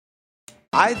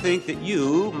I think that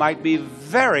you might be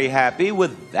very happy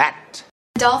with that.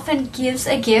 Dolphin gives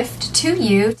a gift to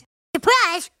you.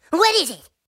 Surprise! What is it?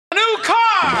 A new car!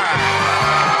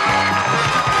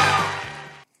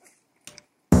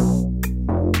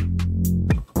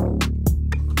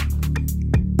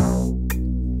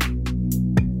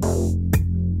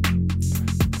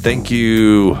 Thank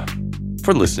you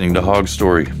for listening to Hog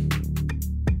Story,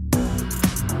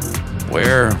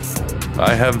 where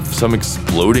I have some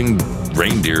exploding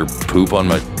reindeer poop on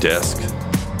my desk.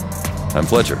 I'm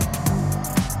Fletcher.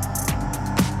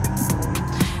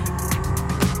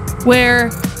 Where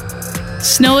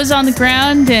snow is on the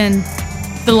ground and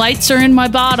the lights are in my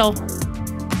bottle.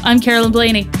 I'm Carolyn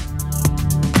Blaney.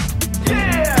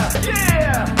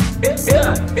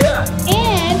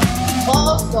 And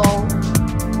also...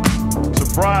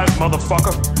 Surprise,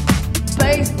 motherfucker.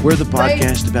 Space. We're the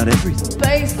podcast about everything.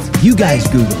 Space. You guys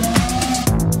Google it.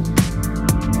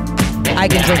 I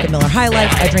can drink a Miller High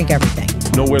Life. I drink everything.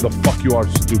 Know where the fuck you are,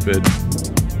 stupid.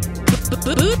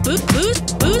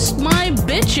 Boost my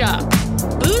bitch up.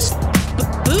 Boost.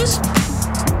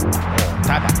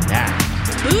 Talk about that.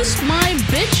 Boost my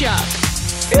bitch up.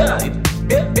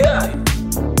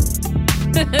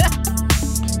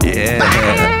 Yeah.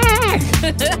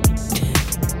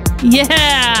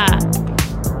 Yeah.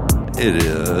 It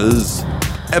is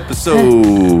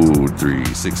episode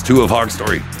 362 of Hog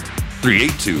Story.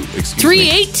 382, excuse me.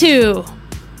 382.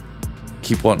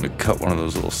 Keep wanting to cut one of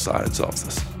those little sides off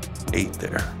this 8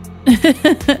 there.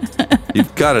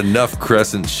 You've got enough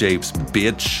crescent shapes,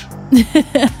 bitch.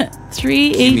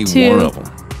 382. Give me one of them.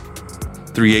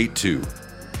 382.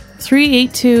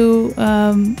 382.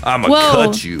 I'ma whoa.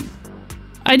 cut you.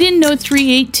 I didn't know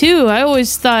 382. I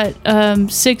always thought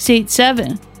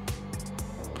 687.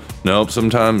 Nope,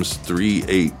 sometimes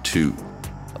 382.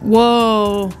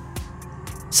 Whoa.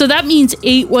 So that means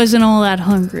 8 wasn't all that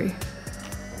hungry.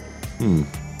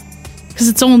 Because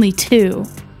it's only 2.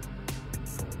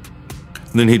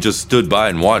 And then he just stood by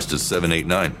and watched us 7, 8,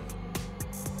 9.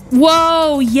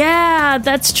 Whoa, yeah,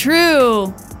 that's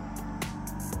true.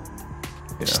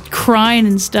 Yeah. Just crying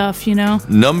and stuff, you know?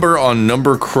 Number on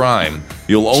number crime.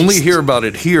 You'll only hear about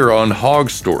it here on Hog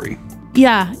Story.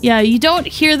 Yeah, you don't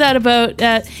hear that about,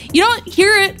 you don't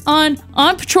hear it on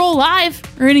Patrol Live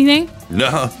or anything.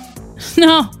 No.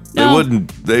 No.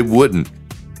 They wouldn't.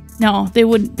 No, they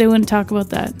wouldn't talk about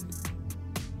that.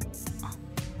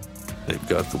 They've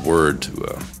got the word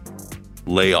to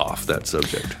lay off that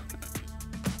subject.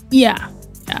 Yeah.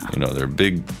 You know, there are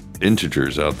big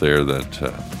integers out there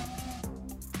that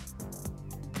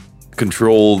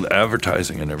control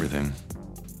advertising and everything.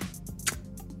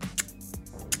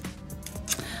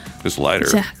 This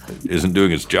lighter isn't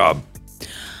doing its job.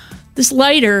 This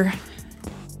lighter.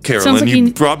 Carolyn, like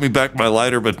you brought me back my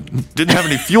lighter, but didn't have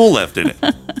any fuel left in it.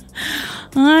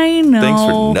 I know. Thanks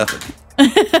for nothing.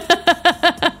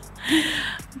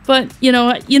 But you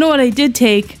know what I did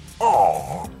take?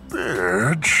 Oh,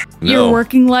 bitch. Your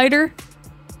working lighter?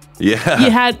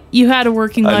 Yeah. You had a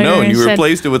working lighter. I know, and you said,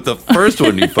 replaced it with the first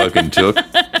one you fucking took.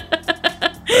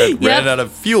 That ran out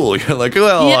of fuel. You're like,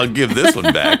 well, Yep. I'll give this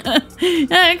one back. Yeah,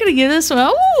 I'm gonna give this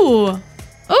one.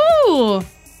 Ooh.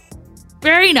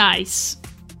 Very nice.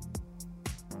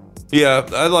 Yeah,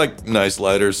 I like nice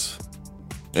lighters.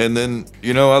 And then,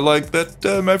 I like that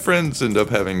my friends end up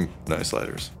having nice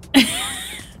lighters.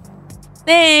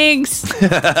 Thanks.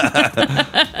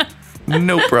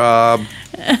 No prob.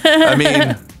 I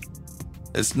mean,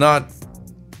 it's not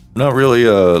really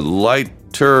a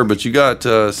lighter, but you got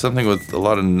something with a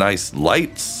lot of nice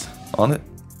lights on it.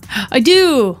 I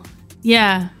do.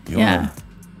 Yeah.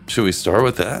 Should we start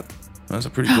with that? That's a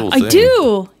pretty cool thing. I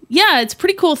do. Yeah, it's a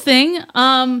pretty cool thing.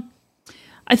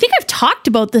 I think I've talked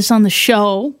about this on the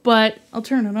show, but I'll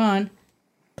turn it on.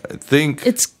 I think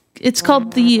it's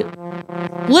called the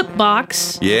Blip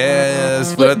Box. Yeah,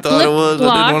 that's what I thought it was. Blip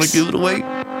I didn't want Box. to give it away.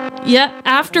 Yeah,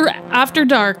 After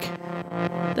Dark.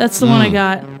 That's the one I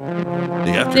got.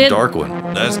 The After Dark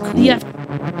one. That's cool. Yeah.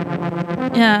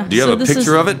 Do you have a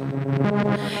picture of it?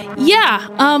 Yeah.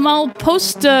 I'll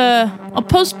post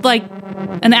like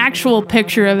an actual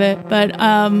picture of it, but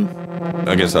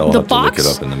I guess I'll have to look it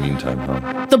up in the meantime,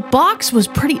 huh? The box was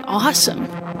pretty awesome.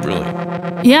 Really?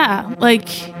 Yeah, like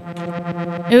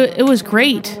it was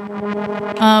great.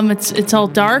 It's all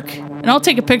dark, and I'll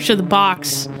take a picture of the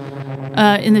box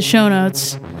in the show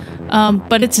notes.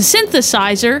 But it's a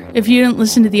synthesizer. If you didn't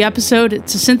listen to the episode,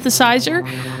 it's a synthesizer.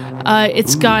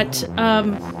 It's got.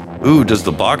 Does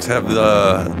the box have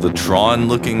the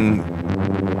Tron-looking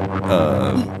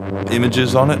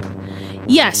images on it?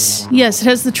 Yes, it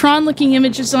has the Tron-looking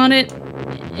images on it,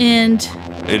 and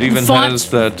It even Font's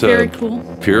has that very cool.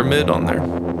 pyramid on there.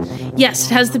 Yes,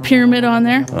 it has the pyramid on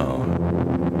there. Oh,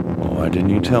 well, why didn't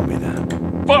you tell me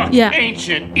that? Fuck Yeah.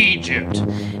 ancient Egypt.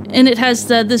 And it has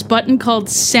this button called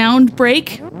Sound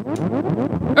Break.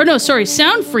 Or no, sorry,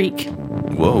 Sound Freak.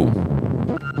 Whoa.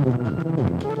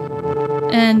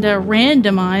 And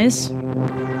Randomize.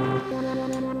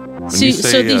 When you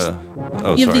say, these,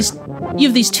 oh, you have sorry. you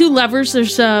have these two levers.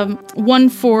 There's one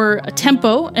for a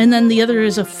tempo, and then the other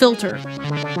is a filter.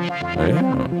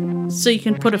 Yeah. So you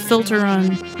can put a filter on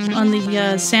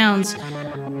the sounds.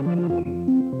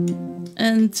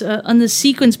 And on the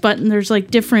sequence button, there's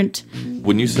like different.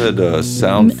 When you said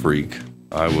sound freak,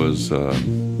 I was. Oh,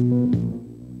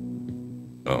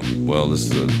 well, this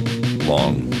is a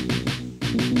long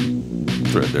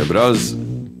thread there, but I was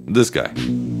this guy.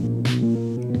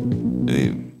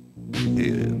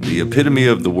 The epitome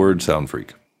of the word sound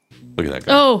freak. Look at that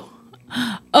guy.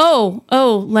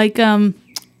 Like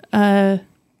I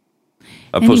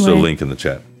posted a anyway. link in the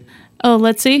chat. Oh,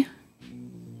 let's see.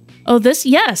 Oh,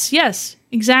 yes,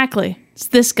 exactly. It's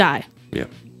this guy. Yeah.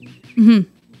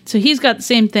 So he's got the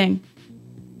same thing.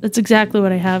 That's exactly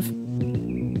what I have.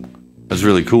 That's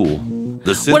really cool.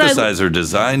 The synthesizer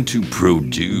designed to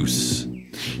produce.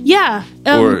 Yeah.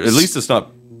 Or at least it's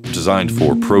not designed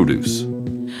for produce.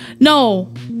 No,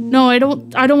 I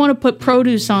don't want to put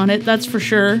produce on it. That's for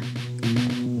sure.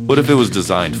 What if it was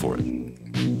designed for it?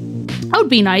 That would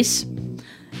be nice.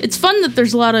 It's fun that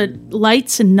there's a lot of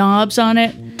lights and knobs on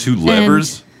it. 2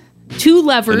 levers? 2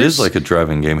 levers. It is like a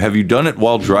driving game. Have you done it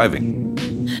while driving?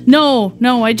 No,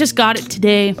 I just got it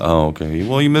today. Oh, okay.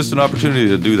 Well, you missed an opportunity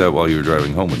to do that while you were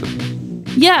driving home with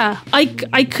it. Yeah, I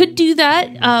could do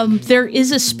that. There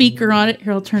is a speaker on it.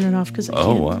 Here, I'll turn it off because I can't.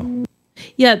 Oh, wow.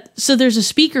 Yeah, so there's a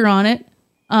speaker on it.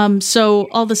 So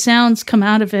all the sounds come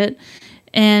out of it.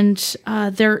 And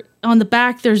there on the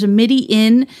back, there's a MIDI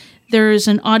in. There's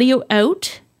an audio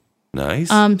out. Nice.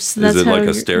 So is that's it how like a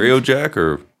you're- stereo jack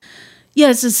or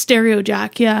Yeah, it's a stereo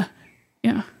jack. Yeah.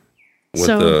 with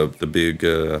So- the big,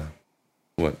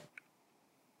 what?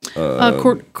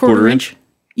 Quarter inch.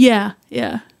 Yeah.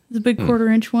 The big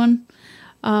quarter-inch one.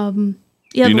 Yeah. Do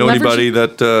you the know levers- anybody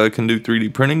that can do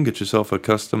 3D printing? Get yourself a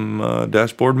custom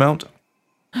dashboard mount.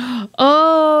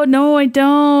 Oh no, I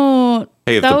don't.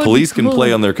 Hey, if That the would be police can cool.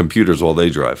 play on their computers while they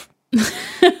drive,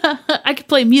 I could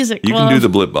play music. you can do the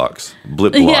blip box.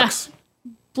 Blip Yeah. blocks.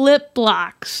 Blip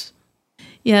blocks.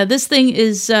 Yeah, this thing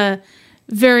is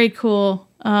very cool.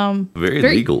 Very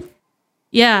legal.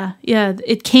 Yeah.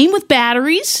 It came with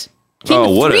batteries.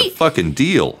 Oh, what a fucking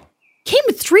deal. Came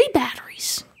with 3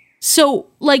 batteries. So,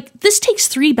 like, this takes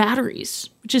 3 batteries,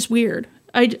 which is weird.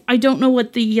 I don't know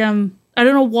what the I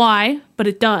don't know why, but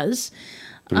it does.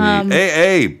 3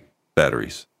 AA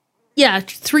batteries. Yeah,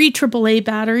 3 AAA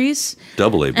batteries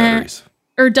AA batteries.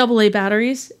 or AA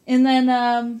batteries, and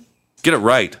then Get it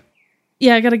right.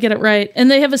 yeah, I got to get it right.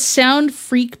 And they have a sound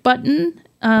freak button,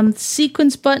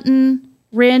 sequence button,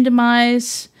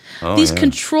 randomize. Oh, These yeah.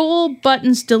 control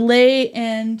buttons, delay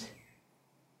and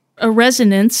a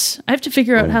resonance. I have to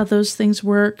figure out how those things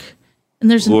work. And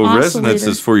there's an Well, oscillator. resonance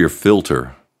is for your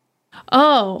filter.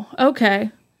 Oh,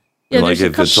 okay. Yeah, Like there's a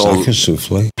if it's couple. all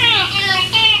souffle.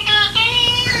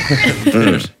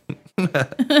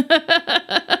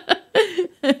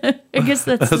 I guess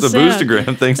that's That's the a sound.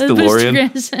 boostergram. Thanks, That's a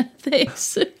DeLorean. boostergram sound.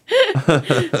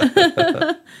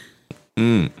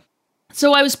 Thanks.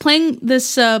 So I was playing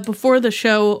this before the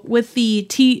show with the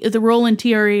Roland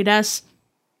TR-8S.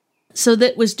 So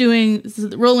that was doing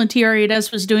the Roland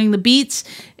TR-8S was doing the beats,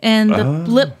 and the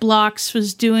Blip Blocks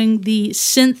was doing the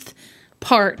synth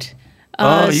part.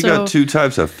 You got 2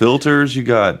 types of filters. You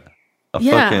got a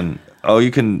Yeah. fucking. Oh,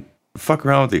 you can fuck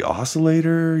around with the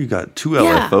oscillator. You got 2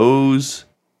 Yeah. LFOs.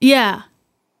 Yeah,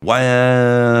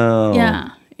 Wow. yeah.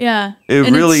 It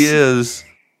And really it's- is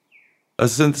a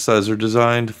synthesizer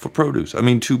designed for produce. I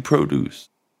mean, to produce.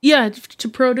 Yeah, to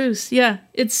produce. Yeah,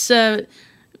 it's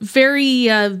very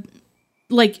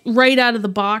like right out of the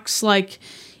box. Like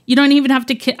you don't even have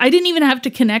to. I didn't even have to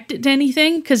connect it to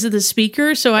anything because of the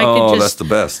speaker. So I Oh, could that's just the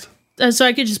best. so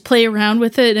I could just play around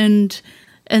with it and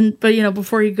but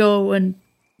before you go and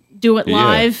do it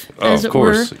live, Yeah. Oh, as of it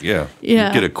course. were. Yeah. Yeah,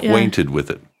 You get acquainted with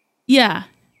it. Yeah,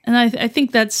 and I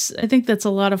think that's a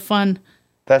lot of fun.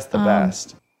 That's the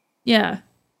best. Yeah.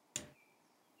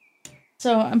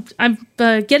 So I'm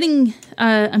getting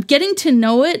to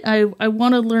know it. I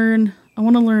want to learn. I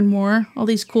want to learn more. All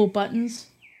these cool buttons.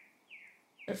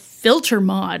 A filter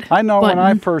mod. I know when I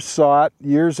button. first saw it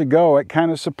years ago, it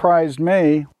kind of surprised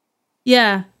me.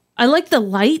 Yeah, I like the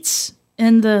lights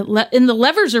and the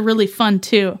levers are really fun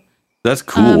too. That's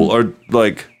cool. Or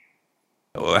like,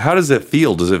 How does it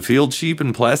feel? Does it feel cheap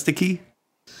and plasticky?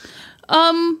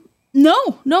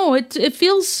 No, it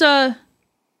feels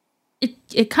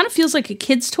it kind of feels like a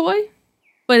kid's toy,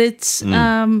 but it's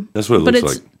That's what it but looks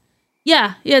it's like.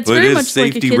 yeah, it's But very it is much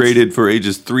safety like a kid's rated for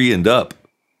ages 3 and up.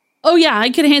 Oh yeah, I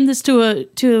could hand this to a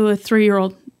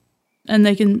 3-year-old, and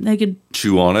they can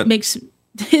Chew on it. make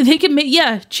they can make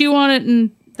chew on it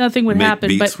and nothing would Make happen.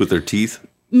 beats But with their teeth.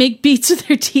 make beats with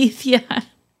their teeth. Yeah,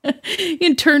 you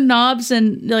can turn knobs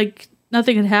and like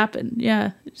nothing would happen.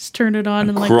 Yeah, just turn it on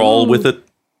and like Crawl with it.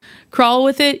 Crawl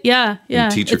with it. Yeah.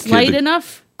 teach your It's kid light to-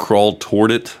 enough. Crawl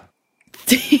toward it.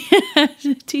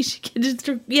 Teach kids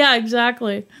yeah,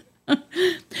 exactly.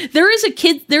 There is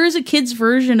a kid's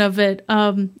version of it.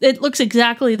 It looks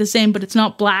exactly the same, but it's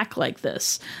not black like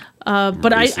this.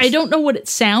 But I don't know what it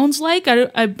sounds like.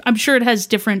 I'm sure it has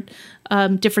different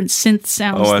synth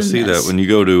sounds. Oh, I than see this. that. When you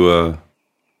go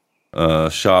to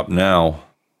shop now,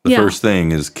 the Yeah. first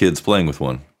thing is kids playing with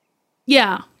one.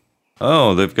 Yeah.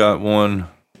 Oh, they've got one.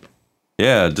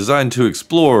 Yeah, designed to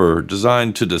explore,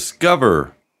 designed to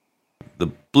discover. The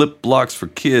blip blocks for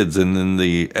kids, and then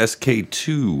the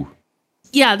SK2.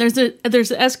 Yeah, there's a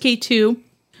SK2,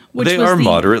 which They was are the,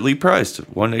 moderately priced,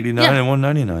 $189 Yeah. and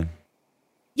 $199.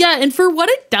 Yeah, and for what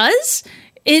it does,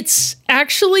 it's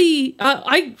actually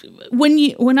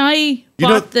when I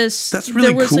bought this, That's really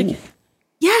there was cool. like,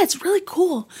 yeah, it's really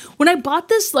cool. When I bought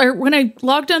this, or when I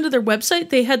logged onto their website,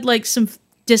 they had like some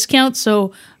discounts,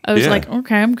 so I was Yeah. like,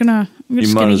 okay, I'm just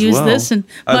might gonna as use well. this and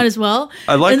might as well.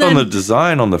 I like And on then- the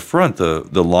design on the front,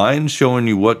 the line showing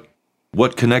you what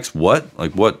connects what,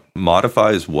 like what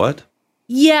modifies what.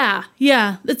 Yeah,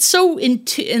 it's so and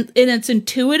it's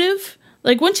intuitive.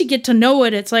 Like once you get to know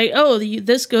it, it's like, oh,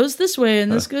 this goes this way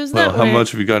and this goes Well, that how way.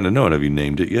 much have you gotten to know it? Have you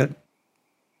named it yet?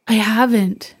 I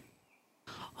haven't.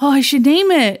 Oh, I should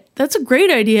name it. That's a great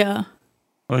idea.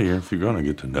 Oh yeah, if you're gonna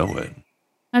get to know it.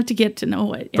 I have to get to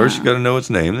know it. Yeah. First you gotta know its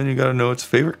name, then you gotta know its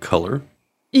favorite color.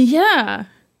 Yeah.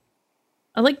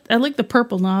 I like the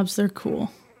purple knobs. They're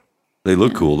cool. They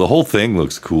look cool. The whole thing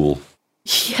looks cool.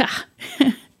 Yeah.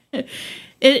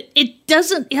 It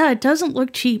doesn't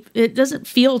look cheap. It doesn't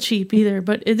feel cheap either,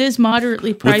 but it is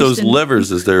moderately priced. With those and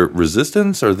levers, is there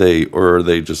resistance? Or are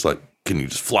they just like, can you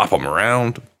just flop them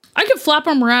around? I could flop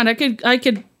them around. I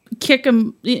could kick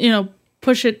them,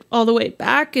 push it all the way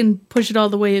back and push it all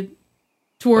the way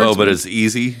towards. Oh, but me. it's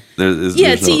easy.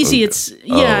 It's easy. It's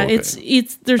okay.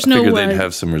 it's there's I no figured way. they'd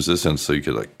have some resistance, so you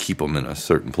could like keep them in a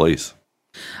certain place.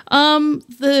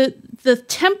 The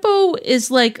tempo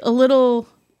is like a little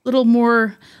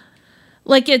more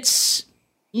like it's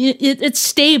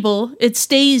stable. It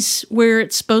stays where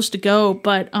it's supposed to go,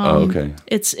 but okay.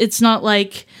 It's not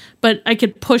like, but I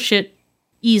could push it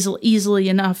easily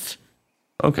enough.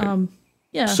 Okay.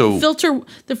 Yeah. So-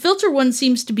 the filter one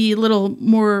seems to be a little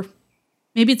more.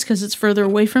 Maybe it's because it's further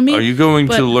away from me. Are you going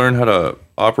but- to learn how to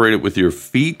operate it with your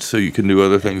feet so you can do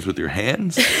other things with your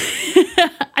hands?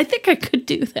 I think I could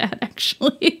do that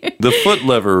actually. The foot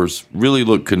levers really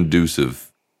look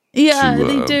conducive. Yeah, to,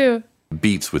 they do.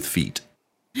 Beats with feet.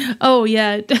 Oh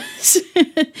yeah, it does.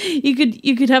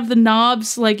 you could have the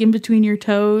knobs like in between your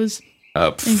toes.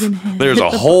 There's a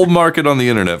whole market on the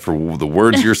internet for the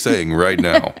words you're saying right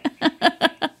now.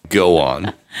 Go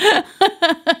on.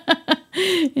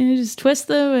 You just twist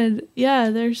them, and yeah,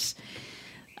 there's.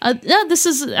 This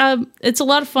is it's a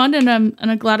lot of fun, and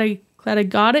I'm glad I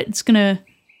got it.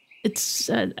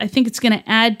 I think it's gonna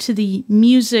add to the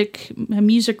music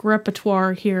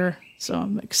repertoire here, so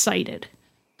I'm excited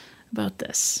about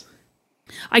this.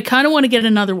 I kind of want to get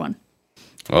another one.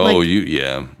 Oh,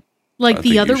 yeah. I Like think the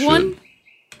you other should. one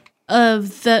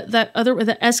of that other with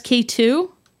the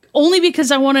SK2, only because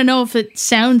I want to know if it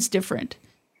sounds different.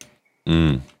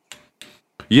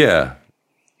 Yeah.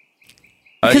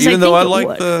 Because Even though I think it like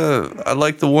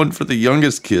would. the one for the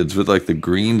youngest kids with like the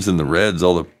greens and the reds,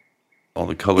 all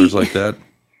the colors like that.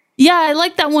 Yeah, I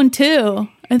like that one too.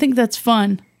 I think that's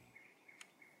fun.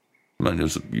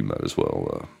 You might as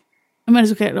well. I might as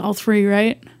well get all three,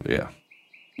 right? Yeah.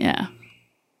 Yeah,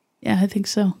 I think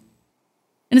so.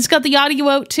 And it's got the audio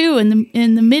out too, in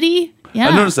the MIDI. Yeah,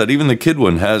 I noticed that even the kid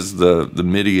one has the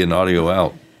MIDI and audio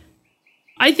out.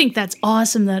 I think that's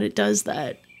awesome that it does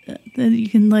that. That you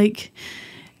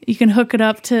can hook it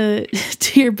up to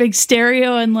your big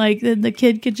stereo, and like then the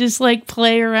kid could just like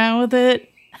play around with it.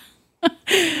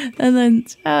 And then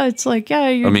it's like, yeah,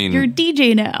 you're a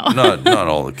DJ now. Not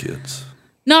all the kids.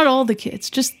 Not all the kids,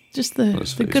 just Let's the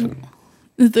face good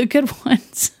it. the good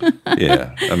ones.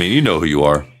 Yeah. I mean, you know who you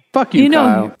are. Fuck you, You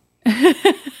know- Kyle.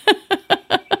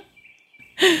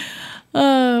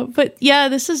 But yeah,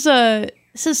 this is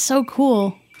so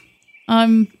cool.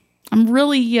 I'm I'm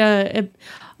really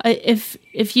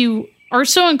if you are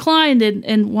so inclined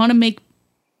and want to make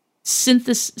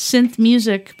synth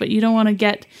music, but you don't want to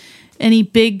get any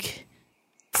big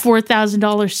 $4,000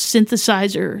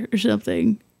 synthesizer or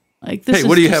something like this. Hey,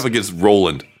 what do you have against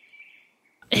Roland?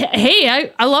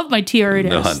 Hey, I love my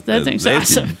TR-8S. That thing's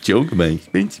awesome. A joke, man.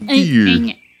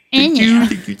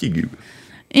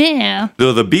 Yeah.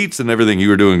 Though the beats and everything you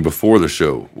were doing before the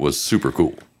show was super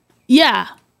cool. Yeah.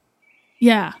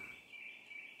 Yeah.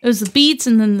 It was the beats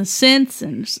and then the synths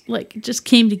and like it just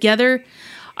came together.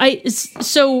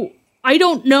 So I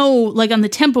don't know, like on the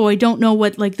tempo, I don't know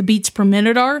what like the beats per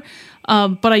minute are.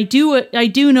 But I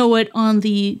do know it on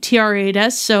the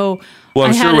TR-8S. So well,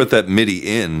 I'm sure with that MIDI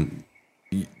in,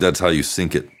 that's how you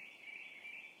sync it.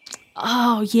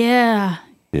 Oh yeah.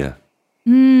 Yeah.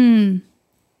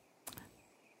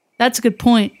 That's a good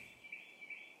point.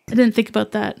 I didn't think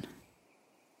about that.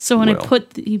 So when I put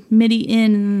the MIDI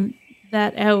in and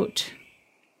that out,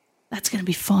 that's going to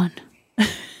be fun.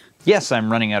 Yes,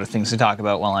 I'm running out of things to talk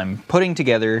about while I'm putting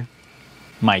together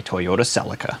my Toyota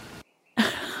Celica.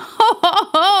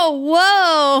 Oh,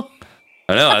 whoa.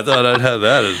 I know, I thought I'd have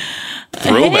that as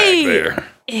throwback there.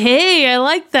 Hey, I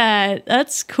like that.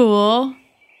 That's cool.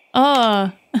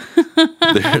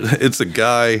 It's a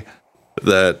guy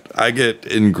that I get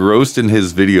engrossed in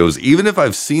his videos, even if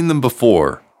I've seen them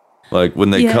before. Like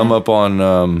when they come up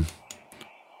on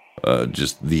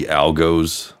just the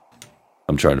algos.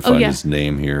 I'm trying to find his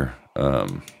name here.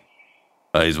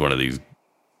 He's one of these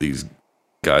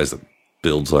guys that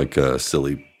builds like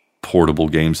silly portable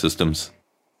game systems.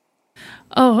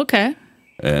 Oh, okay.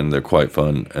 And they're quite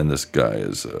fun. And this guy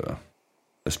is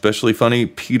especially funny.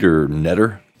 Peter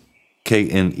Netter.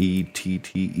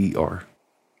 Knetter.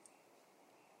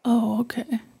 Oh,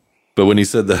 okay. But when he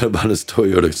said that about his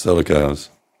Toyota Celica, I was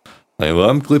like, well,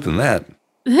 I'm clipping that.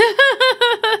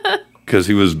 Because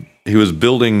he was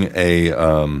building a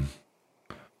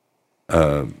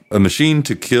machine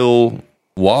to kill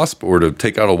wasp or to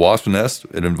take out a wasp nest.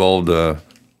 It involved a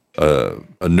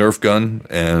Nerf gun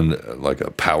and like a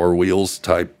Power Wheels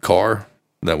type car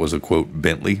that was a quote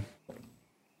Bentley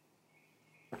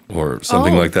or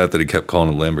something like that he kept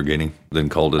calling a Lamborghini, then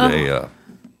called it a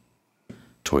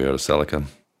Toyota Celica.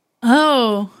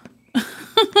 Oh.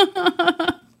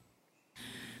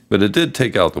 But it did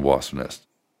take out the wasp nest.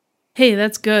 Hey,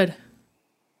 that's good.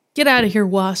 Get out of here,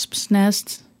 wasp's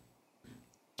nest.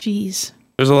 Jeez.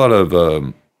 There's a lot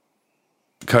of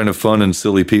kind of fun and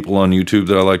silly people on YouTube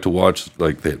that I like to watch,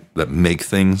 like that make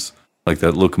things, like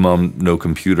that Look Mom No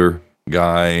Computer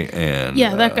guy, and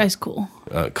yeah, that guy's cool.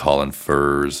 Colin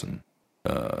Furs and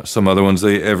some other ones.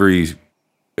 They every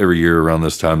year around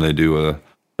this time they do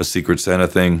a Secret Santa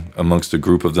thing amongst a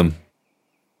group of them.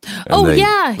 And they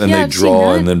I've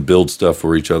draw and then build stuff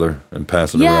for each other and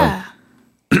pass it around.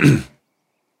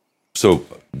 So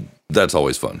that's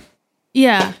always fun.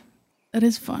 Yeah, that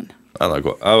is fun. I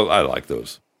like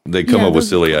those. They come up with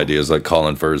silly ideas, like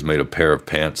Colin Furs made a pair of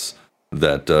pants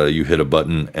that you hit a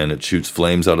button and it shoots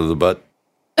flames out of the butt.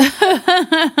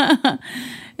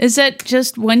 Is that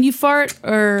just when you fart,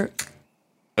 or?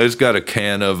 It's got a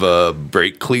can of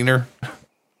brake cleaner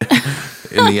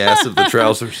in the ass of the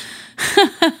trousers.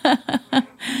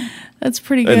 That's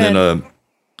pretty good. And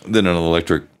then an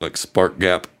electric like spark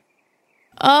gap.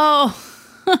 Oh.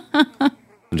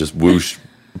 And just whoosh,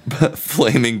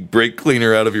 flaming brake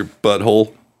cleaner out of your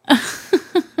butthole.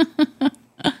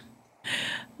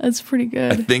 That's pretty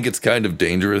good. I think it's kind of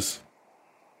dangerous.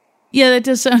 Yeah, that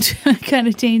does sound kind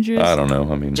of dangerous. I don't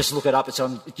know. I mean, just look it up.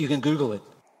 You can Google it.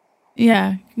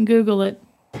 Yeah, you can Google it.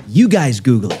 You guys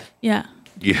Google it. Yeah.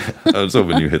 Yeah, I was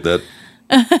hoping you hit that.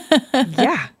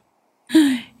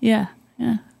 Yeah. Yeah.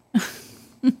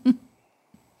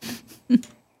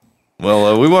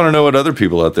 Well, we want to know what other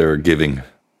people out there are giving.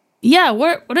 Yeah,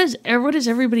 what is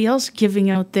everybody else giving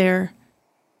out there?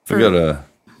 We got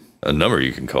a number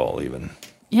you can call even.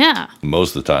 Yeah.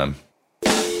 Most of the time.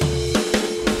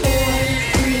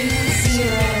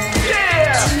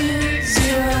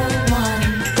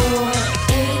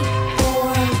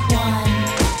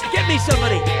 Get me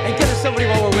somebody and get us somebody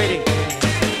while we're waiting.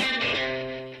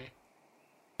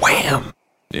 Wham.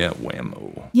 Yeah,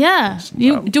 whammo. Yeah.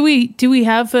 Do we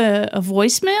have a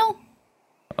voicemail?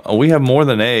 We have more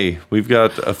than A. We've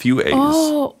got a few A's.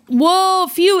 Oh, whoa, a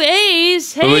few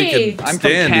A's. Hey. I'm from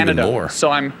Canada,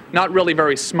 so I'm not really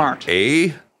very smart.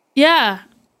 A? Yeah.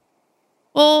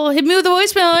 Well, hit me with the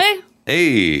voicemail, eh?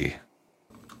 A.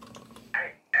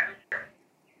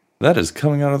 That is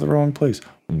coming out of the wrong place.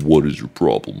 What is your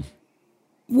problem?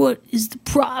 What is the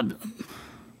problem?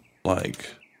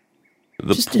 Like,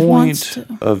 the Just wants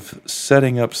point of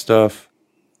setting up stuff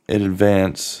in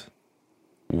advance.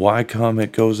 Why come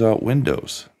it goes out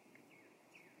windows?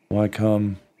 Why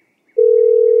come?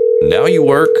 Now you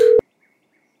work.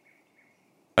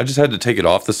 I just had to take it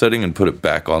off the setting and put it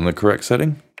back on the correct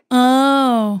setting.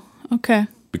 Oh, okay.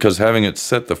 Because having it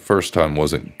set the first time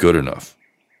wasn't good enough.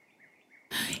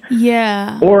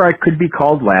 Yeah. Or I could be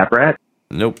called Lab Rat.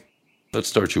 Nope. Let's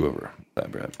start you over,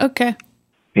 Lab Rat. Okay.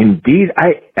 Indeed,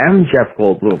 I am Jeff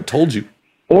Goldblum. Told you.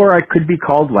 Or I could be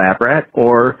called Lab Rat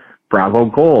or Bravo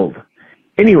Gold.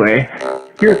 Anyway,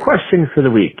 your question for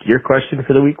the week. Your question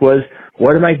for the week was,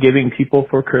 what am I giving people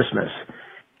for Christmas?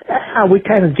 We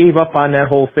kind of gave up on that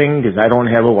whole thing because I don't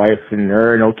have a wife and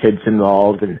there are no kids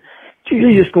involved. And it's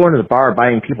usually just going to the bar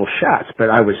buying people shots. But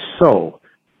I was so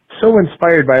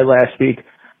inspired by last week.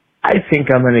 I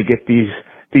think I'm going to get these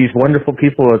wonderful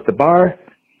people at the bar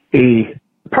a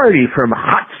party from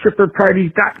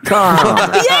hotstripperparty.com.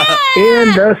 Yeah!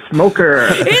 And the smoker.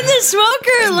 In the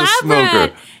smoker, Lab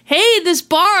Rat. Hey, this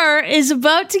bar is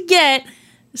about to get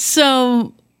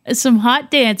some hot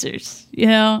dancers, you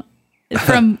know,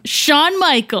 from Shawn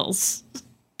Michaels.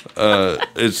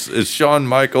 It's Shawn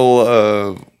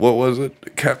Michael, what was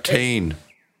it? Captain.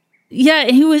 Yeah,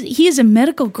 he is a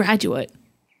medical graduate.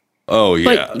 Oh,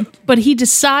 yeah. But he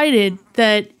decided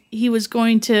that he was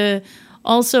going to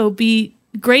also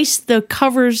grace the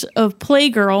covers of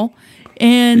Playgirl,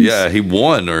 and yeah, he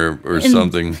won or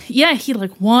something. Yeah, he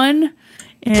won,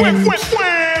 and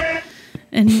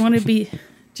he wanted to be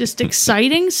just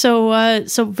exciting. So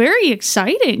very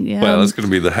exciting. Yeah. Wow, that's going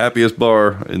to be the happiest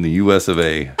bar in the U.S. of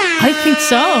A. I think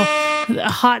so. The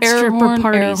hot stripper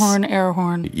parties. Air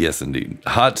horn. Yes, indeed.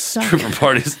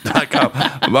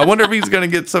 Hotstripperparties.com. I wonder if he's going to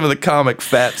get some of the comic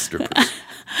fat strippers.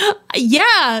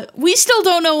 Yeah, we still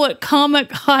don't know what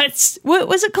what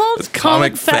was it called? It's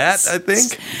comic fat, I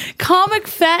think. Comic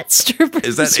fat strippers.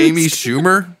 Is that Amy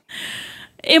Schumer?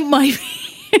 It might be.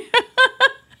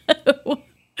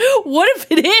 What if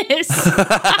it is?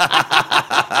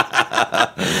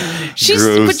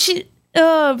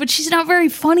 But she's not very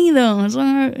funny though,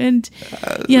 and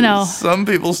some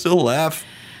people still laugh.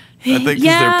 I think because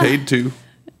they're paid to.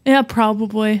 Yeah,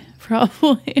 probably.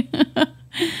 Well,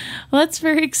 that's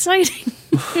very exciting.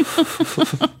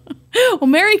 Well,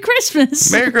 Merry Christmas.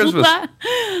 Merry Christmas.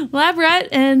 Lab Rat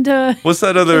and... What's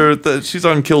that other... she's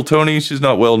on Kill Tony. She's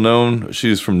not well known.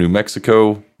 She's from New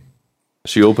Mexico.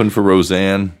 She opened for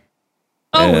Roseanne.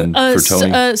 And for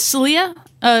Tony. Celia?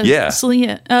 Yeah.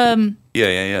 Celia.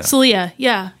 Yeah. Celia,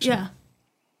 yeah.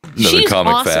 Another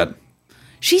comic awesome. fat.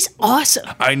 She's awesome.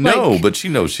 I know, but she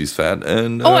knows she's fat,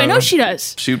 and I know she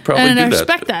does. She would probably do I that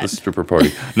respect that. at the stripper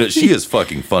party. No, she is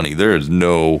fucking funny. There is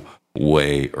no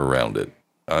way around it.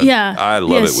 I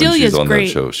love it when Celia's she's on great.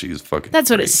 that show. She's fucking. That's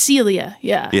great. what it's Celia.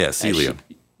 Yeah. Yeah, Celia.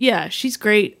 She's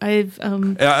great. I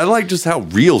like just how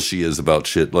real she is about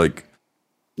shit.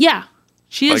 Yeah,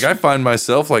 she is. I find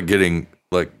myself getting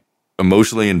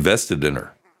emotionally invested in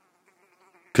her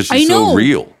because she's so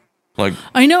real.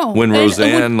 I know when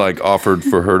Roseanne offered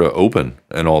for her to open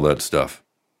and all that stuff.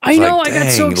 I know. I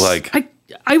got so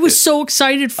I was so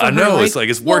excited for her. I know.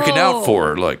 It's working out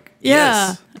for her.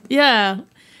 Yeah. And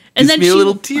gets then me a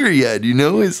little teary eyed.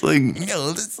 It's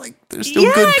there's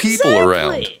still good people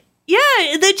around. Yeah.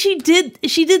 And then she did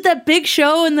that big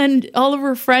show, and then all of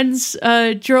her friends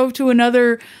drove to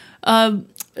another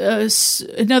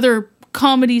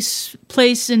comedy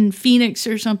place in Phoenix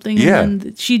or something. Yeah. And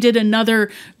then she did another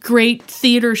great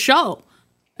theater show.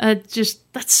 That's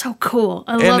so cool.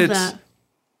 I love that.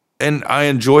 And I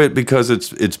enjoy it because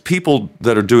it's people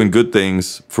that are doing good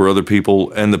things for other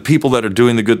people, and the people that are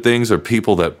doing the good things are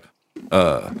people that,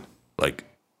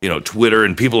 Twitter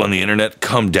and people on the internet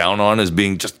come down on as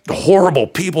being just horrible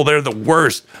people. They're the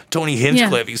worst. Tony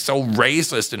Hinchcliffe, he's so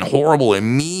racist and horrible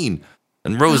and mean.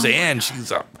 And Roseanne,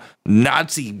 she's a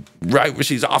Nazi, right?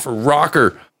 She's off a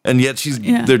rocker, and yet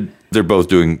they're both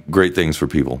doing great things for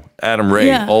people. Adam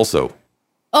Ray also.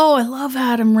 Oh, I love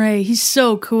Adam Ray. He's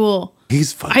so cool.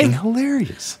 He's fucking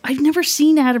hilarious. I've never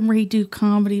seen Adam Ray do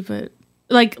comedy, but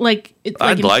I'd like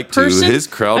to. His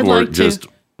crowd work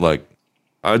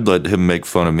I'd let him make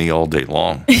fun of me all day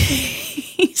long.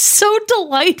 He's so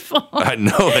delightful. I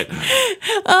know it.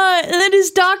 And then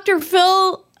his Dr.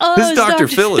 Phil. His Dr.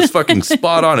 Phil is fucking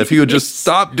spot on. If he would just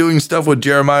stop doing stuff with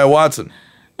Jeremiah Watson.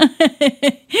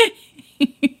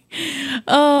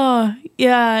 Oh,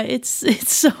 yeah, it's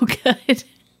so good.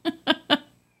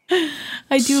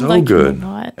 I do so like good. him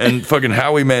a lot. And fucking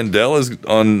Howie Mandel is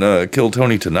on Kill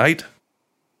Tony tonight.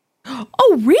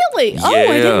 Oh, really? Oh, I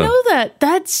didn't know that.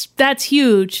 That's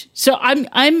huge. So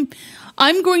I'm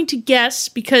going to guess,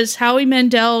 because Howie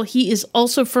Mandel, he is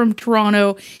also from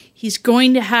Toronto. He's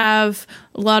going to have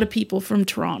a lot of people from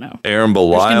Toronto. Aaron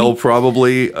Belisle,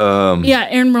 probably. Yeah,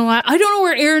 Aaron Belisle. I don't know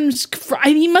where Aaron's from.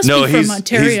 He must be from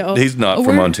Ontario. He's not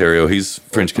from Ontario. He's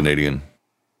French Canadian.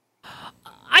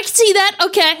 I can see that.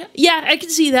 Okay. Yeah, I can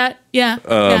see that. Yeah.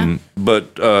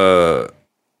 But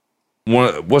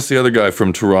what's the other guy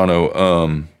from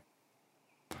Toronto?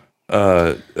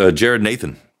 Jared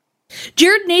Nathan.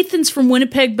 Jared Nathan's from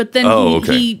Winnipeg, but then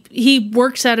he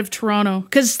works out of Toronto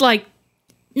because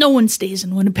no one stays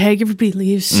in Winnipeg. Everybody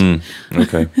leaves.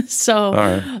 Okay. So, all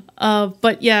right.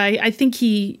 But yeah, I think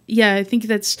I think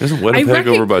that's. Isn't Winnipeg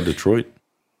over by Detroit?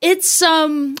 It's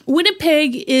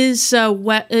Winnipeg is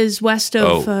west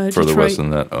of Detroit. Further west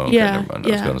than that. Oh, okay, yeah, never mind. I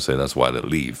was going to say that's why they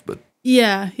leave, but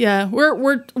yeah,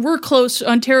 we're close.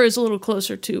 Ontario is a little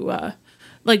closer to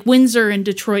Windsor and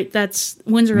Detroit. That's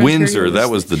Windsor. Windsor, that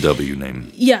was the W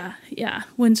name. Yeah.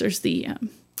 Windsor's the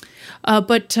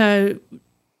but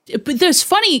there's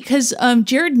funny because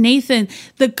Jared Nathan,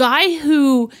 the guy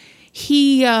who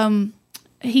he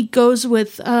goes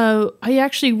with, I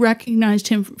actually recognized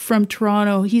him from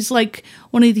Toronto. He's like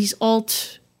one of these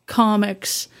alt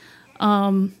comics.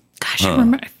 I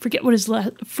forget what his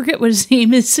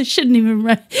name is. I shouldn't even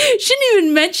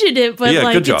mention it. But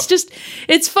yeah, good job.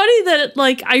 It's funny that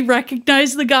I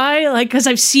recognize the guy because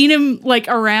I've seen him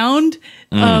around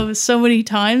so many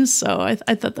times. So I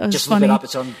thought that was just funny. Look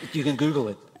it up. You can Google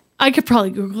it. I could probably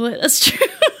Google it. That's true.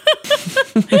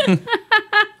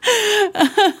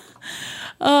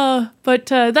 But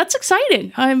that's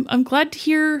exciting. I'm glad to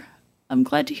hear. I'm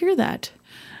glad to hear that.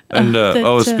 And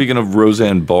speaking of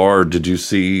Roseanne Barr, did you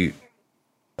see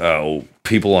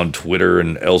people on Twitter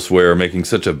and elsewhere making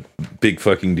such a big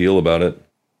fucking deal about it?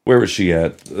 Where was she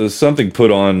at? Something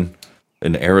put on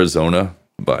in Arizona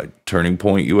by Turning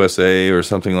Point USA or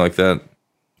something like that.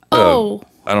 I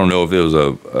don't know if it was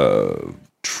a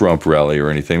Trump rally or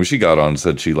anything, but she got on and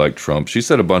said she liked Trump. She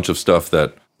said a bunch of stuff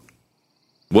that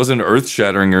wasn't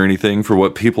earth-shattering or anything for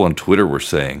what people on Twitter were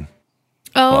saying.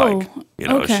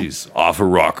 She's off a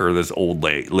rocker, this old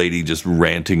lady just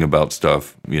ranting about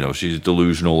stuff. She's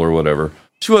delusional or whatever.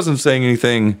 She wasn't saying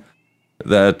anything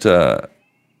that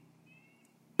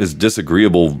is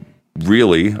disagreeable,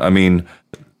 really. I mean,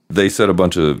 they said a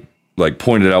bunch of,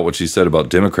 pointed out what she said about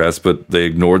Democrats, but they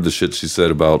ignored the shit she said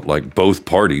about, both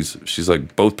parties. She's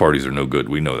like, both parties are no good.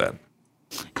 We know that.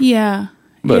 Yeah.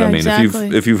 But, yeah, I mean,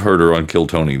 exactly. if you've heard her on Kill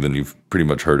Tony, then you've pretty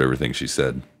much heard everything she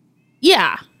said.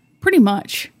 Yeah. Pretty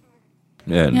much.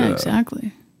 And, yeah,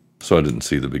 exactly. So I didn't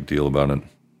see the big deal about it.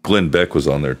 Glenn Beck was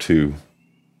on there too.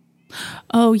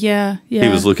 Oh, yeah. He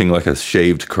was looking like a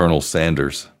shaved Colonel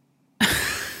Sanders.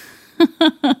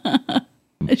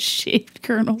 A shaved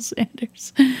Colonel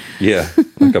Sanders. Yeah,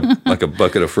 like a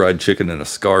bucket of fried chicken and a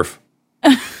scarf.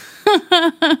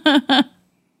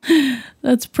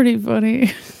 That's pretty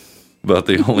funny. About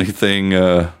the only thing...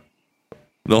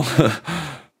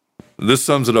 This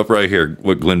sums it up right here,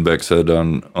 what Glenn Beck said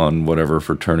on whatever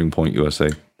for Turning Point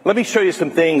USA. Let me show you some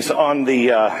things on the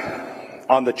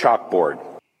chalkboard.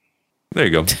 There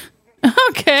you go.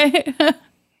 Okay.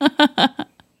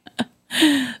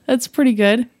 That's pretty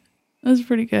good. That's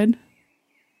pretty good.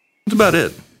 That's about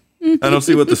it. I don't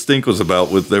see what the stink was about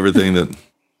with everything that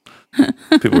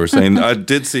people were saying. I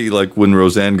did see, when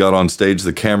Roseanne got on stage,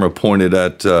 the camera pointed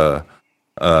at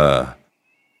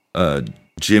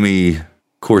Jimmy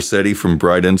Corsetti from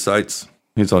Bright Insights.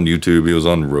 He's on YouTube. He was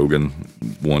on Rogan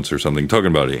once or something, talking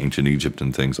about ancient Egypt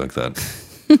and things like that.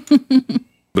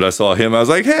 But I saw him. I was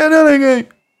like, hey, I know that guy.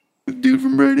 The dude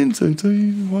from Bright Insights.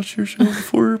 I watched your show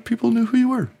before people knew who you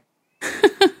were.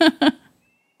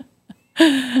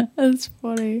 That's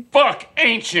funny. Fuck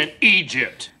ancient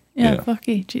Egypt. Yeah, fuck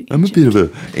ancient Egypt. I'm a bit of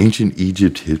an ancient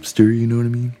Egypt hipster, you know what I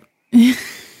mean?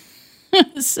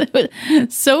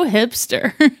 so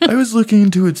hipster. I was looking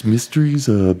into its mysteries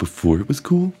before it was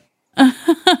cool. Yeah,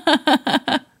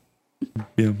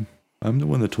 I'm the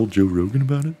one that told Joe Rogan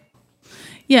about it.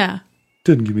 Yeah.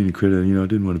 Didn't give me any credit. I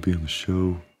didn't want to be on the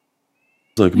show.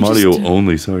 It's like I'm audio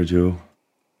only. Sorry, Joe.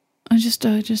 I just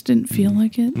didn't feel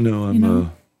like it. No, I'm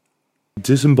a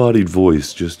disembodied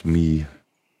voice, just me.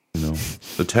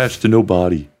 Attached to no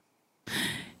body.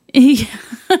 Yeah.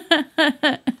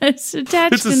 It's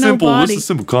attached to no body. It's a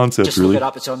simple concept, just really.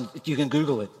 Look it up. You can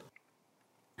Google it.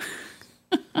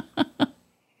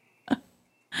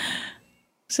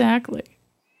 Exactly.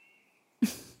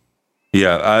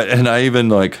 Yeah, I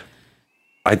even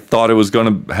I thought it was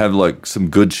going to have some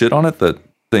good shit on it. That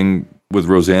thing with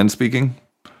Roseanne speaking.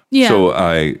 Yeah. So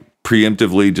I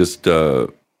preemptively just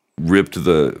ripped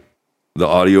the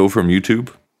audio from YouTube.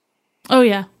 Oh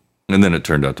yeah. And then it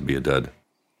turned out to be a dud.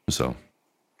 So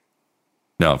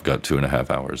Now I've got 2.5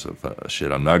 hours of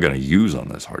shit I'm not going to use on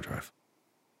this hard drive.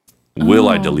 Will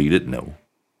I delete it? No.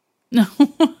 No. Look,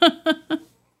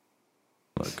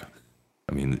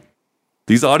 I mean,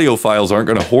 these audio files aren't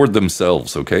going to hoard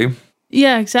themselves, okay?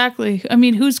 Yeah, exactly. I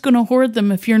mean, who's going to hoard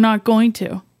them if you're not going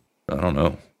to? I don't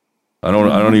know. I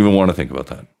don't even want to think about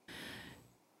that.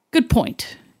 Good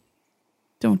point.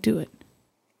 Don't do it.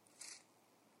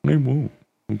 They won't.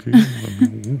 Okay.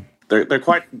 They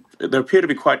appear to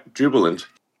be quite jubilant.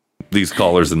 These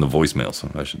callers in the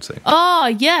voicemails, I should say. Oh,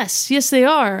 yes. Yes, they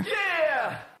are.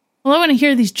 Yeah. Well, I want to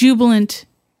hear these jubilant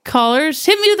callers.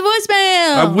 Hit me with the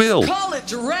voicemail. I will. Call it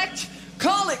direct,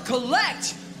 call it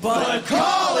collect, but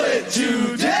call it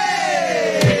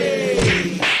today.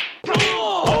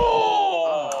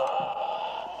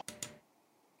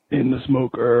 In the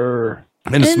smoker.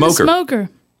 In the smoker. Smoker.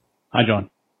 Hi, John.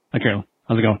 Hi, Carolyn.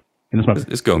 How's it going? In the smoker.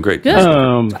 It's going great.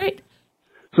 Good. Great.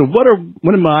 So what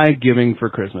am I giving for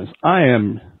Christmas?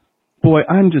 I'm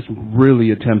just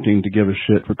really attempting to give a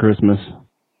shit for Christmas.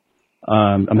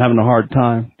 I'm having a hard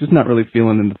time. Just not really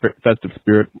feeling in the festive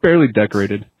spirit. Barely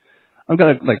decorated. I've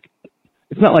got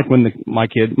it's not like when my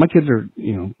kids are,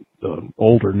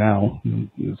 older now,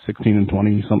 16 and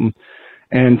 20 something.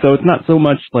 And so it's not so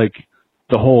much like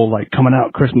the whole coming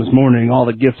out Christmas morning, all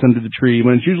the gifts under the tree,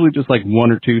 when it's usually just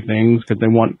one or two things because they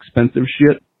want expensive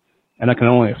shit. And I can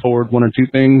only afford one or two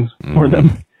things for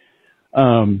them.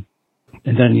 And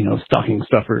then, stocking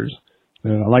stuffers. I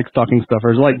like stocking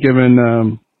stuffers. I like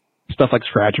giving stuff like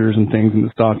scratchers and things in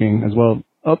the stocking as well.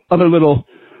 Other little,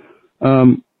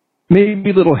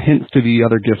 maybe little hints to the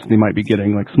other gifts they might be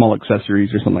getting, like small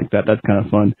accessories or something like that. That's kind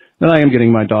of fun. Then I am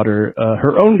getting my daughter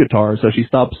her own guitar, so she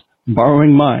stops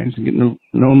borrowing mine. She's getting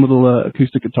her own little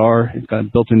acoustic guitar. It's got a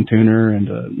built-in tuner and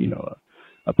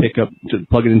a pickup to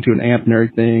plug it into an amp and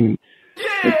everything.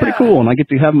 It's pretty cool, and I get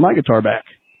to have my guitar back,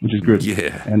 which is good.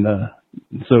 Yeah. And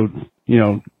so,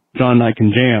 John and I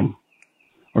can jam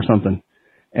or something.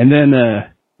 And then,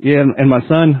 and my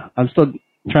son, I'm still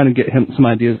trying to get him some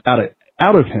ideas out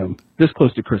of him, this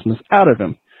close to Christmas, out of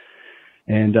him.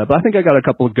 And but I think I got a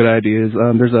couple of good ideas.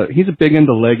 He's a big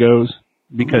into Legos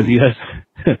because he has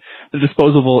the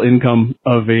disposable income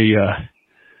of a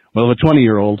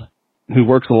 20-year-old who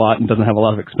works a lot and doesn't have a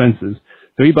lot of expenses.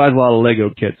 So he buys a lot of Lego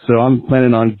kits. So I'm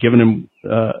planning on giving him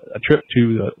a trip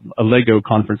to a Lego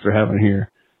conference they're having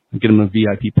here and get him a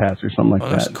VIP pass or something like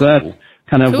that. Cool. So that's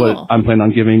kind of what I'm planning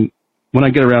on giving when I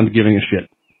get around to giving a shit.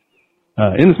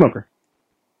 In the smoker.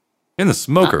 In the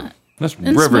smoker. That's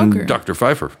Reverend Dr.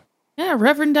 Pfeiffer. Yeah,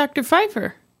 Reverend Dr.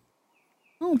 Pfeiffer.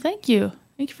 Oh, thank you.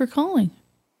 Thank you for calling.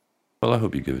 Well, I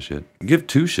hope you give a shit. Give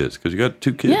two shits because you got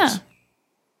two kids. Yeah.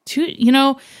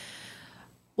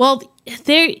 Well,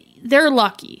 they're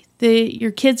lucky.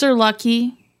 Your kids are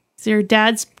lucky. Their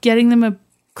dad's getting them a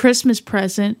Christmas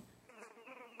present.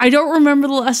 I don't remember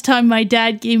the last time my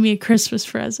dad gave me a Christmas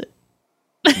present.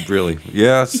 Really?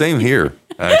 Yeah, same here,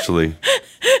 actually.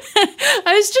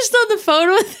 I was just on the phone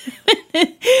with him,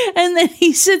 and then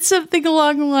he said something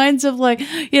along the lines of I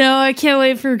can't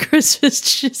wait for Christmas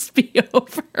to just be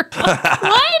over.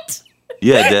 What?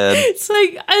 Yeah, Dad. It's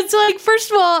like, first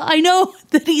of all, I know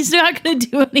that he's not going to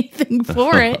do anything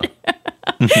for it.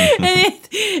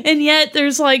 and yet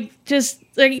there's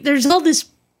there's all this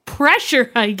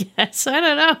pressure, I guess. I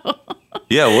don't know.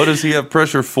 Yeah, what does he have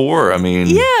pressure for? I mean...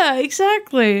 Yeah,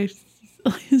 exactly.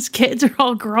 His kids are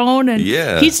all grown and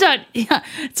he's not... Yeah,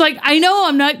 it's like, I know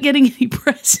I'm not getting any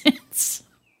presents.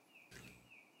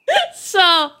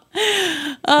 So,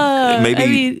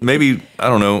 maybe, I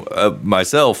don't know,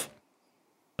 myself...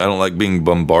 I don't like being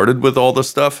bombarded with all this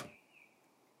stuff.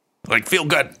 Like, feel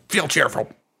good, feel cheerful.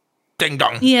 Ding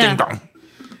dong, ding dong.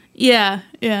 Yeah.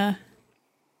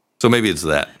 So maybe it's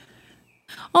that.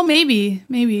 Oh, maybe,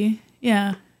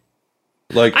 yeah.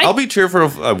 Like, I'll be cheerful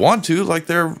if I want to. Like,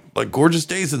 they're like gorgeous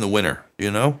days in the winter,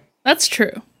 That's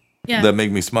true. Yeah. That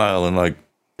make me smile and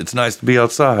it's nice to be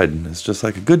outside and it's just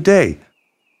like a good day.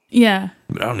 Yeah.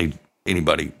 But I don't need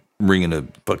anybody ringing a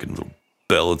fucking little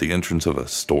bell at the entrance of a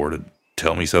store to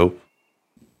tell me so.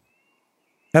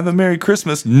 Have a Merry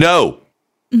Christmas. No.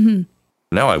 Mm-hmm.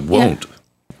 Now I won't. Yeah.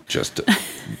 Just to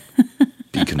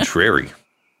be contrary.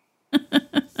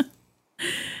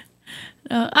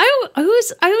 I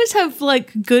always have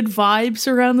good vibes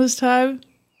around this time.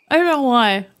 I don't know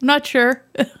why. I'm not sure.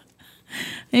 Maybe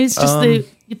it's just the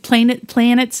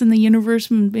planets in the universe.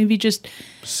 Maybe just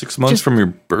 6 months from your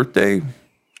birthday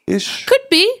ish. Could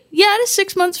be. Yeah, it is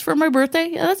 6 months from my birthday.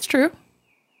 Yeah, that's true.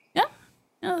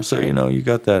 So, you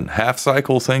got that half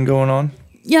cycle thing going on?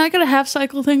 Yeah, I got a half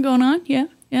cycle thing going on. Yeah.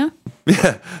 Yeah.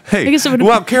 Hey,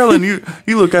 wow, Carolyn, you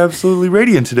look absolutely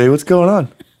radiant today. What's going on?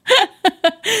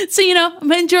 So,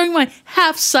 I'm enjoying my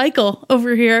half cycle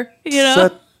over here, Is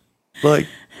that like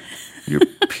your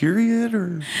period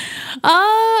or?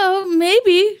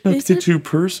 Maybe. Not to get too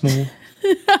personal.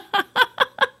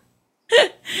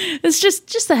 It's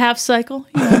just a half cycle,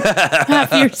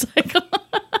 half year cycle.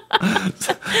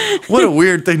 What a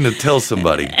weird thing to tell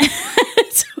somebody.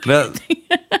 Now,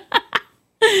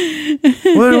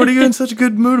 what are you in such a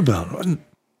good mood about?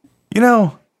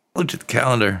 Looked at the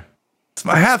calendar. It's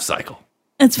my half cycle.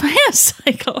 It's my half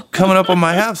cycle. Coming up on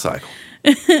my half cycle.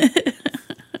 Yeah.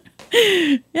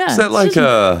 Is that like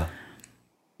a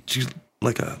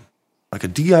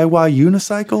DIY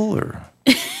unicycle or?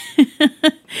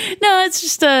 No, it's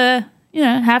just a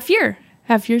half year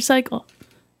cycle.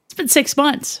 It's been 6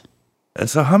 months. And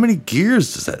so, how many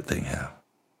gears does that thing have?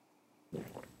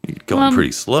 You're going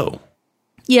pretty slow.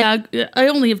 Yeah, I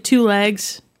only have 2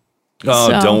 legs. Oh,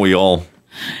 so. Don't we all?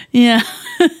 Yeah,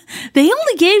 they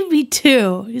only gave me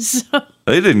 2. So.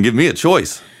 They didn't give me a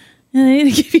choice. They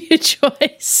didn't give you a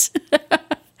choice.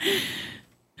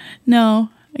 No,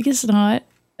 I guess not.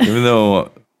 Even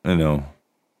though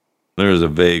there's a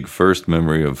vague first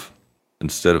memory of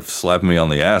instead of slapping me on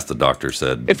the ass, the doctor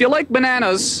said, If you like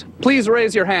bananas, please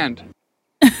raise your hand.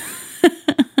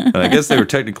 and I guess they were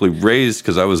technically raised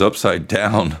because I was upside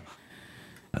down.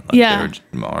 And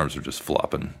my arms were just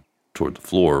flopping toward the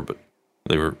floor, but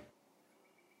they were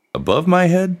above my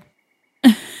head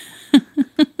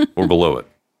or below it.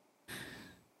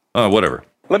 Whatever.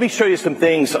 Let me show you some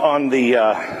things on the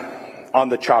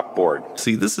chalkboard.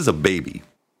 See, this is a baby.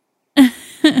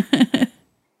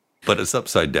 But it's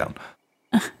upside down.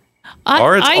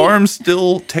 Are its arms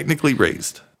still technically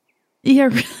raised? Yeah,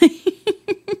 really.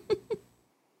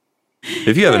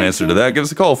 If you have an answer to that, give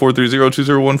us a call,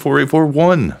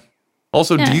 430-201-4841.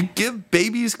 Also, do you give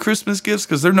babies Christmas gifts?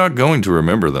 Because they're not going to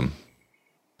remember them.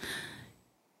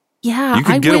 Yeah. You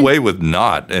could get away with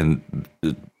not, and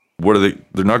what are they?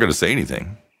 They're not going to say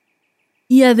anything.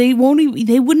 Yeah, they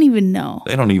wouldn't even know.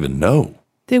 They don't even know.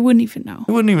 They wouldn't even know.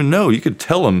 They wouldn't even know. You could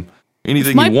tell them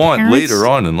anything you want later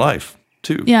on in life,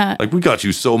 too. Yeah. Like, we got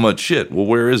you so much shit. Well,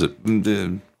 where is it?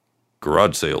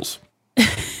 Garage sales.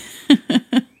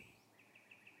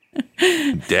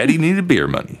 Daddy needed beer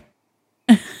money.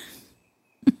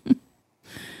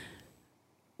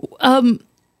 I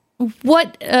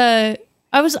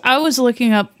was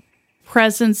looking up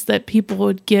presents that people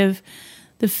would give,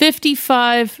 the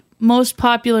 55 most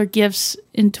popular gifts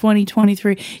in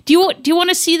 2023. Do you want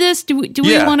to see this? Do we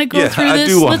want to go through this?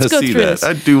 I do want to see that.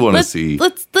 I do want to see.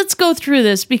 Let's go through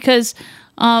this because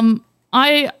I'm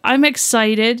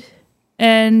excited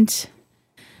and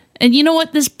you know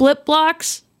what, this Blip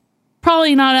Blocks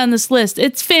probably not on this list.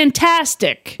 It's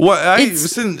fantastic. Well,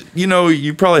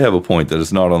 you probably have a point that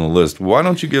it's not on the list. Why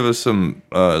don't you give us some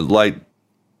light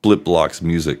Blip Blocks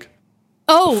music?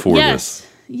 Oh, for this?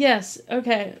 Yes.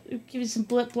 Okay. Give you some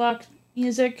Blip Block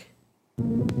music.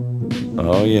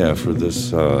 Oh yeah, for this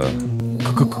Gold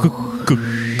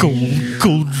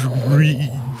Reed.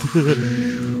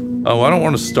 Oh, I don't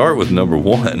want to start with number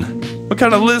 1. What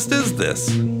kind of list is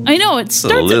this? I know it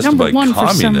starts at number 1 for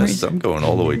some reason. I'm going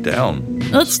all the way down.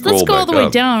 Let's go all the way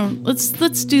down.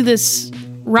 Let's do this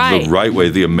right. The right way,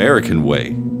 the American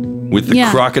way, with the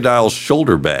crocodile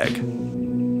shoulder bag.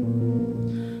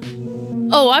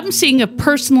 Oh, I'm seeing a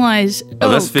personalized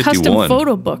that's 51. Custom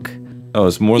photo book. Oh,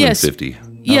 it's more than 50.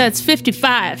 Yeah, it's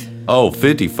 55. Oh,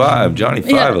 55. Johnny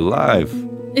 5 alive.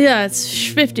 Yeah,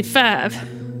 it's 55.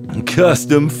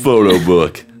 Custom photo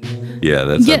book. Yeah,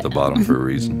 that's at the bottom for a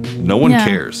reason. No one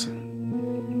cares.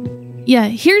 Yeah,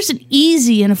 here's an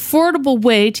easy and affordable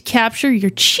way to capture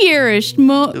your cherished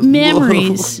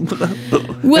memories. And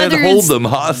hold them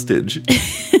hostage.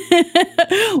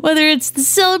 Whether it's the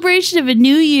celebration of a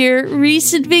new year,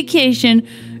 recent vacation,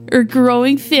 or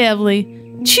growing family,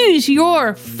 choose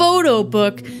your photo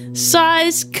book,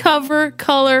 size, cover,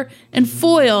 color, and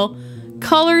foil,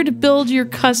 color to build your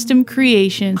custom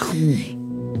creation.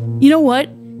 You know what?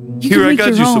 Here, I got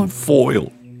you some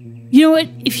foil. You know what?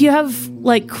 If you have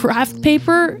like craft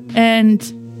paper and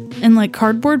like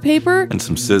cardboard paper and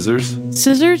some scissors,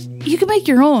 you can make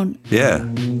your own. Yeah.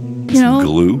 Some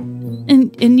glue.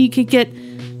 And you could get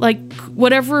like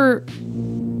whatever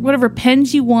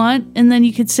pens you want, and then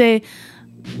you could say,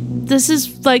 "This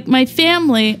is like my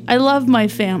family. I love my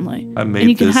family." I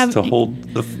made this to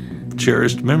hold the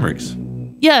cherished memories.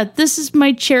 Yeah, this is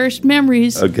my cherished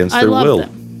memories. Against their will.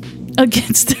 Them.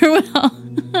 Against their will.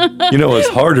 You know what's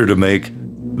harder to make?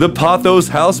 The Pothos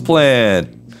houseplant.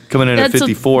 Coming in at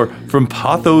 54. From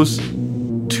Pothos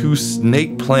to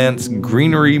Snake Plants,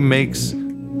 greenery makes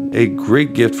a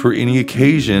great gift for any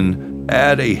occasion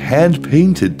add a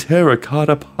hand-painted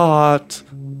terracotta pot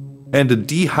and a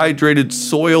dehydrated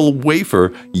soil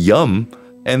wafer. Yum.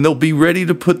 And they'll be ready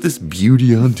to put this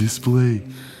beauty on display.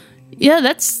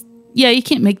 Yeah, you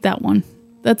can't make that one.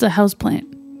 That's a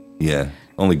houseplant. Yeah,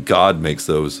 only God makes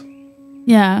those.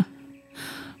 Yeah.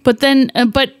 But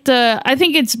I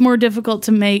think it's more difficult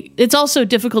to make. It's also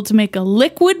difficult to make a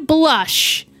liquid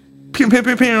blush. Pew, pew,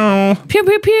 pew, pew. Pew,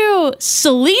 pew, pew.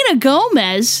 Selena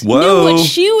Gomez knew what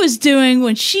she was doing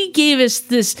when she gave us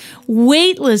this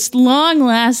weightless,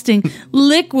 long-lasting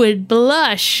liquid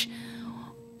blush.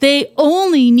 They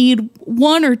only need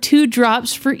 1 or 2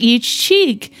 drops for each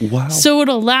cheek. Wow. So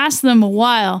it'll last them a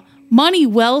while. Money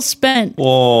well spent.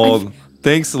 Oh,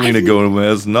 thanks, Selena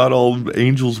Gomez. Not all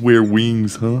angels wear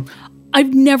wings, huh?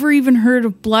 I've never even heard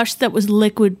of blush that was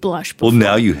liquid blush before. Well,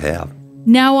 now you have.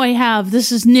 Now I have.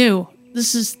 This is new.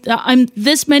 I'm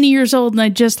this many years old and I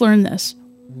just learned this.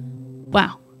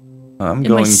 Wow. I'm in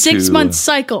going my 6-month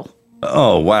cycle.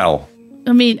 Oh, wow.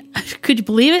 I mean, could you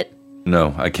believe it?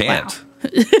 No, I can't. Wow.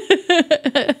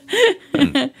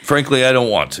 Frankly, I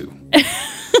don't want to.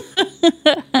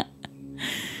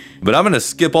 But I'm going to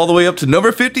skip all the way up to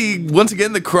number 50. Once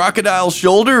again, the crocodile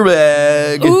shoulder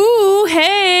bag. Ooh,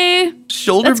 hey.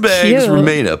 Shoulder bags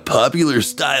remain a popular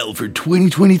style for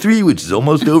 2023, which is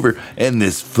almost over. And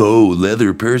this faux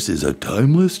leather purse is a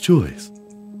timeless choice.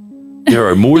 There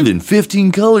are more than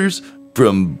 15 colors,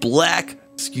 from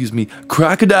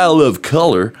crocodile of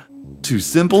color, to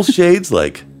simple shades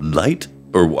like white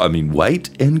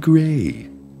and gray.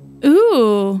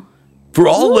 Ooh. For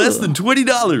all less than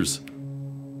 $20.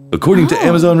 According to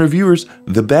Amazon reviewers,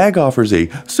 the bag offers a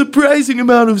surprising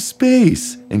amount of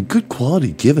space and good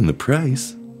quality given the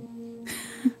price.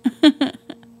 And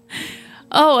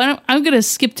I'm going to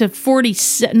skip to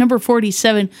number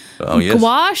 47. Oh, yes.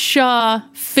 Gua Sha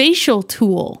facial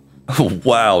tool. Oh,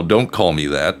 wow, don't call me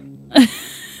that.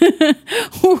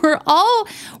 We're all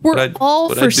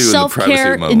for self-care. The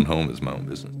privacy of my own home is my own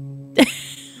business.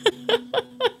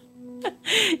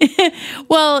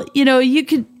 Well, you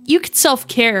could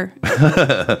self-care.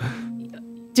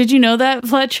 Did you know that,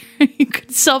 Fletcher? You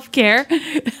could self-care. Comes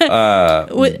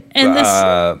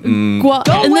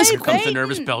the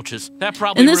nervous belches. That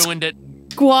probably ruined it.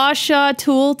 Gua Sha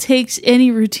tool takes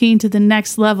any routine to the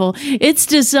next level. It's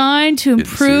designed to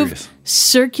improve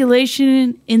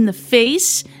circulation in the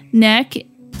face, neck,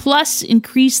 plus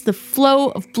increase the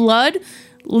flow of blood,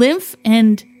 lymph,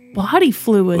 and body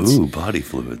fluids. Ooh, body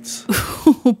fluids.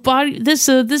 This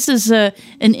is an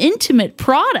intimate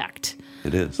product.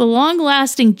 It is. The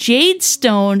long-lasting jade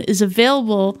stone is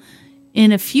available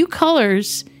in a few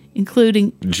colors,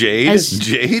 including jade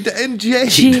and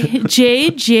jade.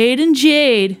 Jade and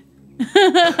jade.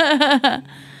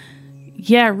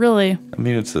 Yeah, really. I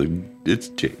mean, it's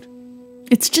jade.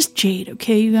 It's just jade,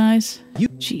 okay, you guys?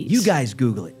 You guys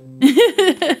Google it.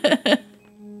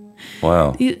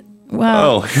 Wow. Wow.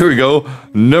 Oh, here we go.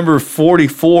 Number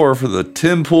 44 for the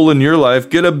Tim Pool in your life.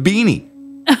 Get a beanie.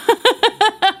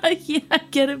 Yeah,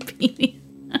 get a beanie.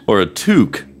 Or a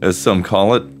toque, as some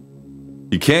call it.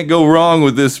 You can't go wrong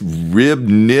with this rib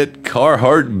knit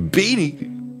Carhartt beanie.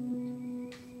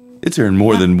 It's earned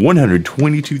more than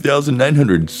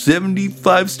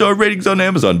 122,975 star ratings on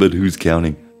Amazon, but who's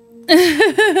counting?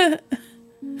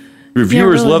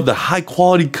 Reviewers love the high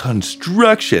quality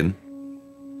construction,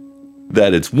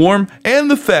 that it's warm,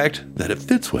 and the fact that it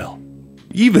fits well.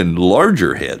 Even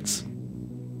larger heads.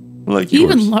 Like yours.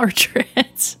 Even larger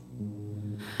heads.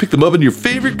 Pick them up in your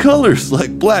favorite colors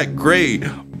like black, gray,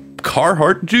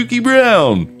 Carhartt Dookie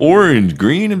brown, orange,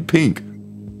 green, and pink.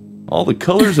 All the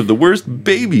colors of the worst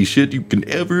baby shit you can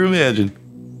ever imagine.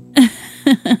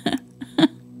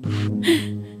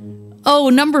 Oh,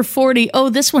 number 40. Oh,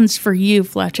 this one's for you,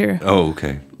 Fletcher. Oh,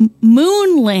 okay.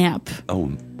 Moon lamp.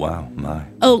 Oh, wow, my.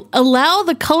 Oh, allow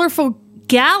the colorful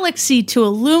galaxy to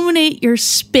illuminate your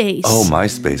space. Oh, my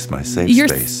space, my safe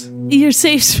space. Your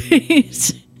safe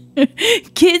space.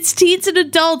 Kids, teens, and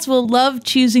adults will love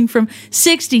choosing from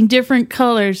 16 different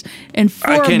colors and 4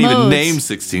 modes. I can't even name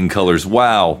 16 colors.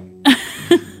 Wow.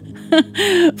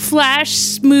 Flash,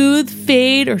 smooth,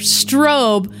 fade, or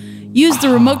strobe. Use the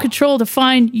remote control to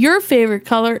find your favorite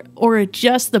color or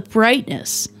adjust the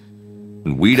brightness.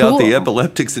 And weed out the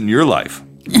epileptics in your life.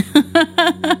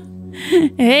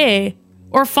 Hey.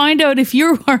 Or find out if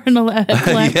you are an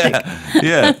epileptic.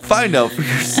 Yeah, find out for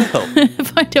yourself.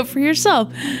 Find out for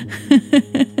yourself.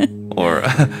 Or,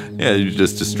 you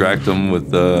just distract them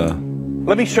with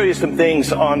Let me show you some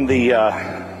things on the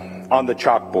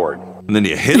chalkboard. And then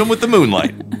you hit them with the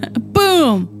moonlight.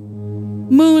 Boom.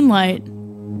 Moonlight.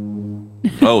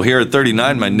 Oh, here at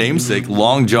 39, my namesake,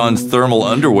 Long John's thermal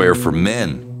underwear for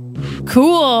men.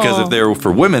 Cool. Because if they were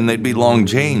for women, they'd be Long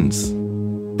Janes.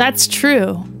 That's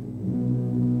true.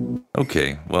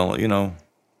 Okay, well,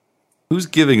 who's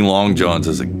giving Long Johns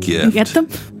as a gift? You get them?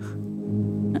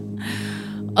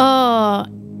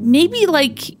 Maybe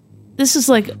this is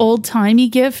old-timey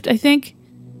gift, I think.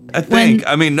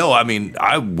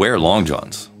 I wear Long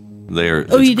Johns.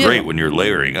 It's great when you're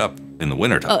layering up in the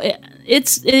wintertime. Oh,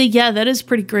 that is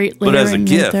pretty great. But as a layering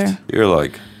gift, right there. you're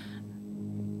like,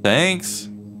 thanks.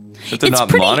 If they're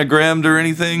not monogrammed or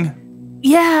anything.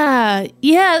 Yeah,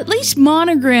 at least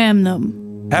monogram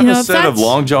them. Have a set of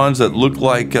Long Johns that look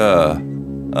like,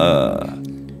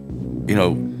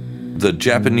 the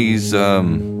Japanese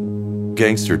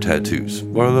gangster tattoos.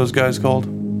 What are those guys called?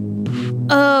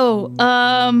 Oh,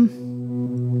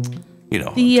 you know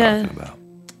what I'm talking about.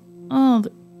 Oh,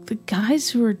 the guys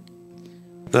who are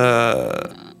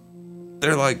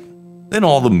they're like in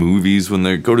all the movies when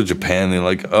they go to Japan, they're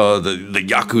like, the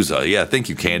Yakuza. Yeah, thank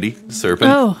you, Candy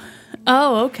Serpent.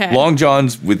 Oh, okay. Long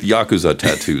Johns with Yakuza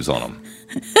tattoos on them.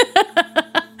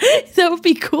 That would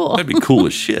be cool. That'd be cool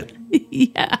as shit.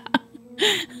 Yeah.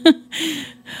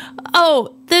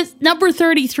 Oh, this number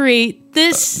 33.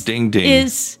 This ding ding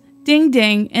is ding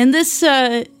ding, and this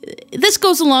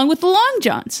goes along with the Long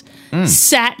Johns.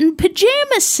 Satin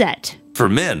pajama set for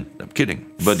men. I'm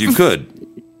kidding, but you could.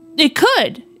 It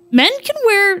could. Men can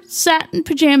wear satin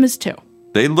pajamas too.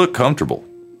 They look comfortable.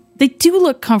 They do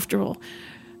look comfortable,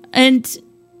 and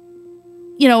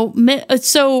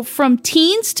so from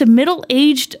teens to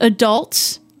middle-aged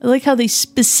adults. I like how they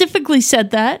specifically said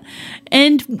that.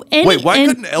 And wait, why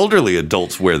couldn't elderly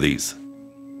adults wear these?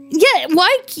 Yeah,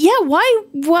 why? Yeah,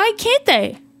 why can't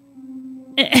they?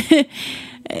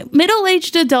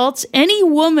 Middle-aged adults, any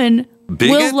woman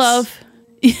Bigots?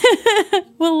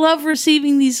 will love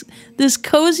receiving this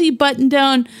cozy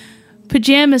button-down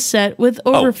pajama set with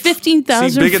over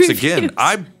 15,000 bigots reviews. Again.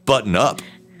 I button up.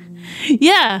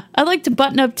 Yeah, I like to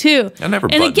button up too. I never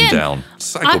button down.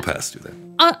 Psychopaths do that.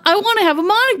 I want to have a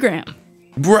monogram.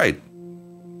 Right.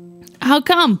 How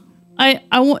come? I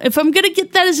want, if I'm going to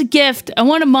get that as a gift, I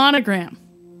want a monogram.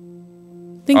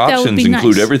 I think that would be nice. Options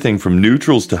include everything from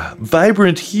neutrals to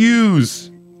vibrant hues.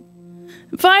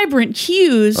 Vibrant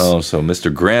hues? Oh, so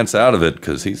Mr. Grant's out of it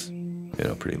because he's,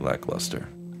 pretty lackluster.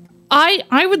 I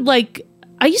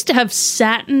used to have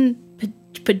satin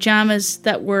pajamas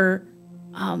that were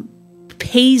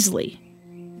paisley.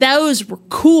 Those were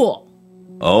cool.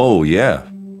 Oh, yeah.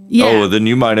 Yeah. Oh, then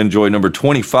you might enjoy number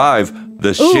 25,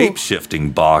 the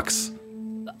shape-shifting box.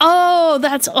 Oh,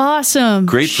 that's awesome.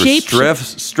 Great for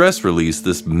stress release.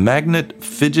 This magnet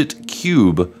fidget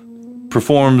cube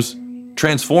transforms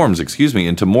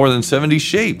into more than 70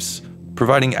 shapes,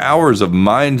 providing hours of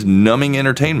mind-numbing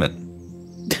entertainment.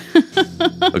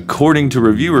 According to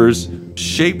reviewers,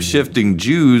 shape-shifting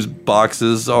Jews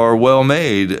boxes are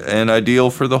well-made and ideal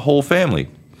for the whole family.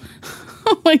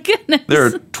 Oh my goodness. There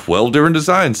are 12 different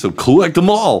designs, so collect them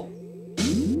all.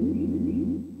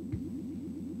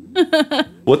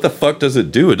 What the fuck does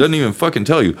it do? It doesn't even fucking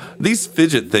tell you. These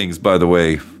fidget things, by the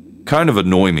way, kind of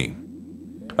annoy me.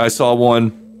 I saw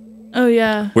one. Oh,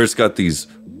 yeah. Where it's got these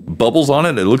bubbles on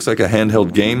it. It looks like a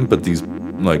handheld game, but these,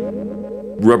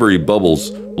 rubbery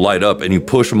bubbles light up, and you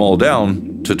push them all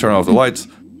down to turn off the lights,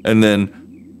 and then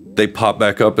they pop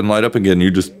back up and light up again.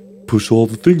 You just push all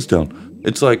the things down.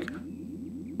 It's like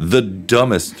the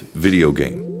dumbest video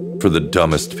game for the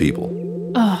dumbest people.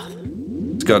 Oh,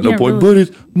 it's got no point, but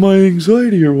it's my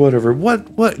anxiety or whatever.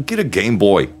 What? Get a Game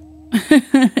Boy.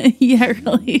 Yeah,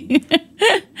 really.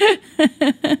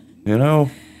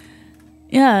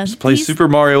 Yeah. Just play Super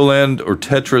Mario Land or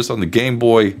Tetris on the Game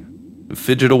Boy,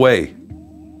 fidget away,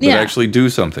 but actually do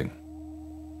something.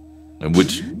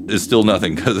 Which is still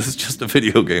nothing because it's just a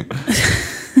video game.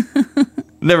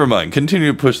 Never mind.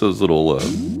 Continue to push those little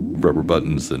rubber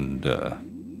buttons and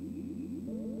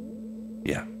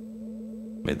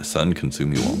may the sun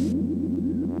consume you all.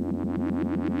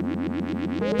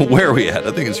 Where are we at?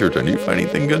 I think it's your turn. Do you find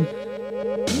anything good?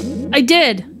 I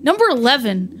did. Number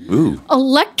 11. Ooh.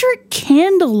 Electric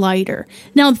candle lighter.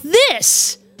 Now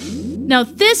this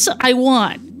I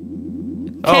want.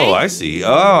 Okay? Oh, I see.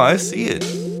 Oh, I see it.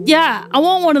 Yeah, I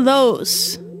want one of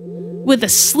those. With a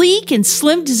sleek and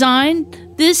slim design,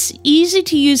 this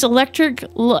easy-to-use electric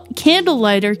candle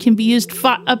lighter can be used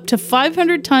up to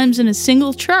 500 times in a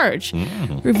single charge.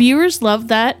 Reviewers love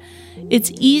that. It's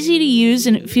easy to use,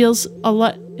 and it feels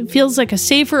like a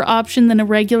safer option than a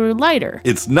regular lighter.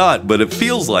 It's not, but it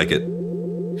feels like it.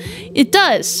 It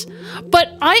does.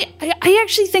 But I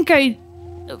actually think I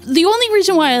the only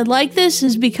reason why I like this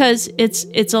is because it's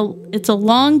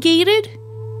elongated,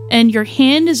 and your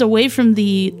hand is away from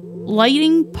the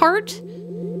lighting part.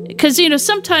 Because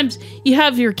sometimes you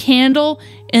have your candle,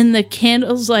 and the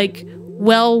candle's like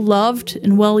well loved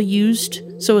and well used,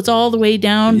 so it's all the way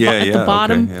down at the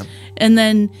bottom. Okay, yeah. And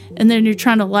then you're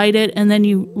trying to light it, and then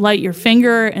you light your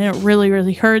finger, and it really,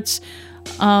 really hurts.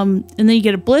 And then you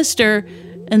get a blister,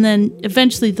 and then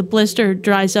eventually the blister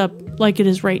dries up like it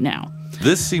is right now.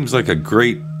 This seems like a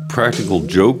great practical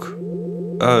joke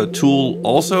tool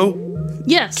also.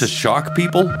 Yes. To shock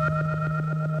people.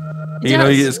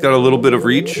 It's got a little bit of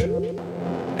reach.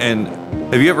 And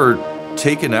have you ever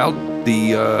taken out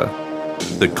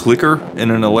the clicker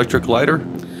in an electric lighter?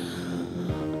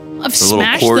 I've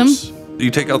smashed them.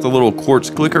 You take out the little quartz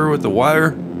clicker with the wire,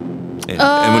 and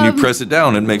when you press it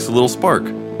down, it makes a little spark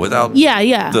without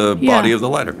the body of the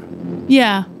lighter.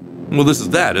 Yeah. Well, this is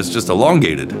that. It's just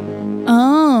elongated.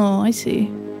 Oh, I see.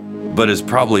 But it's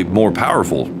probably more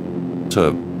powerful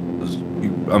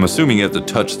I'm assuming you have to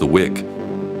touch the wick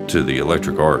to the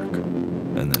electric arc.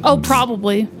 And then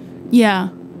probably. Yeah.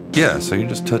 Yeah, so you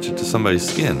just touch it to somebody's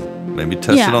skin. Maybe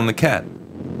test it on the cat.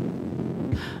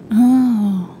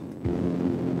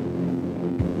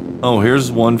 Oh,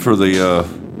 here's one for the,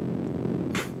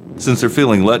 since they're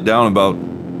feeling let down about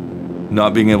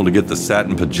not being able to get the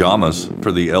satin pajamas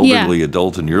for the elderly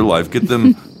adult in your life, get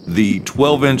them the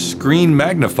 12-inch screen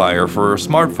magnifier for a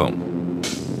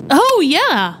smartphone. Oh,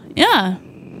 yeah. Yeah.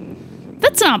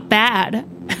 That's not bad,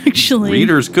 actually.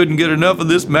 Readers couldn't get enough of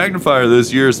this magnifier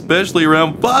this year, especially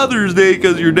around Father's Day,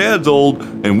 because your dad's old,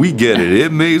 and we get it.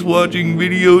 It makes watching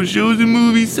videos, shows, and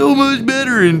movies so much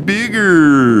better and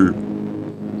bigger.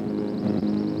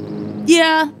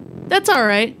 Yeah, that's all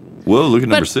right. Whoa, look at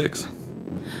number 6.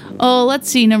 Oh, let's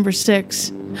see number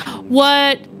 6.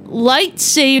 What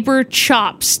lightsaber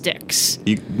chopsticks?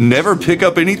 You never pick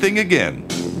up anything again.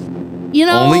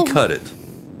 Only cut it.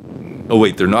 Oh,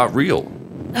 wait, they're not real.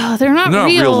 Oh, they're not real.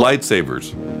 They're not real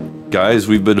lightsabers. Guys,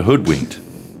 we've been hoodwinked.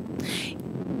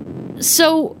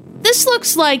 So, this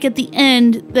looks like at the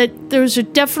end that there's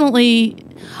definitely...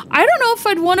 I don't know if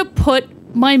I'd want to put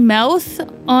my mouth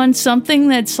on something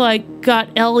that's like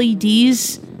got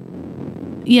LEDs,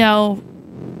 Yeah,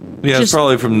 it's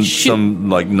probably from some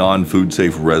like non-food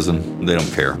safe resin. They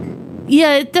don't care.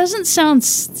 Yeah, it doesn't sound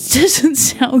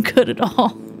good at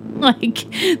all. Like,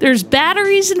 there's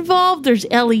batteries involved, there's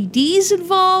LEDs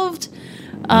involved.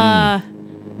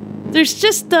 There's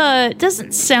just it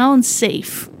doesn't sound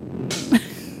safe.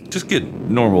 Just get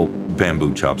normal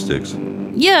bamboo chopsticks.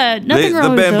 Yeah, nothing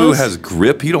wrong with those. The bamboo has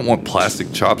grip. You don't want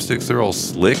plastic chopsticks. They're all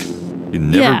slick. You're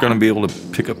never going to be able to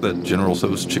pick up that General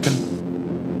Tso's chicken.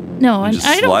 No, and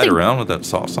I don't slide around with that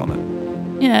sauce on it.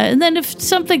 Yeah, and then if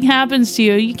something happens to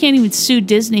you, you can't even sue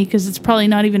Disney because it's probably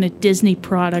not even a Disney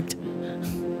product.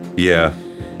 Yeah,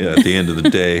 at the end of the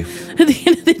day. At the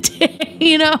end of the day,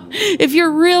 if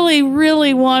you're really,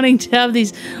 really wanting to have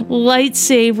these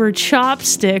lightsaber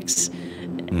chopsticks,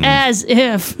 as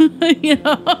if,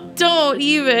 don't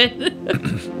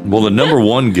even. Well, the number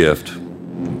one gift.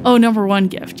 Oh, number one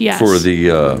gift, yes. For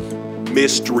the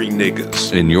mystery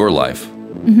niggas in your life.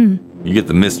 Mm-hmm. You get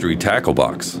the mystery tackle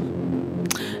box.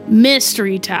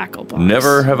 Mystery tackle box.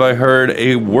 Never have I heard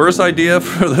a worse idea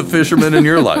for the fisherman in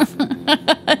your life.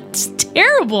 It's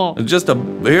terrible.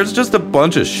 Here's just a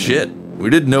bunch of shit. We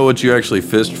didn't know what you actually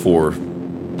fished for.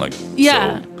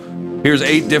 So here's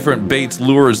 8 different baits,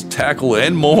 lures, tackle,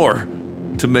 and more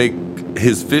to make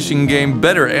his fishing game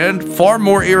better and far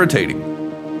more irritating.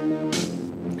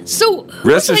 So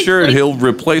rest assured, he'll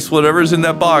replace whatever's in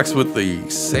that box with the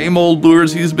same old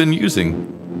lures he's been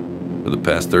using for the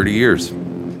past 30 years.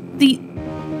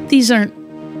 These aren't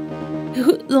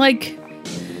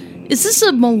is this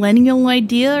a millennial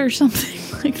idea or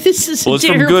something? This is it's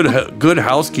terrible. from Good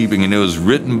Housekeeping, and it was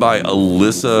written by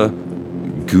Alyssa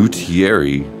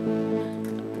Gutierrez.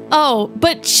 Oh,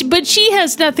 but she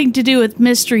has nothing to do with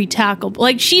mystery tackle.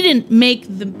 She didn't make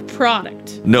the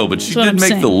product. No, but she did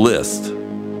make the list.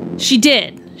 She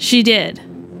did,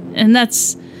 and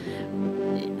that's.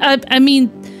 I mean,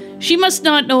 she must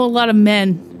not know a lot of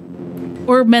men.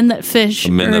 Or men that fish.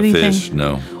 Men or that anything. fish,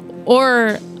 no.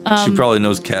 Or she probably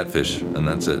knows catfish, and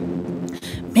that's it.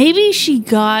 Maybe she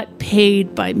got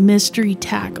paid by Mystery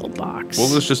Tackle Box. Well,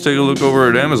 let's just take a look over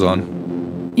at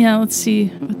Amazon. Yeah, let's see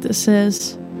what this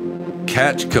is.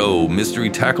 Catchco Mystery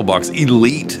Tackle Box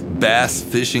Elite Bass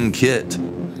Fishing Kit.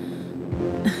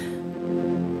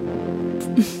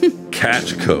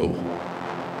 Catchco.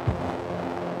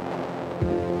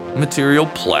 Material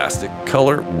plastic,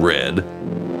 color red.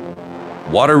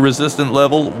 Water resistant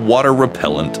level, water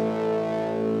repellent.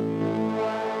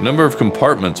 Number of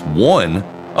compartments, 1.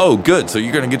 Oh, good. So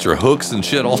you're going to get your hooks and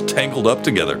shit all tangled up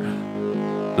together.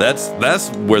 That's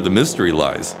where the mystery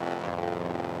lies.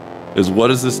 Is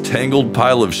what is this tangled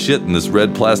pile of shit in this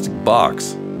red plastic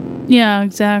box? Yeah,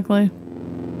 exactly.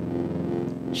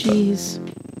 Jeez.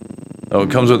 Oh,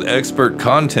 it comes with expert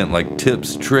content like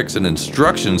tips, tricks, and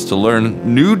instructions to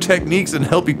learn new techniques and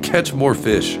help you catch more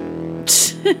fish.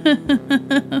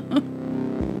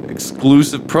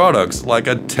 Exclusive products like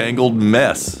a tangled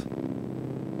mess.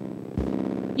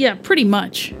 Yeah, pretty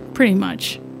much. Pretty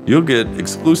much. You'll get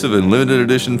exclusive and limited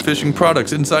edition fishing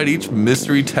products inside each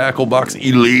mystery tackle box.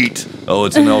 Elite. Oh,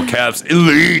 it's in all caps.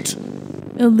 Elite.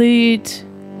 Elite.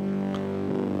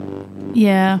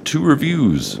 Yeah. 2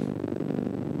 reviews.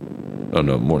 Oh,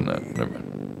 no, more than that. Never mind.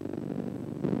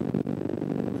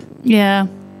 Yeah.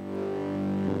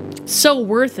 So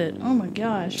worth it. Oh my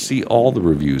gosh. See all the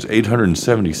reviews.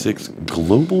 876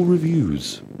 global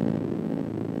reviews.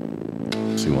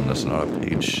 See one that's not a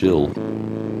paid shill.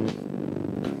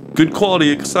 Good quality,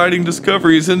 exciting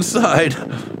discoveries inside.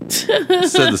 Said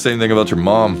the same thing about your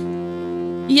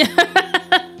mom. Yeah.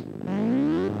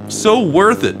 So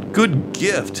worth it. Good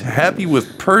gift. Happy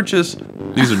with purchase.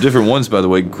 These are different ones, by the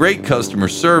way. Great customer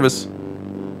service.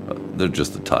 They're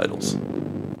just the titles.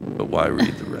 But why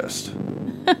read the rest?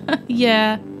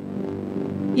 Yeah.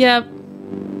 Yep.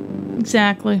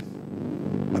 Exactly.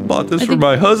 I bought this for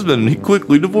my husband and he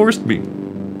quickly divorced me.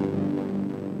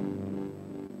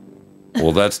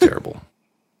 Well, that's terrible.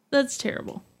 That's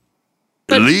terrible.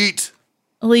 Elite.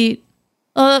 Elite.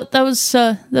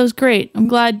 That was great. I'm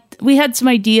glad we had some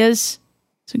ideas.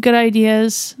 Some good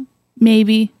ideas.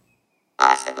 Maybe.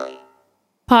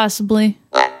 Possibly.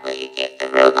 What will you give the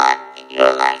robot in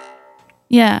your life?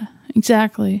 Yeah,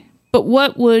 exactly. But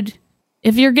what would,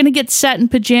 if you're going to get satin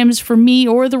pajamas for me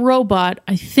or the robot,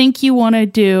 I think you want to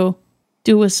do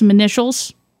with some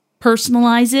initials,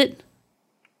 personalize it.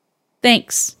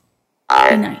 Thanks.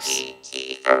 Be nice.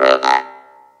 For robot.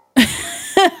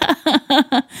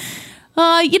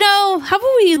 How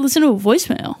about we listen to a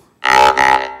voicemail?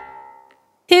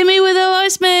 Hit me with a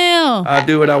voicemail. I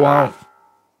do what I want.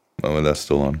 Oh, and that's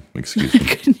still on. Excuse me. I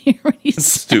couldn't hear what he said.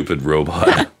 Stupid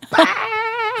robot.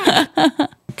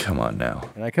 Come on now.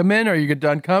 Can I come in? Are you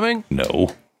done coming? No.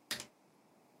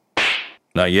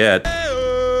 Not yet.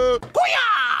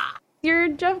 You're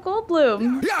Jeff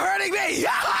Goldblum. You're hurting me!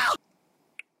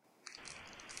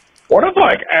 What if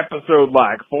episode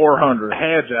 400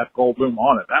 had Jeff Goldblum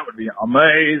on it? That would be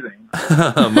amazing.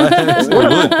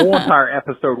 What if the whole entire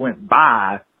episode went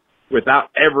by without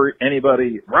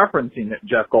anybody referencing it,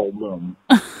 Jeff Goldblum?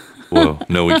 Whoa,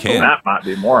 no, we can't. That might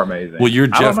be more amazing. Well, you're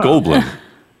Jeff Goldblum.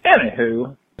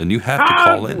 Anywho. And you have to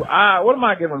call in. What am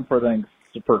I giving for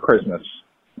Christmas?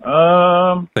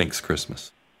 Thanks,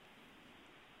 Christmas.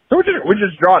 So we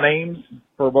just draw names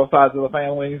for both sides of the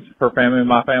families, her family and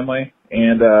my family,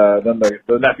 and then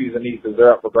the nephews and nieces,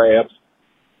 they're up for grabs.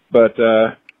 But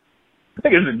I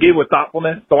think it's a give with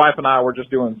thoughtfulness. The wife and I were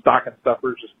just doing stocking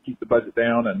stuffers just to keep the budget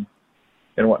down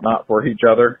and whatnot for each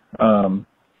other. Or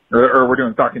we're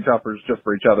doing stocking stuffers just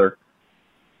for each other.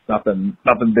 Nothing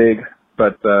big,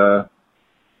 but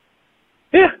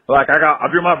yeah, I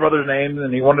drew my brother's name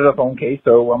and he wanted a phone case,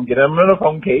 so I'm getting him a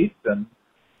phone case and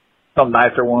some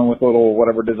nicer one with a little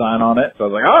whatever design on it. So I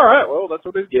was like, all right, well, that's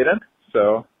what he's getting.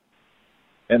 So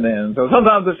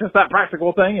sometimes it's just that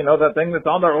practical thing, that thing that's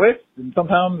on their list. And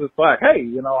sometimes it's like,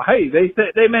 hey,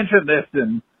 they mentioned this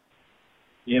and,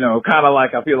 kind of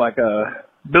like, I feel like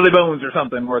Billy Bones or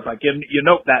something where it's like you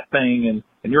note that thing and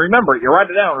you remember it, you write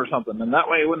it down or something. And that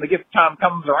way when the gift time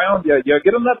comes around, you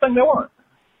get them that thing they want.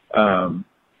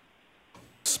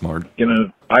 Smart.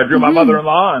 I drew my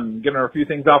mother-in-law and giving her a few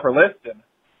things off her list, and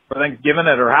for Thanksgiving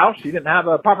at her house, she didn't have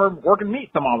a proper working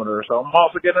meat thermometer, so I'm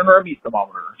also getting her a meat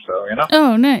thermometer. So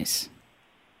Oh, nice.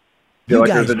 Feel like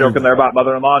there's a joke in there about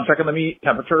mother-in-law and checking the meat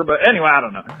temperature, but anyway, I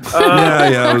don't know.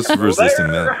 Yeah, I was resisting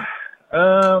that.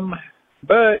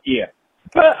 But yeah,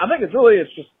 but I think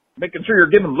it's just making sure you're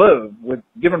giving love,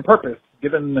 giving purpose,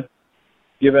 giving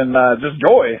just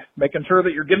joy, making sure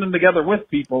that you're getting together with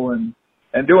people and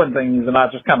doing things and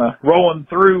not just kind of rolling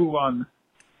through on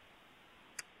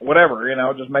whatever,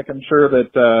 just making sure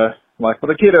that, for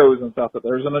the kiddos and stuff, that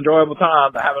there's an enjoyable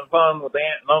time, that having fun with the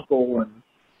aunt and uncle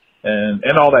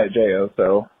and all that jazz.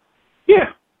 So,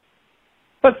 yeah,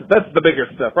 that's the bigger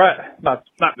stuff, right? Not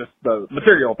just the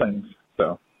material things.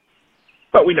 So,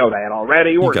 but we know that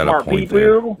already. We're smart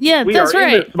people. Yeah, we that's are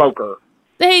right. in this smoker.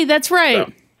 Hey, that's right.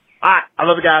 So, all right, I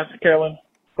love you guys, Carolyn,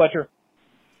 Fletcher,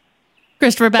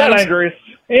 Christopher Battles. Andrews,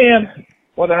 and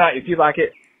whether or not if you like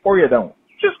it or you don't,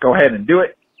 just go ahead and do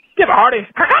it. Give a hearty.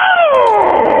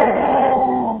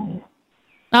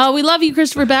 Oh, we love you,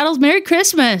 Christopher Battles. Merry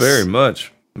Christmas. Very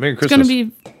much. Merry It's Christmas.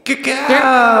 going to be...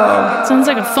 Sounds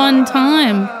like a fun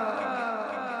time.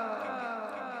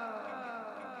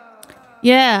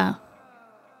 Yeah.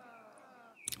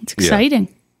 It's exciting.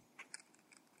 Yeah.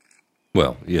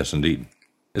 Well, yes, indeed.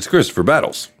 It's Christopher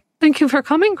Battles. Thank you for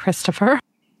coming, Christopher.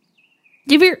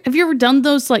 Have you ever done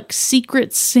those like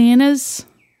secret Santas?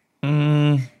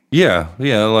 Yeah,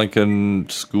 like in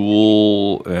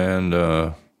school, and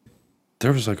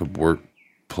there was like a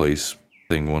workplace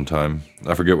thing one time.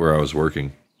 I forget where I was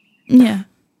working. Yeah.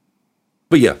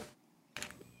 But yeah,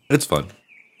 it's fun.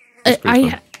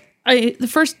 I the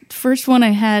first one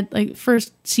I had, like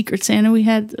first Secret Santa we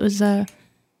had was I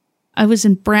was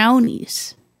in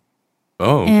Brownies.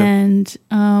 Oh, okay. And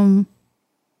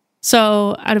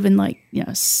so I'd have been like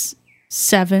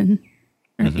 7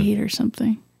 or 8 or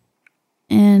something,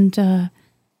 and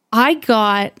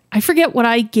I forget what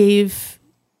I gave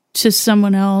to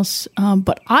someone else,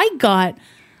 but I got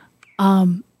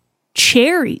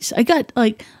cherries. I got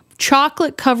like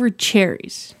chocolate covered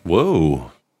cherries.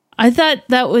 Whoa. I thought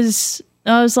I was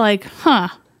like, huh.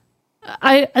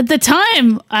 At the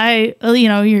time,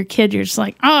 you're a kid, you're just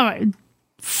like, oh,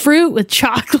 fruit with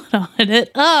chocolate on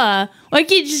it. Why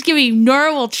can't you just give me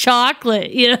normal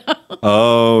chocolate,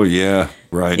 Oh, yeah,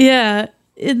 right. Yeah.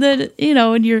 And then,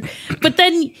 but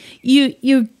then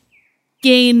you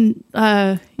gain,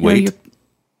 weight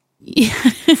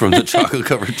from the chocolate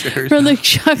covered cherries. From the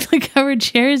chocolate covered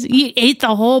cherries. You ate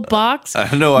the whole box.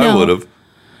 I know. I would have.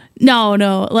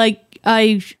 No. Like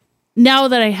now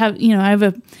that I have, I have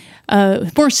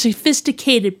a more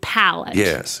sophisticated palate.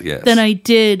 Yes. Than I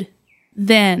did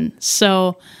then.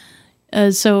 So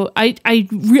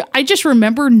I just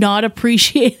remember not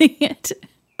appreciating it.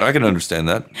 I can understand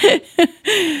that.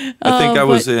 I think I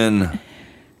was in.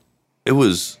 It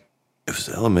was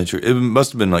elementary. It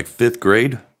must have been like 5th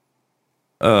grade.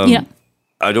 Yeah.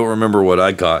 I don't remember what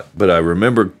I got, but I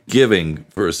remember giving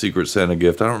for a Secret Santa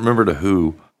gift. I don't remember to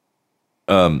who.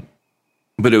 But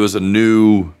it was a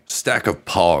new stack of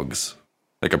Pogs,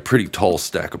 like a pretty tall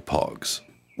stack of Pogs.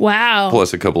 Wow.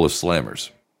 Plus a couple of Slammers.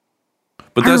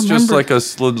 But that's just like a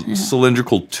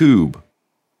cylindrical tube.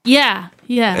 Yeah.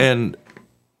 And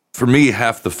for me,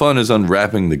 half the fun is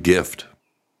unwrapping the gift.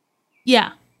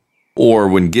 Yeah. Or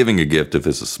when giving a gift, if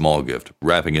it's a small gift,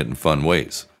 wrapping it in fun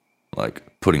ways. Like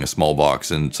putting a small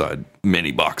box inside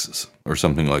many boxes or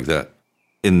something like that.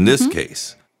 In this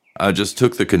case, I just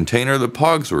took the container the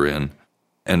Pogs were in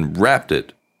and wrapped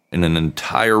it in an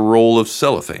entire roll of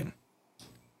cellophane.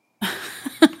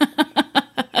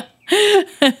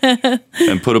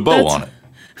 And put a bow on it.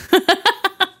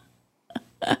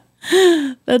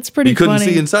 That's pretty funny. You couldn't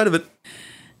see inside of it.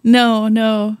 No.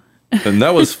 And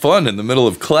that was fun in the middle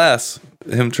of class,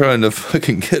 him trying to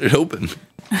fucking get it open.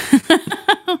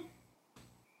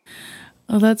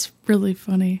 Oh, that's really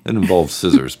funny. It involved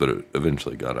scissors, but it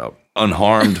eventually got out.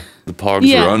 Unharmed. The Pogs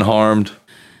were unharmed.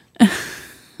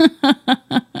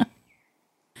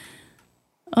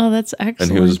 Oh, that's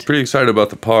excellent. And he was pretty excited about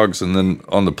the Pogs. And then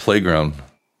on the playground,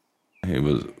 we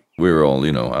were all,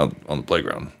 out on the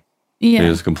playground. Yeah. He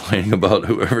was complaining about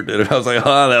whoever did it. I was like,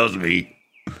 that was me.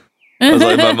 I was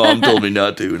like, my mom told me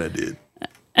not to, and I did.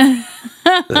 I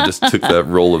just took that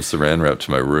roll of saran wrap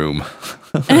to my room.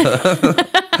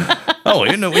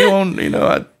 We won't,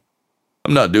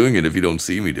 I'm not doing it if you don't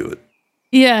see me do it.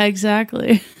 Yeah,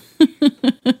 exactly.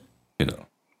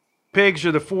 Pigs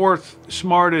are the 4th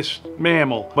smartest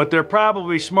mammal, but they're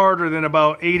probably smarter than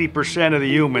about 80% of the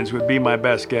humans would be my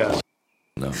best guess.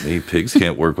 No, pigs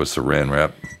can't work with saran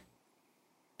wrap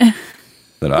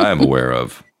that I am aware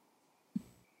of.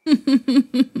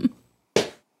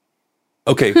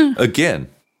 Okay, again,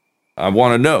 I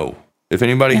want to know. If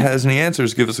anybody has any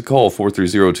answers, give us a call,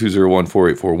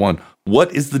 430-201-4841.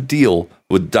 What is the deal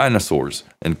with dinosaurs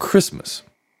and Christmas?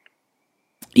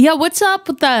 Yeah, what's up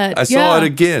with that? I saw it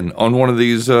again on one of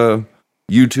these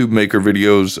YouTube maker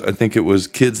videos. I think it was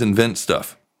Kids Invent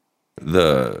Stuff.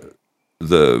 The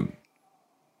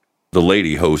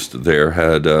lady host there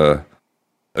had a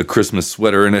Christmas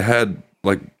sweater, and it had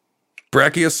like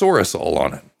Brachiosaurus all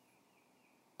on it.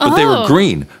 But they were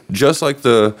green, just like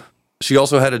she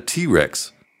also had a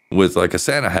T-Rex with like a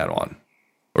Santa hat on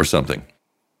or something.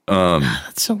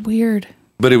 That's so weird.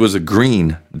 But it was a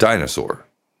green dinosaur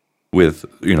with,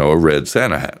 a red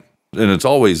Santa hat. And it's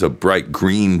always a bright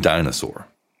green dinosaur.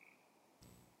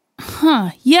 Huh.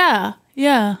 Yeah.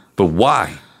 But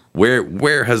why?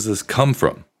 Where has this come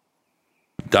from?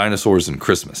 Dinosaurs and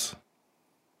Christmas.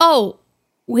 Oh,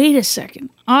 wait a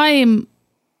second.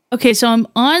 Okay, so I'm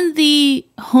on the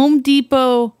Home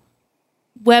Depot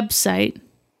website,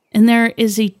 and there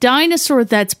is a dinosaur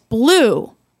that's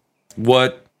blue.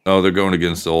 What? Oh, they're going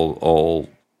against all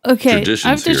Okay, traditions I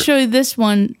have to here. show you this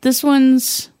one. This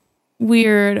one's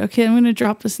weird. Okay, I'm going to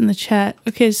drop this in the chat.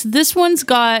 Okay, so this one's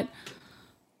got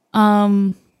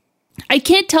I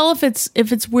can't tell if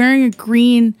it's wearing a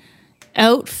green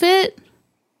outfit.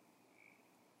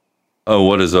 Oh,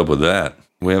 what is up with that?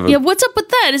 We have What's up with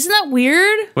that? Isn't that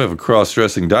weird? we have a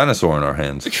cross-dressing dinosaur in our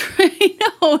hands. I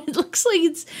know. It looks like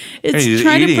it's Hey, he's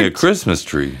trying eating to a Christmas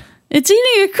tree. It's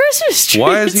eating a Christmas tree.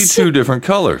 Why is he It's- two different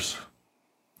colors?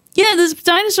 Yeah, this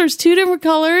dinosaur's two different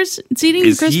colors. It's eating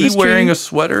Is a Christmas he wearing tree. a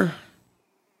sweater?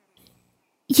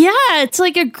 Yeah, it's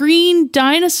like a green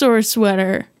dinosaur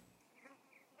sweater.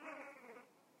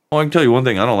 Well, I can tell you one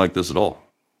thing. I don't like this at all.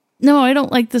 No, I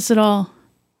don't like this at all.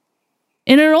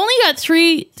 And it only got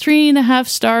 3.5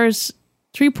 stars,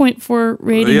 3.4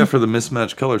 rating. Yeah, for the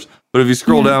mismatched colors. But if you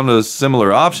scroll down to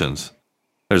similar options,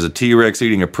 there's a T-Rex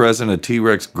eating a present, a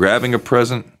T-Rex grabbing a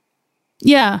present,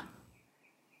 Yeah.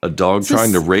 a dog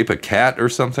trying to rape a cat or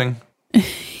something.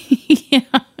 Yeah,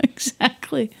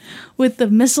 exactly. With the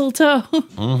mistletoe.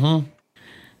 Mm-hmm.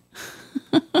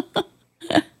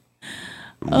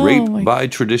 Oh, Rape my- by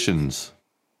traditions.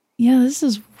 Yeah, this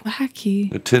is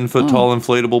wacky. A 10-foot tall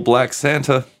inflatable black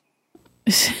Santa.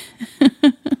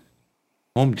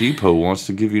 Home Depot wants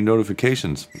to give you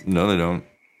notifications. No, they don't.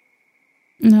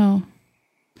 No.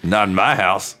 Not in my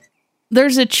house.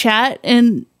 There's a chat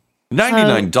and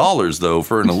 $99 though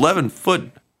for an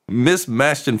 11-foot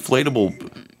mismatched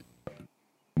inflatable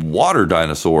water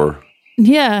dinosaur.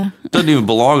 yeah. Doesn't even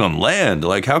belong on land.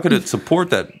 Like, how could it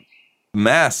support that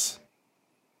mass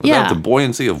without Yeah. the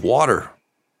buoyancy of water?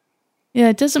 Yeah,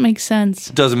 it doesn't make sense.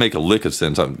 It doesn't make a lick of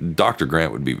sense. Dr.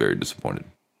 Grant would be very disappointed.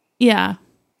 Yeah.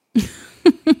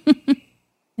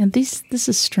 And this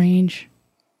is strange.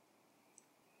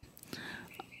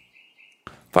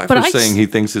 Pfeiffer's saying he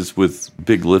thinks it's with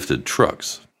big lifted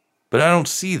trucks, but I don't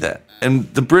see that.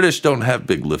 And the British don't have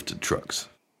big lifted trucks.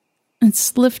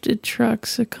 It's lifted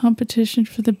trucks, a competition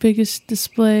for the biggest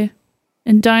display.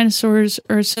 And dinosaurs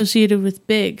are associated with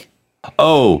big.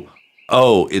 Oh,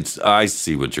 I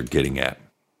see what you're getting at.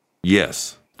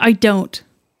 Yes. I don't.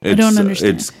 I don't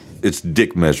understand. It's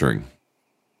dick measuring.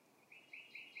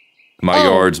 My Oh,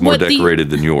 yard's more what the- decorated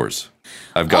than yours.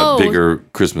 I've got Oh. bigger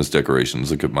Christmas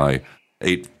decorations. Look at my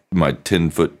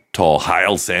 10-foot tall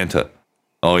Heil Santa.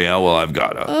 Oh yeah, well I've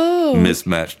got a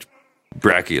mismatched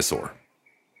brachiosaur.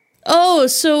 Oh,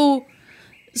 so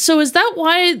is that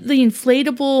why the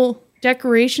inflatable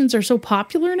decorations are so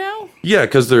popular now? Yeah,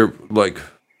 because they're like,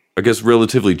 I guess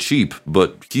relatively cheap,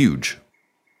 but huge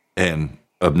and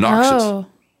obnoxious. Oh.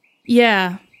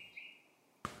 Yeah.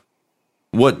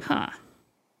 What? Huh.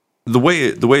 The way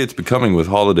it's becoming with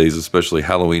holidays, especially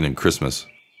Halloween and Christmas,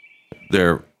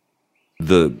 the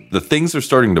things are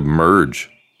starting to merge.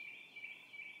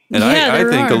 And Yeah, I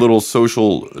there think a are. little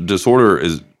social disorder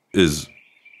is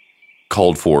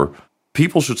called for.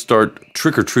 People should start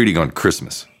trick or treating on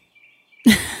Christmas.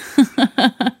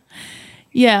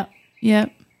 Yeah. Yeah.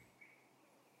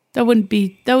 That wouldn't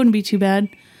be too bad.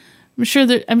 I'm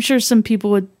sure some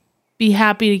people would be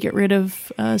happy to get rid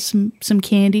of some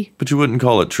candy. But you wouldn't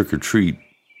call it trick or treat.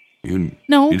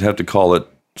 No. You'd have to call it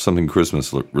something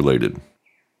Christmas related.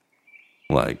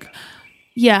 Like,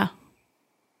 Yeah.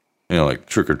 like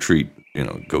trick or treat,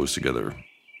 goes together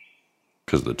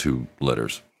because the two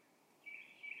letters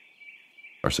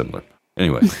are similar.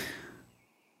 Anyway,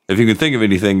 if you can think of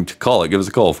anything to call it, give us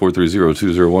a call,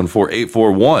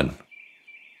 430-201-4841.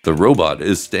 The robot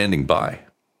is standing by.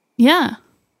 Yeah.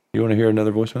 You want to hear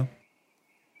another voicemail?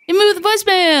 Hit me with the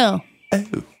voicemail.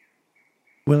 Oh.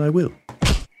 Well, I will.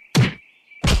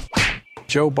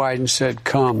 Joe Biden said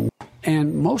come,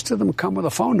 and most of them come with a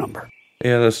phone number.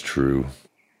 Yeah, that's true.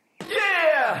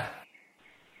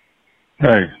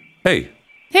 Hey.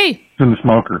 Hey. It's in the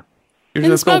smoker. In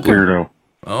the smoker. Weirdo.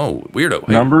 Oh, weirdo.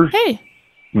 Hey. Numbers? Hey.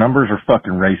 Numbers are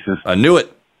fucking racist. I knew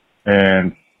it.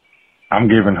 And I'm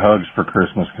giving hugs for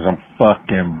Christmas because I'm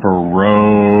fucking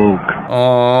broke.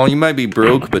 Oh, you might be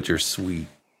broke, but you're sweet.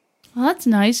 Well, that's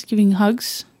nice, giving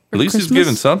hugs. At least he's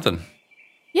giving something.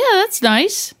 Yeah, that's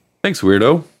nice. Thanks,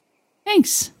 weirdo.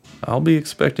 Thanks. I'll be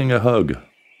expecting a hug.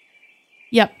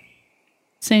 Yep.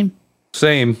 Same.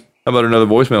 Same. How about another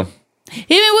voicemail? Hit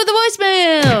me with the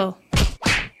voicemail.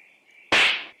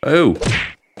 Oh.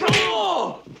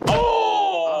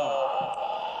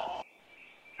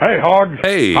 Hey, Hogs.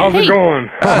 Hey. How's it going?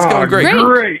 It's going great.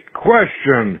 Great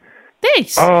question.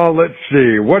 Thanks. Let's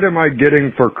see. What am I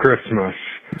getting for Christmas?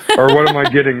 Or what am I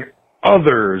getting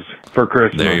others for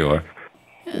Christmas? There you are.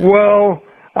 Well,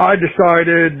 I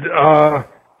decided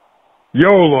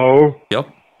YOLO. Yep.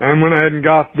 and went ahead and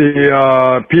got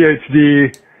the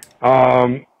PhD,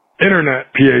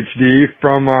 internet PhD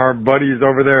from our buddies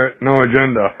over there at No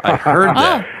Agenda. I heard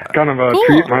that. Kind of a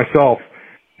treat myself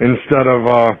instead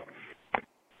of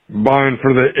buying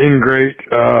for the ingrate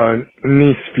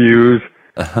niece fuse.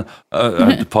 I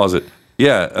have to pause it.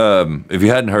 Yeah, if you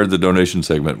hadn't heard the donation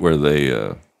segment where they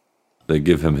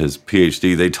give him his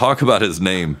PhD, they talk about his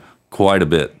name quite a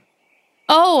bit.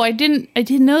 Oh, I didn't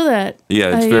know that.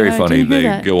 Yeah, it's very funny.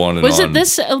 They go on and Was on. it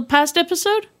this past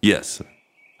episode? Yes.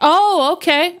 Oh,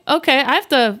 okay. I have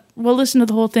to listen to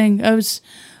the whole thing.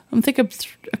 I'm thinking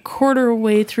a quarter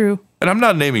way through. And I'm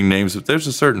not naming names, but there's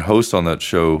a certain host on that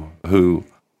show who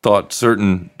thought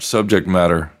certain subject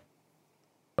matter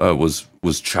was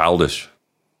childish,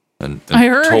 and I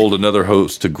heard. told another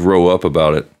host to grow up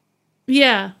about it.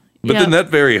 Yeah. But then that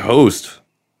very host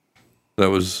that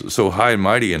was so high and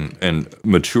mighty and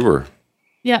mature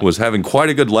was having quite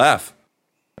a good laugh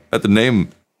at the name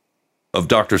of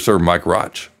Dr. Sir Mike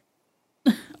Roch.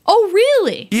 Oh,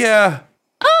 really? Yeah.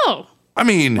 Oh. I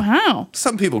mean, wow.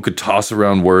 Some people could toss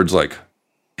around words like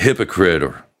hypocrite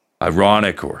or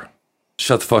ironic or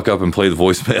shut the fuck up and play the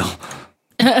voicemail.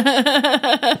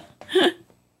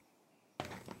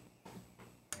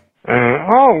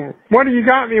 Oh, what do you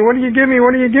got me? What do you give me?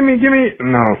 What do you give me? Give me?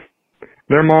 No.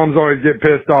 Their moms always get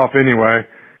pissed off anyway.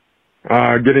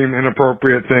 Getting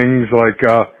inappropriate things like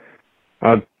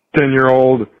a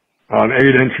 10-year-old, an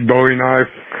 8-inch Bowie knife.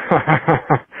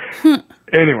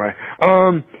 Anyway,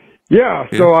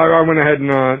 so I went ahead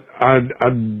and I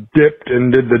dipped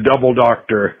and did the double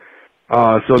doctor.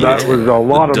 So that was a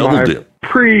lot of my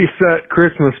preset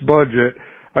Christmas budget.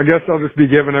 I guess I'll just be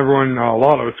giving everyone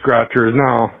lotto scratchers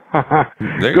now.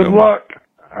 Good luck,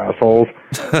 assholes.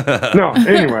 No,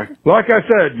 anyway, like I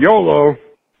said, YOLO.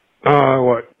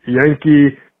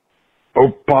 Yankee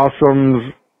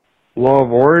opossums love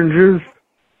oranges.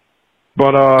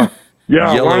 But,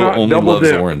 yeah, Yellow why not only double loves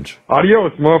dip? orange.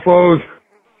 Adios, mofos.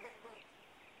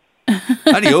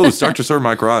 Adios, Dr. Sir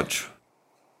Mike Roch.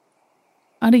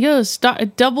 Adios,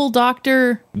 double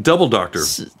doctor. Double doctor.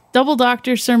 Double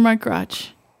doctor Sir Mike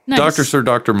Roch. Nice. Dr. Sir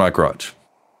Dr. Mike Roch.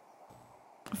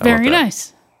 Very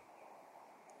nice.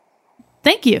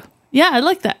 Thank you. Yeah, I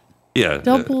like that. Yeah.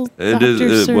 Double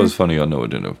it was funny on No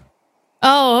Agenda.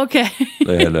 Oh, okay.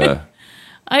 They had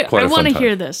I want to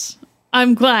hear this.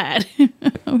 I'm glad.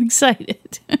 I'm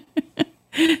excited.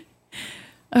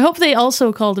 I hope they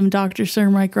also called him Dr. Sir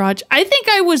Mike Roch. I think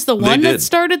I was the one that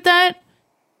started that.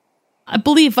 I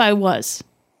believe I was.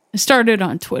 I started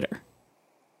on Twitter.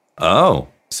 Oh,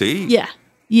 see? Yeah.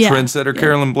 Trendsetter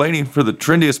Carolyn Blaney for the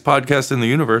trendiest podcast in the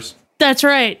universe. That's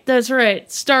right.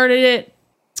 Started it.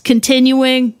 It's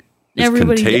continuing.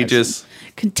 Everybody contagious.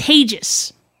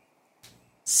 Contagious.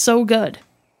 So good.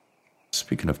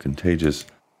 Speaking of contagious,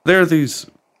 there are these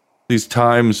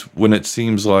times when it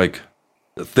seems like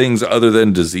things other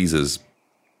than diseases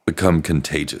become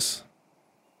contagious.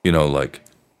 You know, like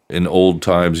in old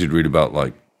times you'd read about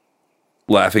like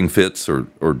laughing fits or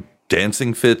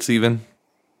dancing fits even.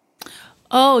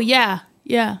 Oh, yeah.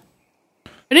 I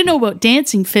didn't know about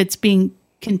dancing fits being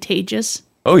contagious.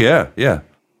 Oh, yeah.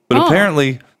 But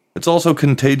apparently it's also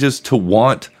contagious to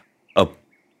want a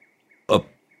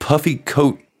puffy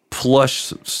coat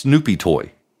plush Snoopy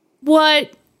toy.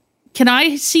 What? Can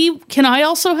I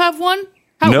also have one?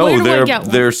 Where do I get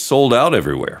one? They're sold out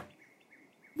everywhere.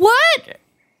 What?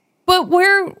 But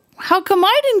how come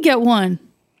I didn't get one?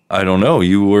 I don't know.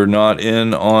 You were not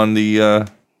in on the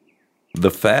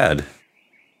fad.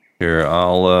 Here, I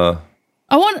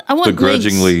want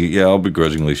begrudgingly links. Yeah, I'll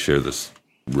begrudgingly share this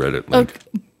Reddit link.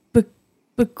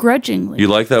 Begrudgingly. You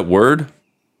like that word?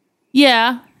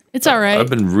 Yeah, it's all right. I've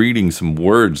been reading some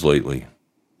words lately.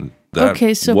 That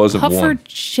so wasn't puffer one.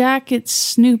 jacket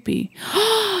Snoopy.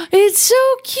 It's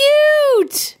so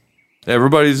cute.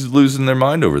 Everybody's losing their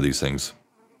mind over these things.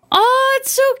 Oh,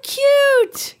 it's so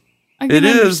cute. It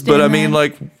is, but I mean,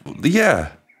 like,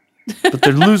 yeah. But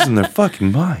they're losing their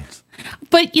fucking minds.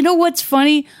 But you know what's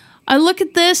funny? I look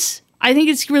at this, I think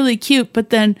it's really cute, but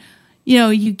then,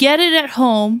 you get it at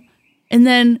home, and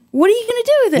then what are you going to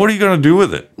do with it? What are you going to do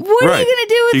with it? What are you going to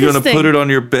do with You're this going to put it on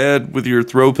your bed with your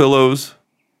throw pillows?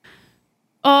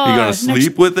 You're going to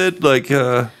sleep with it? Like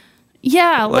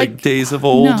days of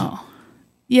old? No.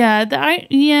 Yeah,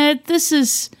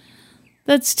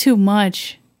 that's too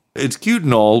much. It's cute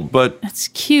and all, but... It's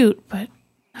cute, but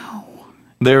no.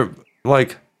 They're,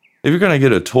 like, if you're going to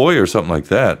get a toy or something like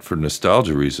that for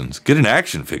nostalgia reasons, get an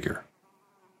action figure.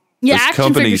 Yeah, this action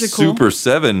company, figures are cool. Super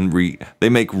 7, they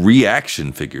make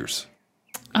reaction figures.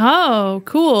 Oh,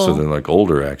 cool. So they're like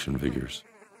older action figures.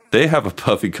 They have a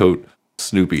puffy coat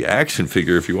Snoopy action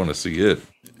figure if you want to see it.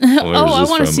 I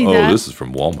want to see that. Oh, this is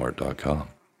from Walmart.com.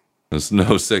 It's no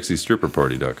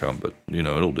sexystripperparty.com, but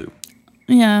it'll do.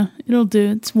 Yeah, it'll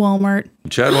do. It's Walmart.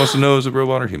 Chad wants to know, is it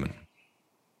robot or human?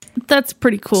 That's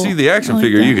pretty cool. See, the action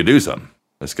figure, you could do something.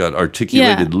 It's got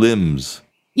articulated limbs.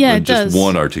 Yeah, it just does.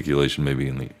 One articulation maybe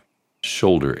in the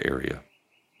shoulder area.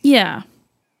 Yeah.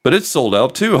 But it's sold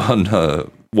out too on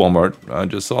Walmart. I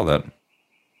just saw that.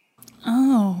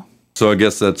 Oh. So I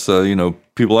guess that's,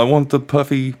 people, I want the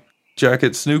puffy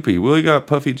jacket Snoopy. Well, you got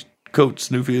puffy coat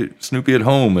Snoopy at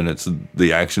home, and it's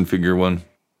the action figure one,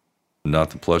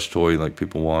 not the plush toy like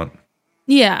people want.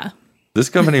 Yeah. This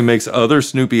company makes other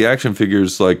Snoopy action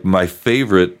figures, like my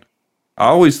favorite. I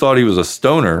always thought he was a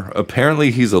stoner.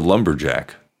 Apparently, he's a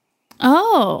lumberjack.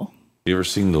 Oh. You ever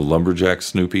seen the lumberjack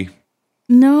Snoopy?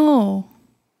 No.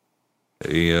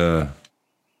 He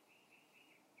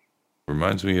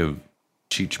reminds me of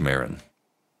Cheech Marin.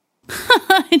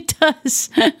 It does.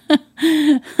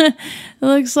 It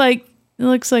looks like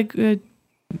Cheech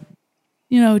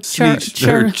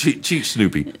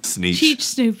Snoopy. Cheech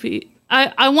Snoopy.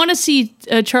 I want to see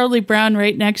Charlie Brown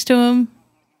right next to him,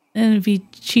 and it'd be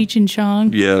Cheech and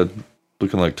Chong. Yeah,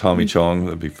 looking like Tommy Chong.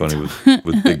 That'd be funny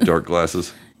with big dark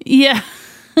glasses. Yeah.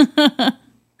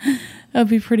 That'd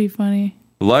be pretty funny.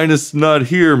 Linus not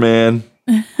here, man.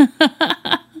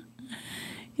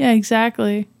 Yeah,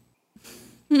 exactly.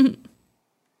 I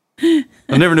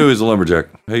never knew he was a lumberjack.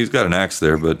 Hey, he's got an axe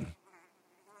there, but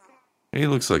he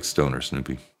looks like Stoner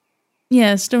Snoopy.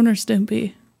 Yeah, Stoner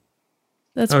Snoopy.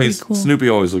 That's pretty cool. Snoopy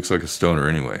always looks like a stoner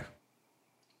anyway.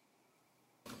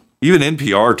 Even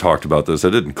NPR talked about this. I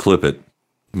didn't clip it,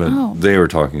 but they were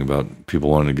talking about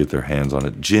people wanting to get their hands on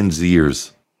it. Gen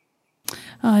Zers.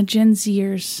 Gen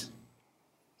Zers.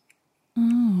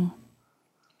 Oh.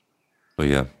 But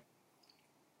yeah.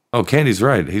 Oh, Candy's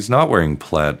right. He's not wearing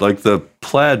plaid. Like the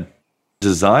plaid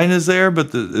design is there, but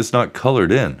it's not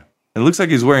colored in. It looks like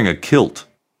he's wearing a kilt,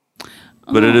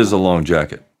 but it is a long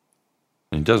jacket.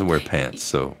 And he doesn't wear pants,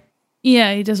 so.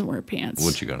 Yeah, he doesn't wear pants.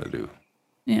 What you gonna do?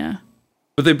 Yeah.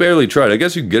 But they barely tried. I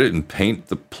guess you can get it and paint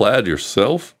the plaid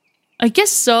yourself. I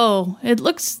guess so. It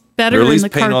looks better or at least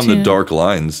in the paint cartoon. on the dark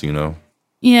lines,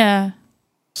 Yeah.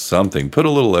 Something. Put a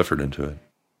little effort into it.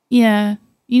 Yeah.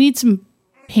 You need some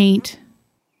paint.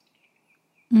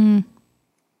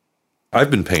 I've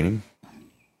been painting.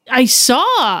 I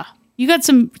saw. You got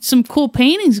some cool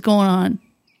paintings going on.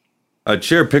 I'd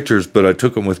share pictures, but I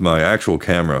took them with my actual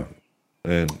camera.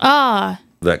 And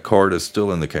that card is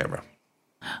still in the camera.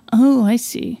 Oh, I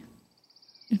see.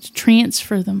 It's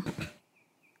transfer them.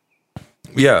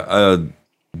 Yeah.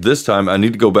 This time, I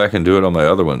need to go back and do it on my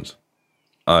other ones.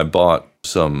 I bought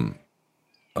some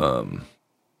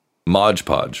Mod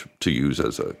Podge to use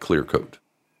as a clear coat.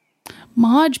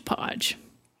 Mod Podge?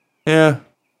 Yeah.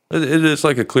 It is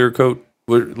like a clear coat.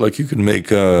 Like you can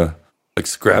make like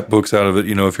scrapbooks out of it.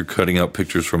 If you're cutting out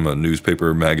pictures from a newspaper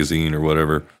or magazine or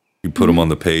whatever, you put them on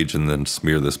the page and then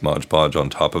smear this Mod Podge on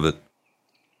top of it.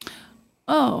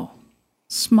 Oh.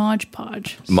 Smodge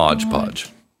Podge. Mod Podge.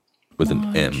 With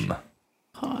an M.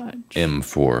 Podge. M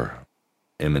for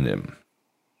M&M.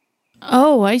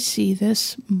 Oh, I see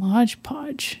this. Mod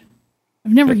Podge.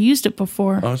 I've never used it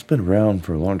before. Oh, it's been around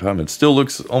for a long time. It still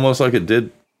looks almost like it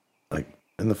did like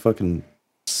in the fucking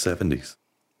 70s.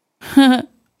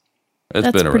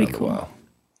 It's been around a while.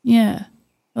 Yeah.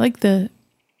 I like the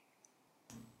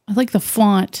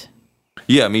font.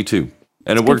 Yeah, me too.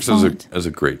 And it works as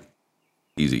a great,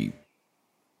 easy,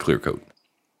 clear coat.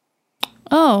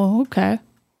 Oh, okay.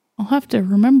 I'll have to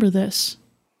remember this.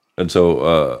 And so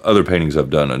other paintings I've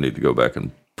done, I need to go back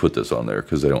and put this on there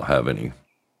because they don't have any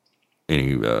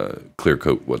clear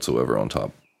coat whatsoever on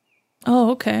top.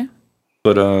 Oh, okay.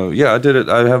 But yeah, I did it.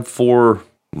 I have 4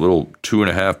 little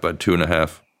 2.5 by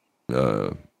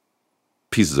 2.5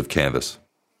 pieces of canvas.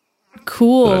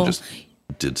 Cool. That I just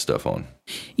did stuff on.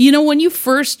 When you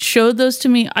first showed those to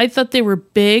me, I thought they were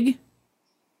big.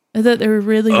 I thought they were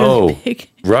really, really big.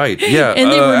 Right. Yeah. And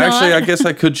they were actually, not. I guess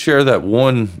I could share that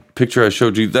one picture I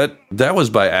showed you. That was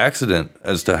by accident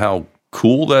as to how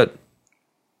cool that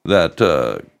did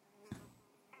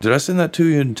I send that to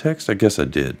you in text? I guess I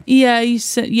did. Yeah, you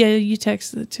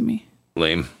texted it to me.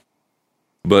 Lame.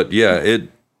 But yeah, it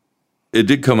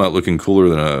did come out looking cooler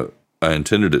than I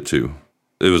intended it to.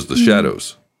 It was the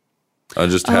shadows. I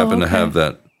just happened to have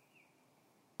that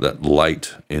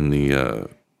light in the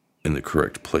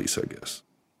correct place, I guess.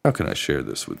 How can I share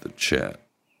this with the chat?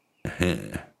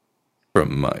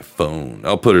 From my phone.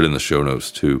 I'll put it in the show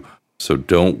notes too. So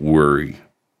don't worry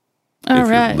if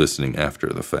you're listening after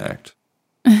the fact.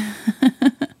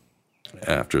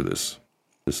 After this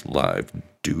This live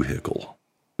doohickle.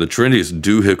 The trendiest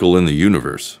doohickle in the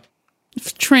universe.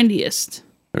 Trendiest.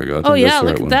 There you go. Oh, yeah,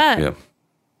 look at that. Yeah.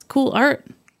 Cool art.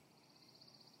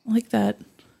 I like that.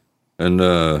 And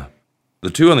the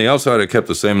two on the outside I kept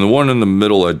the same. The one in the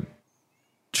middle I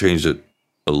changed it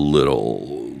a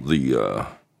little. The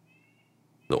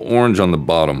orange on the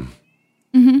bottom.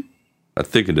 Mm-hmm. I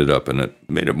thickened it up and it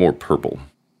made it more purple.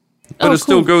 But it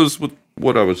still goes with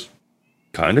what I was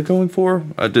kind of going for.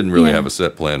 I didn't really have a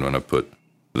set plan when I put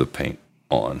the paint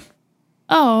on.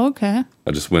 Oh, okay.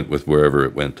 I just went with wherever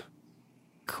it went.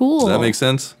 Cool. Does that make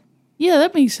sense? Yeah,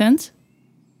 that makes sense.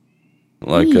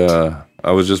 Like,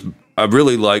 I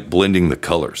really like blending the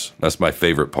colors. That's my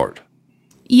favorite part.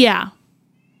 Yeah.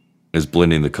 Is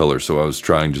blending the colors. So I was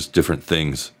trying just different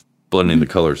things, blending the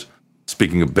colors.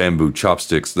 Speaking of bamboo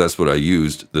chopsticks, that's what I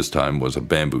used this time, was a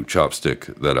bamboo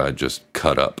chopstick that I just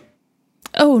cut up.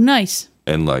 Oh, nice.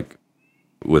 And like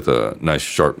with a nice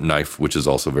sharp knife, which is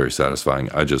also very satisfying,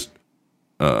 I just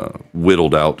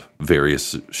whittled out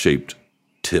various shaped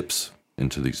tips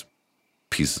into these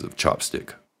pieces of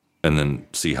chopstick and then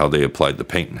see how they applied the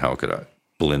paint and how could I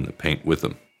blend the paint with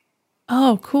them.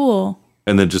 Oh, cool.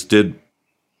 And then just did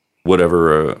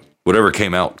whatever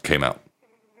came out.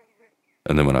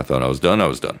 And then when I thought I was done, I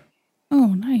was done.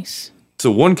 Oh, nice.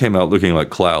 So one came out looking like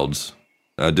clouds.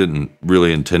 I didn't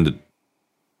really intend it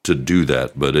to do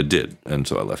that, but it did. And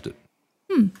so I left it.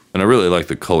 And I really like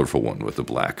the colorful one with the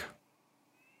black.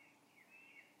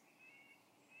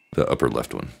 The upper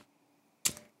left one.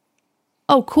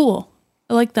 Oh, cool.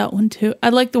 I like that one too. I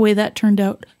like the way that turned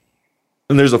out.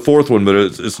 And there's a fourth one, but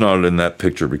it's not in that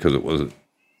picture because it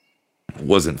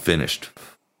wasn't finished.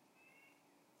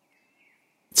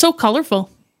 So colorful.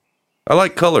 I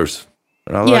like colors.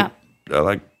 And I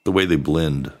like the way they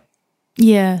blend.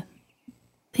 Yeah.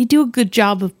 They do a good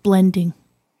job of blending.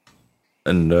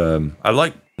 And I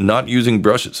like not using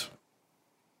brushes.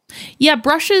 Yeah,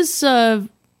 brushes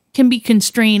can be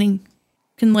constraining.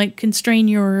 Can like constrain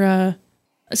your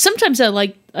sometimes I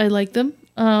like them.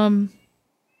 And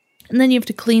then you have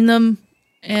to clean them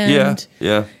and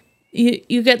yeah.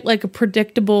 You get like a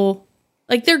predictable,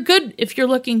 like they're good if you're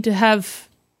looking to have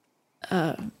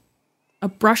a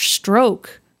brush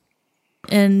stroke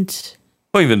and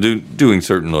well, even doing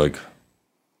certain like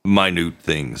minute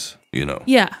things, you know.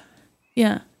 Yeah.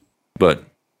 But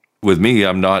with me,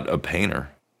 I'm not a painter.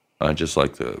 I just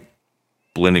like the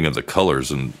blending of the colors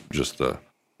and just the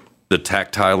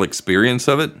tactile experience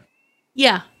of it.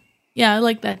 Yeah, I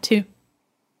like that too.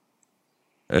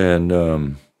 And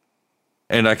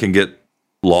I can get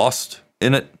lost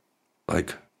in it,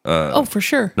 like oh, for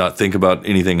sure. Not think about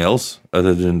anything else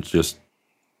other than just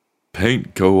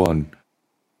paint go on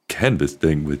canvas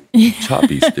thing with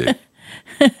choppy stick.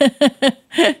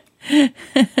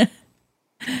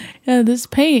 Yeah, this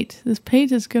paint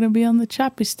is going to be on the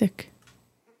choppy stick.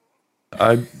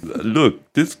 I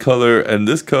look, this color and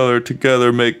this color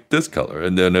together make this color,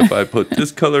 and then if I put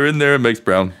this color in there, it makes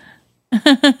brown.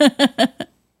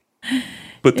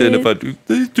 But then if I do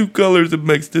these two colors, it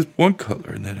makes this one color,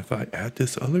 and then if I add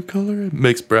this other color, it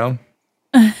makes brown.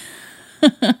 When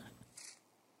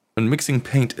mixing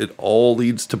paint, it all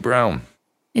leads to brown.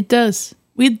 It does.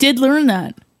 We did learn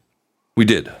that. We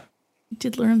did. We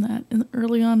did learn that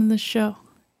early on in this show.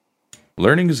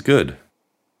 Learning is good.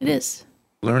 It is.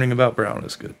 Learning about brown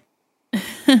is good.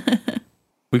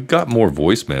 We've got more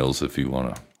voicemails if you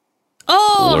want to.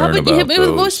 Oh, how about you hit me with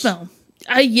a those. voicemail?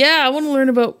 I want to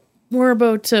learn more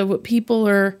about what people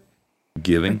are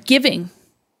giving.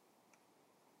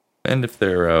 And if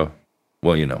they're,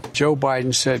 well, you know. Joe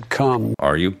Biden said come.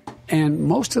 Are you? And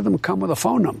most of them come with a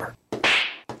phone number.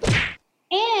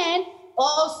 And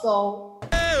also,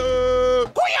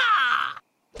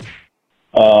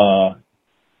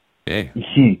 hey.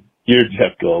 You're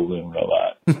Jeff Goldblum,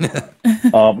 Robot.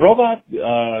 Robot,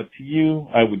 to you,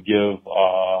 I would give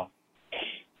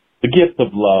the gift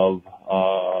of love.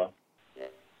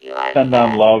 Send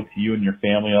on love to you and your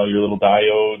family, all your little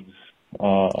diodes,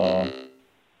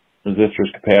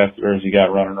 resistors, capacitors you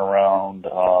got running around.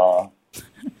 To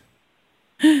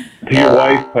your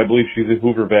wife, I believe she's a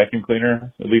Hoover vacuum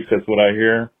cleaner. At least that's what I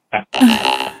hear.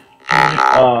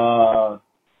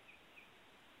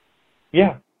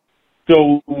 Yeah.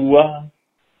 So,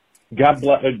 God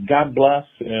bless,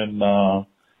 and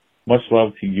much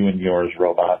love to you and yours,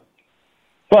 Robot.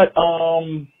 But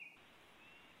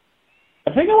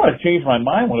I think I want to change my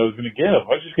mind what I was going to give. I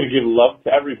was just going to give love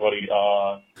to everybody.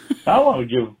 I want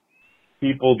to give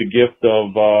people the gift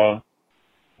of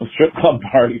a strip club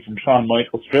party from Shawn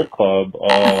Michaels Strip Club.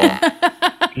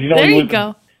 There you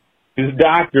go. His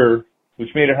doctor which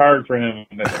made it hard for him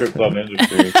in that strip club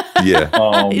industry.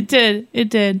 Yeah. It did. It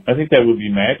did. I think that would be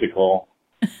magical.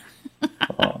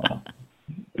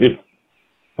 If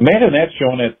imagine that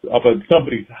showing it up at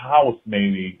somebody's house,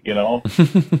 maybe, you know.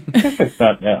 It's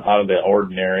not out of the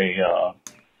ordinary.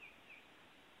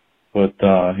 But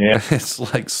yeah, it's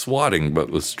like swatting, but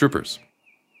with strippers.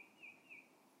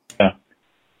 Yeah,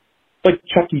 it's like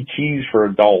Chuck E. Cheese for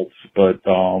adults, but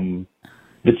the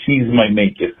cheese might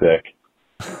make you sick.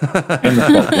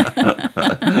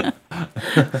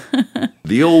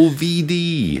 The old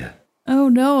VD. Oh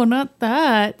no, not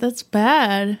that. That's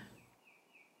bad.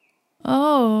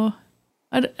 Oh,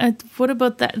 what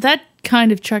about that? That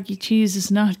kind of Chuck E. Cheese is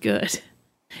not good.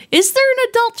 Is there an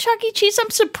adult Chuck E. Cheese? I'm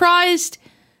surprised.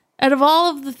 Out of all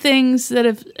of the things that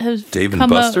have Dave come and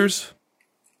Buster's?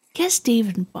 Yes,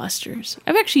 Dave and Buster's.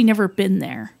 I've actually never been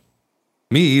there.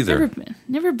 Me either.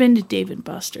 Never been to Dave and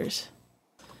Buster's.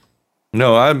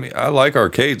 No, I like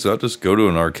arcades. I'll just go to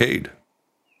an arcade.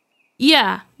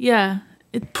 Yeah.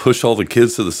 Push all the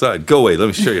kids to the side. Go away. Let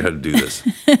me show you how to do this.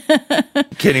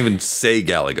 Can't even say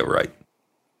Galaga right.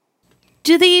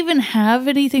 Do they even have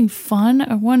anything fun?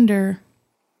 I wonder.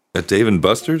 At Dave and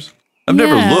Buster's? I've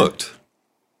never looked.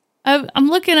 I'm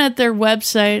looking at their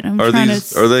website.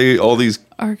 Are they all these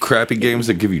crappy games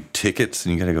that give you tickets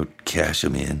and you gotta go cash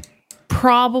them in?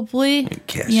 Probably.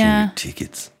 Cash in your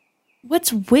tickets.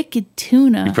 What's Wicked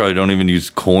Tuna? You probably don't even use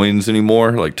coins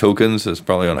anymore, like tokens. It's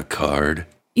probably on a card.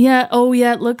 Yeah. Oh,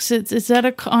 yeah. It looks. It's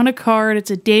on a card. It's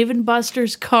a Dave and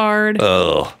Buster's card.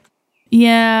 Oh.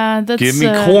 Yeah. That's. Give me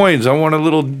coins. I want a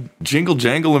little jingle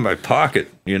jangle in my pocket.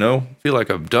 You know, feel like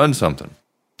I've done something.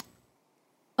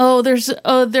 Oh, there's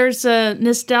a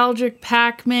nostalgic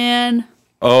Pac-Man.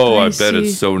 Oh, I bet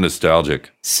it's so nostalgic.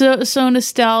 So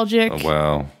nostalgic.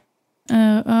 Oh,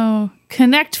 wow.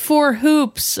 Connect 4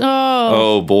 Hoops.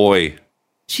 Oh boy.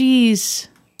 Jeez.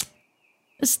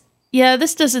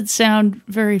 This doesn't sound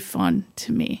very fun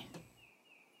to me.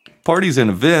 Parties and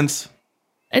events.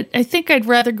 I think I'd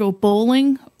rather go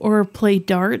bowling or play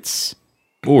darts.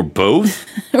 Or both.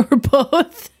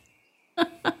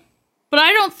 But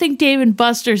I don't think Dave &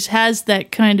 Buster's has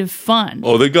that kind of fun.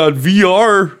 Oh, they got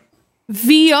VR.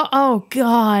 VR? Oh,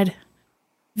 God.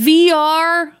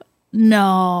 VR?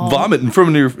 No. Vomit in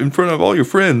front of all your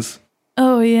friends.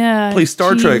 Oh, yeah. Play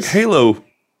Star Trek, Halo.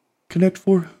 Connect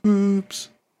 4 Hoops.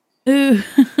 Ooh.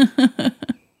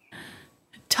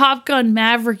 Top Gun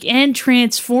Maverick and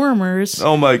Transformers.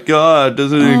 Oh, my God.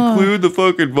 Does it include the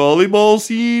fucking volleyball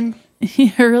scene?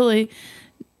 Yeah, really.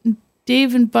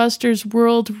 Dave & Buster's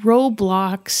World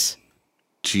Roblox.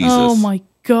 Jesus. Oh my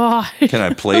God. Can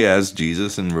I play as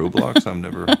Jesus in Roblox? I've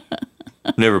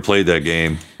never played that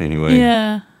game anyway.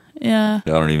 Yeah. I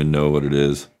don't even know what it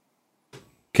is.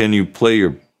 Can you play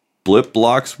your blip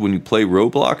blocks when you play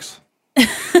Roblox?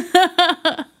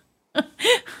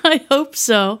 I hope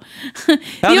so.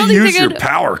 How do you use your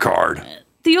power card?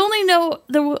 The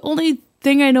only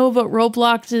thing I know about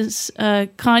Roblox is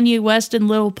Kanye West and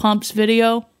Lil Pump's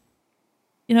video.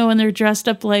 You know, when they're dressed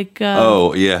up like...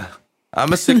 oh, yeah.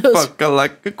 I'm a sick fuck. I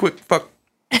like a quick fuck.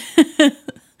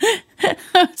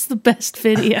 That's the best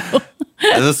video.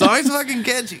 And the song's fucking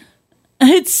catchy.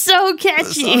 It's so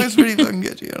catchy. The song is pretty fucking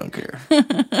catchy. I don't care.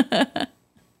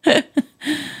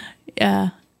 Yeah.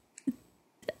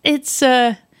 It's,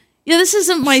 this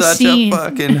isn't my Such scene. a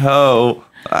fucking hoe.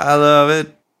 I love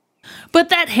it. But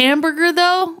that hamburger,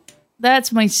 though...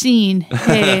 That's my scene.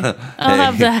 Hey, I'll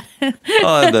have that.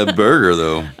 I'll have that burger,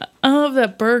 though. I'll have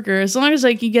that burger. As long as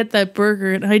I can get that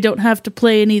burger and I don't have to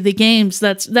play any of the games,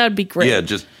 that'd be great. Yeah,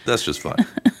 that's just fine.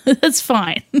 That's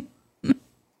fine.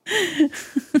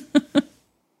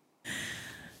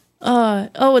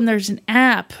 And there's an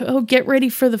app. Oh, get ready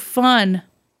for the fun.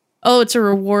 Oh, it's a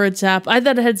rewards app. I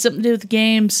thought it had something to do with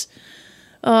games.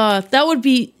 That would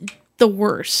be the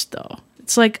worst, though.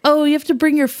 It's like, oh, you have to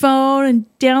bring your phone and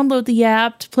download the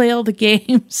app to play all the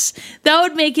games. That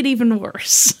would make it even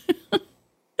worse.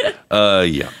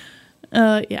 Yeah.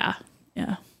 Yeah.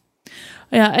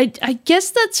 I guess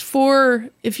that's for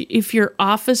if your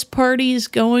office party is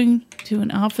going to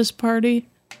an office party.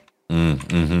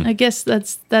 Mm-hmm. I guess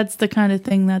that's the kind of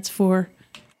thing that's for.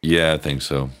 Yeah, I think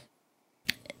so.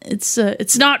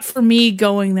 It's not for me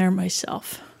going there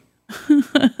myself.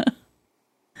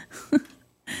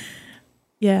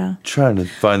 Yeah. Trying to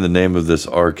find the name of this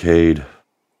arcade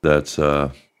that's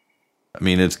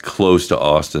it's close to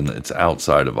Austin. It's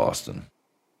outside of Austin.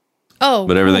 Oh,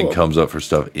 but everything cool. comes up for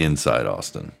stuff inside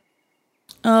Austin.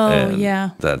 Oh, and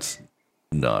yeah. That's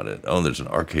not it. Oh, there's an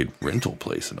arcade rental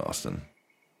place in Austin.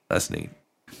 That's neat.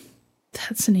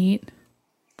 That's neat.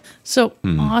 So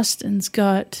Austin's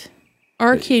got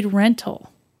arcade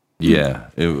rental. Yeah,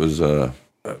 it was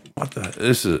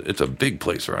it's a big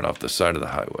place right off the side of the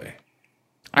highway.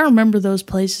 I remember those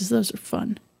places. Those are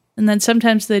fun. And then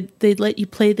sometimes they'd let you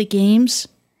play the games.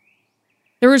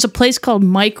 There was a place called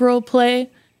Microplay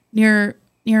near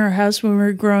our house when we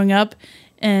were growing up,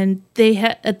 and they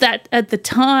had at the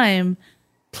time,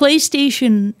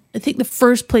 PlayStation. I think the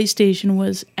first PlayStation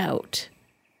was out,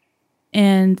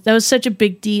 and that was such a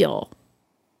big deal.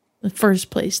 The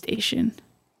first PlayStation.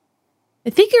 I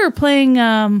think you were playing.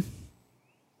 I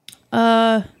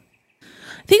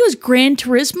think it was Gran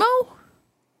Turismo.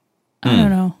 I don't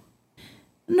know. I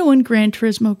don't know when Gran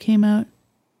Turismo came out.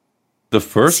 The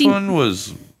first one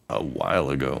was a while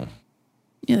ago.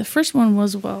 Yeah, the first one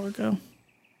was a while ago.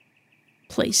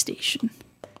 PlayStation.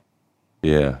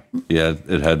 Yeah,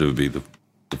 it had to be the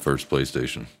first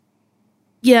PlayStation.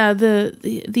 Yeah, that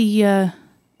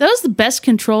was the best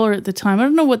controller at the time. I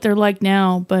don't know what they're like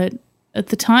now, but at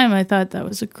the time I thought that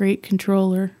was a great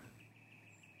controller.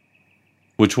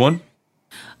 Which one?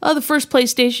 Oh, the first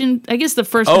PlayStation. I guess the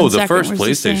first. Oh, the first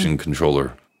PlayStation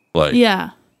controller.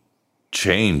 Yeah.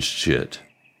 Changed shit.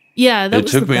 Yeah, it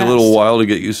took me a little while to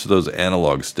get used to those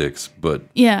analog sticks, but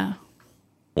yeah,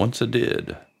 once I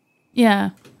did.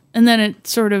 Yeah, and then it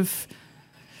sort of,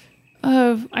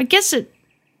 I guess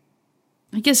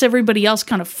everybody else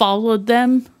kind of followed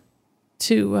them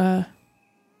to,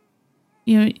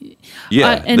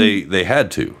 Yeah, they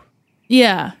had to.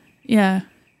 Yeah.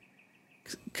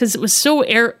 Because it was so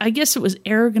I guess it was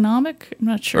ergonomic. I'm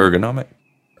not sure.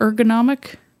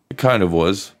 Ergonomic. It kind of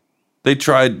was. They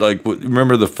tried,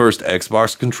 remember the first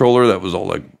Xbox controller that was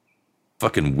all,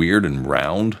 fucking weird and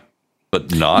round?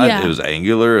 But not. Yeah. It was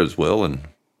angular as well and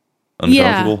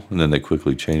uncomfortable. Yeah. And then they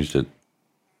quickly changed it.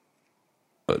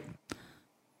 But,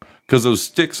 because those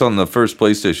sticks on the first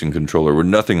PlayStation controller were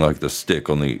nothing like the stick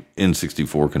on the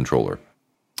N64 controller.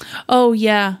 Oh,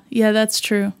 yeah. Yeah, that's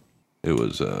true. It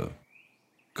was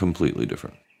completely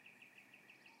different.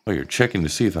 Oh, you're checking to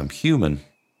see if I'm human.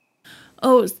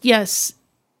 Oh, yes.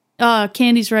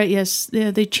 Candy's right, yes.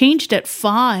 They changed at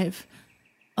 5.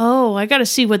 Oh, I got to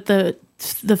see what the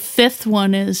fifth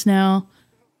one is now.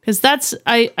 Because that's...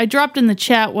 I dropped in the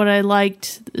chat what I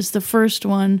liked is the first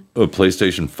one. Oh,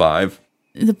 PlayStation 5?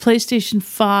 The PlayStation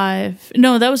 5.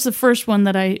 No, that was the first one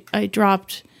that I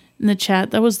dropped in the chat.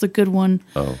 That was the good one.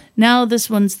 Oh. Now this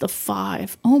one's the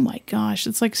 5. Oh my gosh,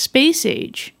 it's like Space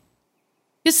Age.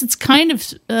 I guess it's kind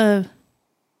of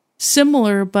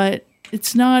similar, but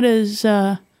it's not as...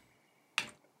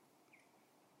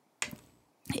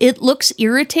 It looks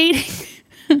irritating.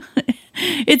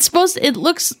 It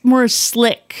looks more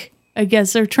slick. I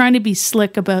guess they're trying to be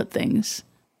slick about things.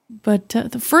 But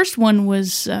the first one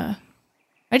was, I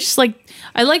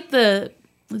like the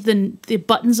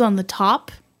buttons on the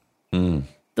top. Mm.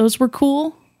 Those were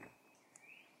cool.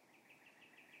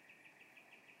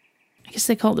 I guess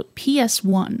they called it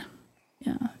PS1.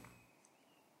 Yeah.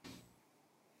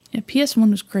 Yeah, PS1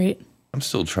 was great. I'm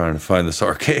still trying to find this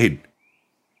arcade.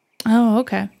 Oh,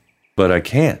 okay. But I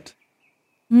can't.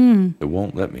 It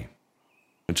won't let me.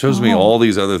 It shows me all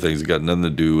these other things that got nothing to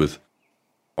do with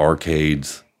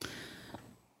arcades.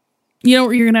 You know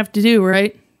what you're going to have to do,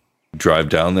 right? Drive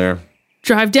down there.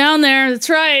 That's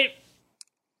right.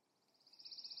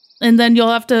 And then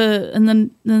you'll have to, and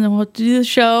then we'll have to do the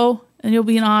show, and you'll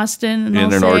be in Austin, and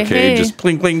in an arcade, just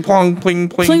pling, pling, plong, pling,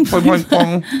 pling, pling, pling,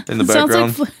 plong in the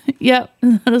background. Yep.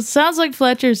 It sounds like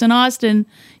Fletcher's in Austin.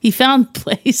 He found the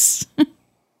place.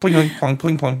 Pling, pling, plong,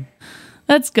 pling, plong.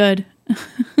 That's good.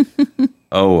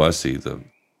 Oh, I see the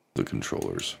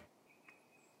controllers.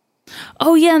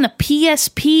 Oh, yeah, and the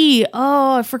PSP.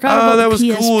 Oh, I forgot about the PSP. Oh, that was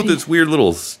cool with its weird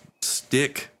little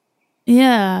stick.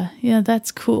 Yeah,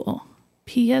 that's cool.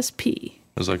 PSP. It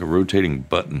was like a rotating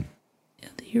button. Yeah,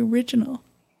 the original.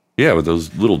 Yeah, with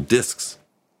those little discs.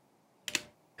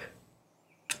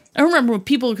 I remember when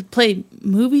people could play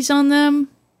movies on them,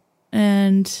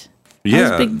 and that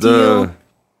was a big deal.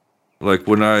 Like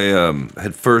when I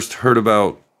had first heard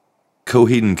about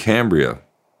Coheed and Cambria.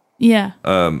 Yeah.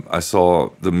 I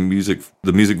saw the music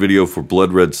video for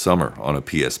Blood Red Summer on a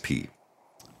PSP.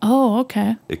 Oh,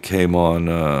 okay. It came on,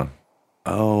 it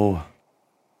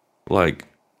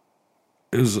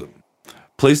was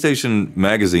PlayStation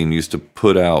Magazine used to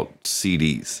put out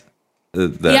CDs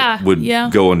that would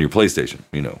go on your PlayStation,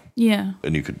 Yeah.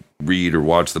 And you could read or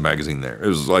watch the magazine there. It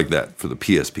was like that for the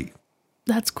PSP.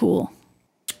 That's cool.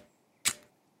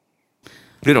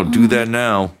 They don't do that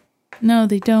now. No,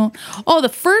 they don't. Oh, the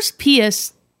first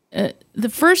PlayStation,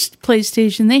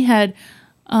 they had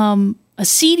a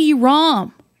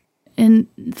CD-ROM. And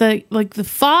the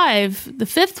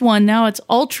fifth one, now it's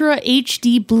Ultra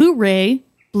HD Blu-ray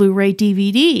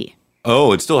DVD.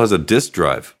 Oh, it still has a disc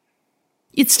drive.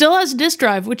 It still has a disc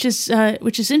drive, which is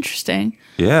interesting.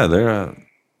 Yeah, they're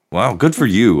wow, good for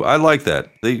you. I like that.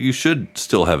 You should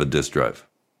still have a disc drive.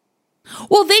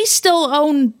 Well, they still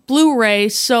own Blu-ray,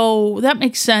 so that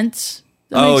makes sense.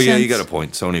 You got a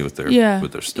point. Sony with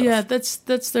their stuff. Yeah,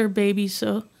 that's their baby.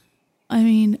 So, I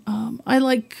mean, I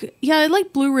like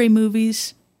Blu-ray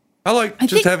movies. I like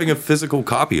having a physical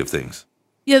copy of things.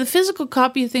 Yeah, the physical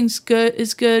copy of things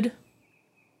is good.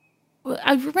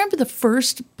 I remember the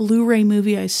first Blu-ray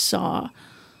movie I saw.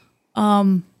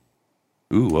 What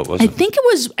was it? I think it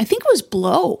was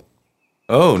Blow.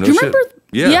 Oh, no. Do you remember?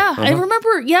 Yeah. I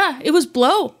remember. Yeah, it was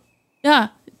Blow. Yeah,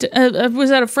 I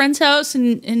was at a friend's house,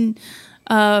 and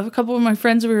a couple of my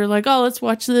friends, we were like, "Oh, let's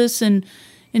watch this," and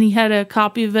he had a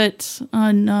copy of it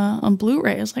on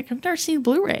Blu-ray. I was like, "I've never seen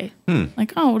Blu-ray."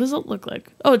 Like, oh, what does it look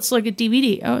like? Oh, it's like a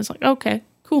DVD. I was like, okay,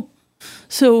 cool.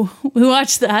 So we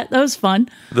watched that. That was fun.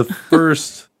 The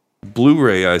first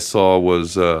Blu-ray I saw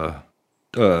was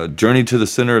Journey to the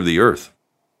Center of the Earth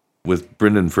with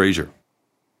Brendan Fraser.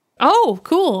 Oh,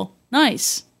 cool.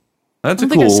 Nice. That's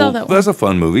I saw that one. That's a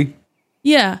fun movie.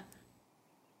 Yeah.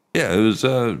 Yeah, it was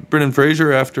Brendan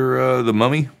Fraser after The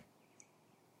Mummy.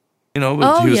 You know,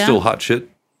 but he was still hot shit.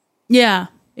 Yeah.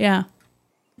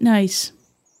 Nice.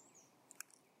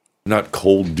 Not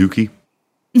Cold Dookie.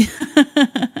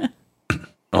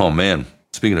 Oh man,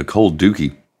 speaking of Cold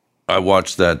Dookie, I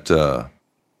watched that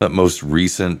most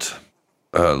recent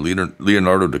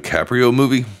Leonardo DiCaprio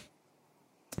movie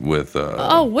with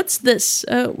what's this?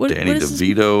 Danny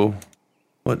DeVito.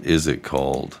 What is it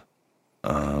called?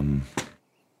 I'm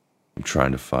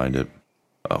trying to find it.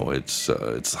 Oh, it's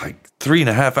like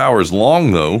 3.5 hours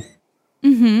long though.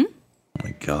 Mm-hmm. Oh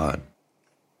my god.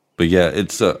 But yeah,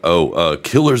 it's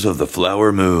Killers of the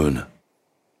Flower Moon.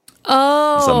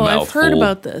 Oh, I've heard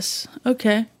about this.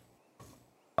 Okay.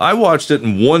 I watched it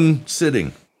in one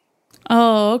sitting.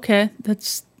 Oh, okay.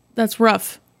 That's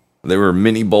rough. There were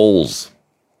mini bowls.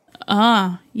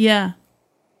 Yeah.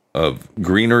 Of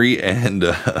greenery and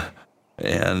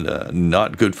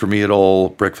not good for me at all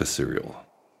breakfast cereal.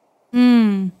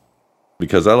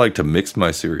 Because I like to mix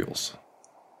my cereals.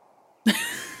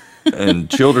 And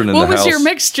children in the house. What was your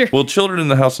mixture? Well, children in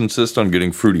the house insist on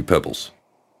getting Fruity Pebbles.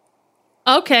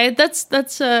 Okay,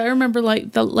 that's I remember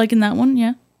liking that one.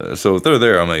 Yeah. So if they're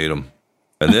there, I'm gonna eat them.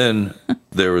 And then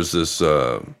there was this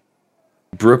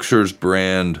Brookshire's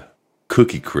brand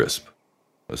Cookie Crisp,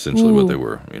 essentially what they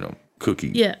were.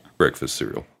 Cookie breakfast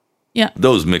cereal. Yeah.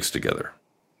 Those mixed together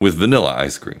with vanilla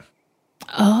ice cream.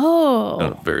 Oh. In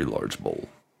a very large bowl.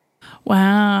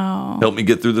 Wow. Help me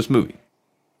get through this movie.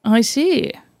 I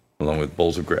see. Along with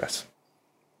bowls of grass.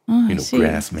 Oh, I see.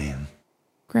 Grass, man.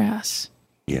 Grass.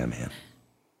 Yeah, man.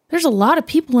 There's a lot of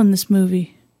people in this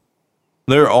movie.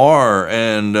 There are,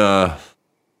 and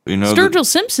Sturgill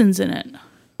Simpson's in it.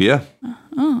 Yeah.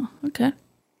 Oh, okay.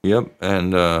 Yep,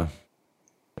 and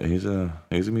he's a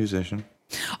musician.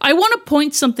 I want to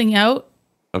point something out.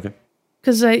 Okay.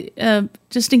 Because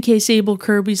just in case Abel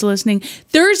Kirby's listening,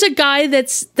 there's a guy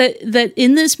that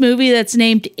in this movie that's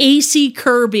named AC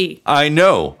Kirby. I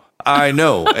know,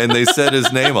 and they said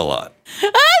his name a lot.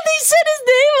 They said his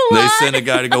name a lot. They sent a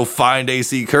guy to go find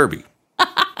AC Kirby.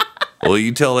 Well,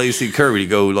 you tell AC Kirby to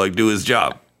go do his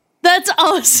job. That's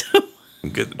awesome.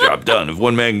 Get the job done. If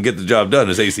one man can get the job done,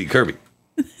 it's AC Kirby.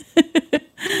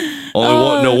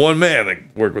 One man that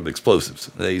can work with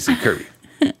explosives. AC Kirby.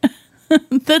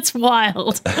 That's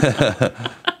wild.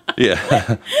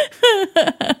 Yeah.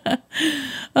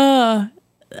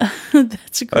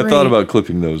 That's great. I thought about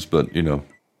clipping those, but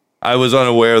I was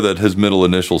unaware that his middle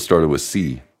initial started with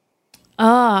C.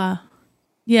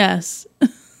 Yes.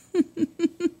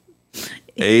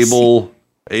 Abel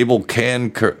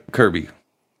Can Kirby.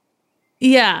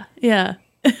 Yeah.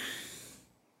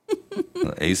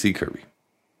 AC Kirby.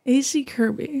 AC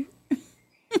Kirby.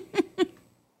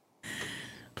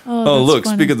 Oh, look!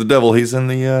 Funny. Speak of the devil, he's in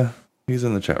the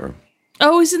chat room.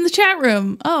 Oh, he's in the chat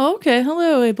room. Oh, okay.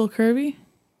 Hello, Abel Kirby.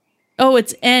 Oh,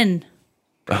 it's N.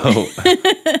 Oh,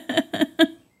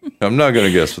 I'm not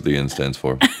gonna guess what the N stands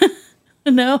for.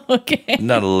 No, okay. I'm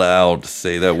not allowed to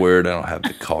say that word. I don't have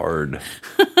the card.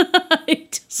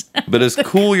 But it's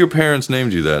cool your parents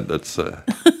named you that. That's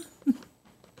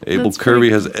Abel That's Kirby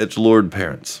cool. has edgelord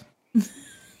parents.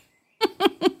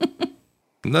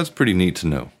 And that's pretty neat to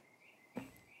know.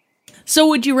 So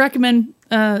would you recommend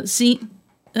seeing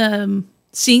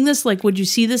this? Would you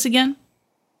see this again?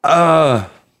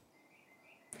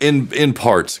 In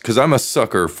parts, because I'm a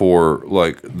sucker for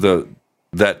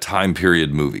that time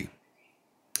period movie.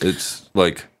 It's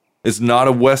like, it's not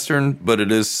a Western, but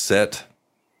it is set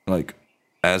like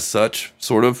as such,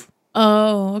 sort of.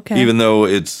 Oh, okay. Even though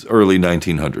it's early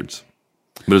 1900s,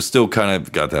 but it's still kind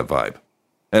of got that vibe.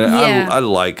 And Yeah. I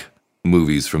like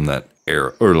movies from that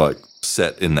era, or like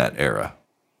set in that era.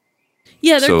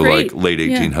 Yeah, they're so great. like late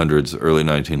 1800s, early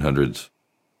 1900s.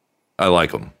 I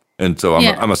like them, and so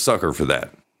I'm a sucker for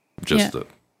that. Just the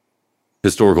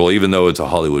historical, even though it's a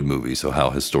Hollywood movie. So how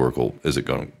historical is it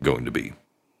going to be?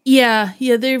 Yeah,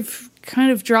 they've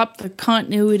kind of dropped the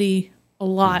continuity a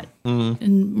lot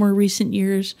in more recent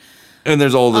years. And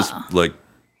there's all this like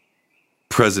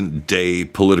present day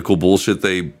political bullshit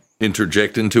they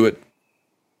interject into it.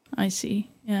 I see.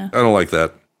 Yeah. I don't like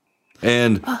that.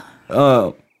 And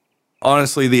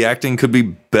honestly, the acting could be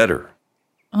better.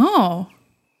 Oh,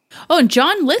 and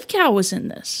John Lithgow was in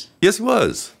this. Yes, he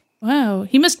was. Wow,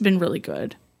 he must have been really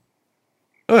good.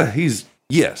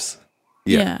 Yes.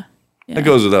 Yeah. That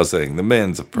goes without saying. The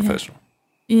man's a professional.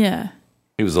 Yeah.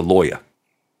 He was a lawyer.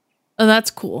 Oh,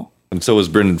 that's cool. And so was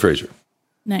Brendan Fraser.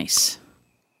 Nice.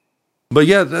 But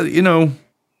yeah, I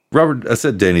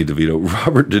said Danny DeVito.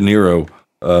 Robert De Niro,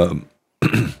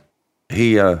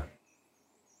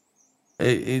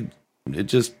 it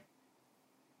just,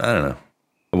 I don't know.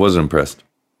 I wasn't impressed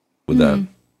with that.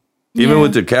 Even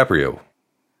with DiCaprio.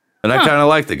 And I kind of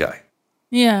like the guy.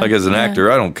 Yeah. Like as an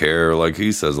actor, I don't care. Like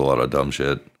he says a lot of dumb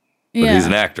shit. But he's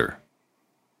an actor.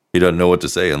 He doesn't know what to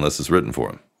say unless it's written for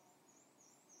him.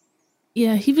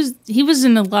 Yeah, he was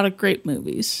in a lot of great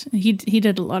movies. He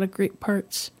did a lot of great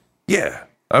parts. Yeah.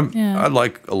 I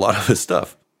like a lot of his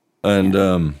stuff. And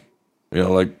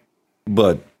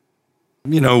but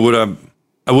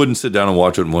I wouldn't sit down and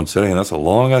watch it in one sitting, and that's a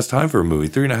long ass time for a movie.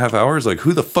 3.5 hours. Like,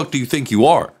 who the fuck do you think you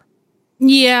are?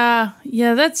 Yeah,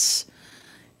 that's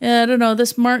I don't know,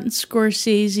 this Martin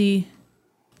Scorsese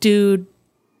dude,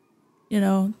 He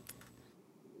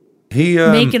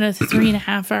making a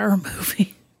 3.5 hour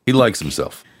movie. He likes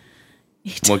himself.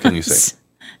 What can you say?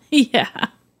 Yeah.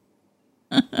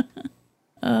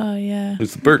 Oh yeah.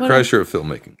 It's the Bert Kreischer of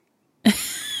filmmaking.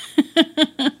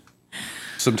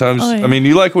 Sometimes, I mean,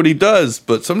 you like what he does,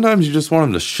 but sometimes you just want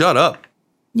him to shut up.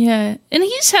 Yeah, and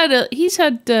he's had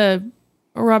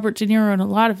Robert De Niro in a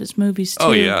lot of his movies too.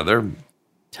 Oh yeah, they're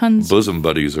tons bosom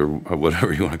buddies or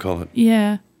whatever you want to call it.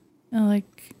 Yeah, The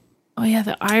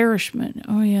Irishman.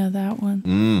 Oh yeah, that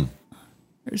one.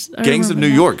 Gangs of New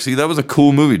York. See, that was a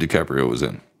cool movie DiCaprio was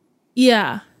in.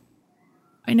 Yeah,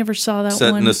 I never saw that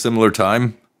Set one. in a similar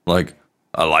time. Like,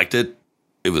 I liked it.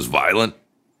 It was violent.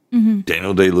 Mm-hmm.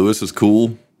 Daniel Day-Lewis is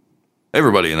cool.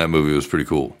 Everybody in that movie was pretty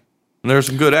cool. And there was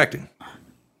some good acting.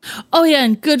 Oh yeah,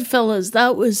 and Goodfellas.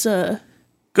 That was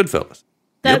Goodfellas.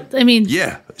 That I mean,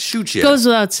 yeah, shoot yeah. Goes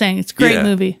without saying, it's a great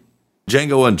movie.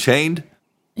 Django Unchained.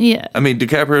 Yeah. I mean,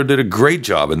 DiCaprio did a great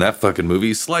job in that fucking movie.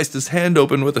 He sliced his hand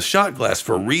open with a shot glass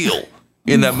for real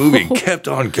in that movie and kept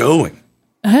on going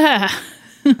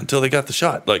until they got the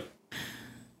shot. Like,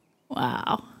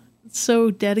 wow,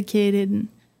 so dedicated. And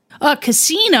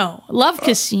Casino. Love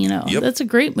Casino. Yep. That's a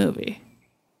great movie.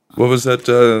 What was that?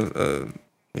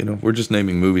 We're just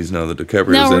naming movies now that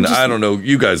DiCaprio's in. I don't know.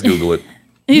 You guys Google it.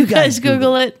 You guys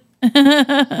Google it.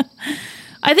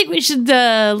 I think we should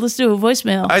let's do a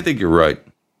voicemail. I think you're right.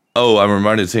 Oh, I'm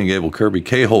reminded of seeing Abel Kirby.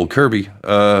 K-hole Kirby.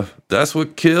 That's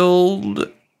what killed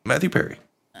Matthew Perry.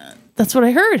 That's what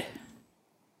I heard.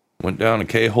 Went down a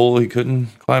K-hole he couldn't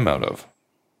climb out of.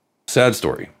 Sad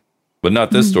story. But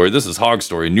not this story. This is Hog's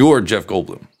story, and you're Jeff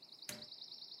Goldblum.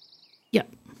 Yep.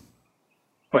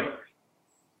 Wait.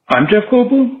 I'm Jeff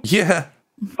Goldblum? Yeah.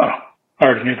 Oh, I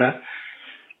already knew that.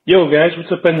 Yo, guys,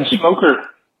 what's up in the smoker?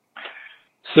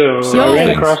 So I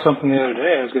ran across something the other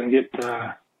day. I was going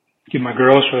to get my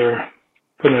girls for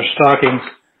putting their stockings.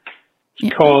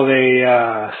 It's called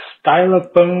a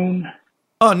Stylophone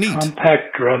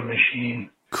compact drum machine.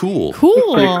 Cool. It's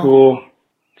pretty cool.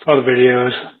 Saw the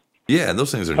videos. Yeah,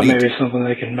 those things are Thought neat. maybe something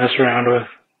they can mess around with.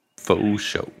 Faux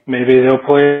show. Maybe they'll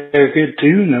play a good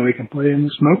tune that we can play in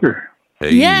the smoker.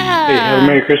 Hey. Yeah. Hey, have a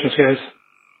Merry Christmas, guys.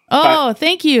 Oh,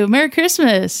 thank you. Merry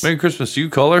Christmas. Merry Christmas to you,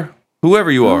 caller.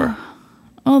 Whoever you are.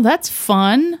 Oh, that's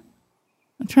fun.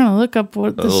 I'm trying to look up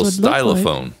what A this little would look like.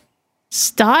 stylophone.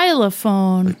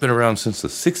 Stylophone. It's been around since the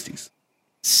 60s.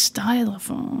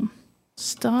 Stylophone.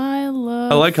 I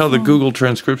like how the Google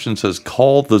transcription says,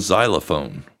 call the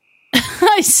xylophone.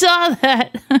 I saw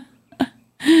that.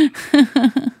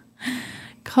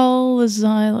 Call the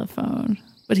xylophone.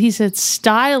 But he said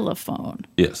stylophone.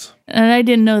 Yes. And I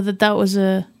didn't know that was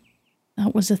a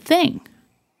thing.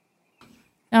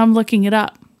 Now I'm looking it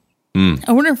up.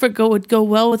 I wonder if it would go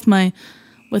well with my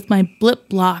blip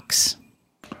blocks.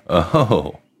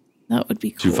 Oh. That would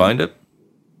be cool. Did you find it?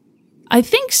 I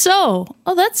think so.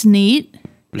 Oh, that's neat.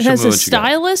 It has a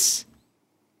stylus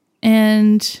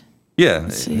and... Yeah,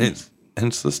 it's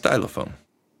the stylophone.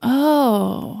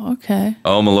 Oh, okay.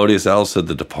 Oh, Melodious Owl said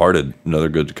The Departed, another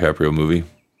good DiCaprio movie.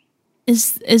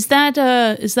 Is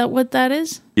that what that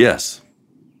is? Yes.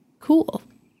 Cool.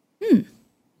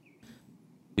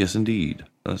 Yes, indeed.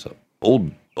 That's an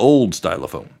old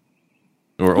stylophone.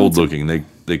 Or old looking.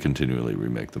 They continually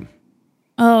remake them.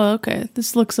 Oh, okay.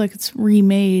 This looks like it's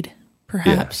remade,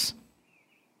 perhaps.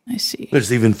 Yeah. I see.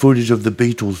 There's even footage of the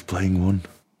Beatles playing one.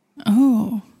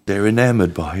 Oh. They're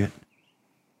enamored by it.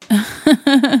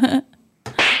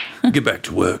 Get back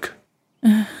to work.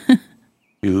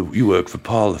 You work for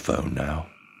Parlophone now.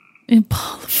 In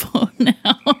Parlophone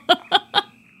now.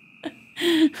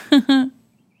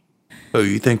 Oh,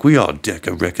 you think we are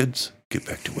Decca Records? Get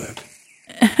back to work.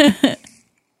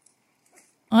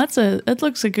 Well, that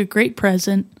looks like a great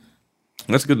present.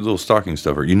 That's a good little stocking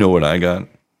stuffer. You know what I got?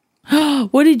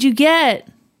 What did you get?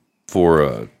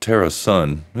 For Tara's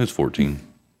son. He was 14.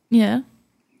 Yeah.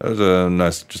 That was a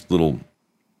nice, just little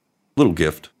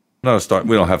gift. Not a stock.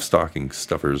 We don't have stocking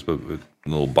stuffers, but a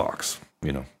little box,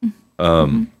 you know.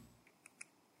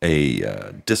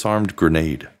 A disarmed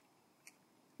grenade.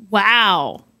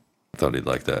 Wow. I thought he'd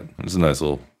like that. It's a nice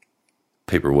little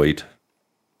paperweight.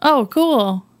 Oh,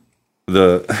 cool.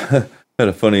 Had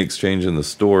a funny exchange in the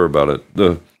store about it.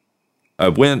 I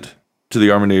went to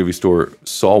the Army Navy store,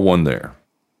 saw one there.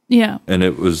 Yeah. And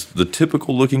it was the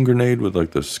typical looking grenade with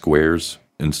like the squares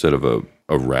instead of a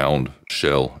round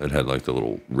shell. It had like the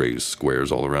little raised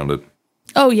squares all around it.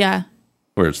 Oh, yeah.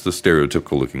 Where it's the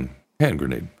stereotypical looking hand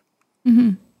grenade.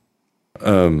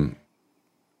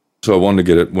 So I wanted to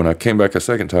get it. When I came back a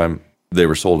second time, they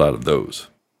were sold out of those.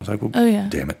 I was like, well,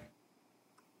 damn it.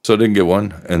 So I didn't get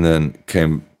one, and then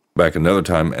came back another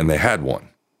time, and they had one.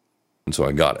 And so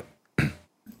I got it.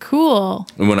 Cool.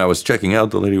 And when I was checking out,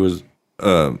 the lady was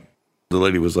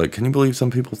like, can you believe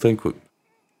some people think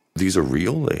these are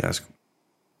real? They ask,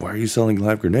 why are you selling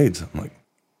live grenades? I'm like,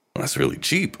 well, that's really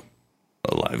cheap.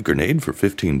 A live grenade for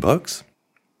 $15?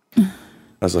 I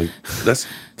was like, that's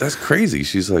crazy.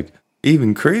 She's like,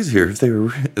 even crazier if they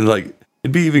were like,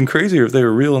 it'd be even crazier if they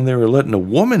were real and they were letting a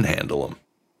woman handle them.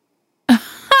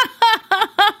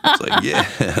 I was like, yeah.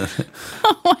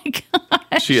 Oh my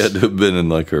gosh. She had to have been in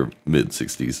like her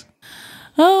mid-60s.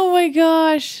 Oh my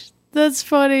gosh. That's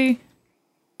funny.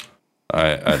 I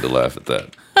had to laugh at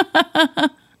that.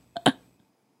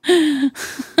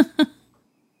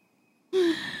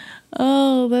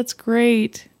 Oh, that's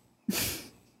great.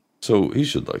 So he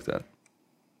should like that.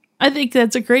 I think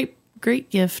that's a great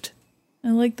gift. I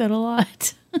like that a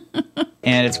lot.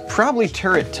 And it's probably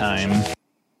turret time.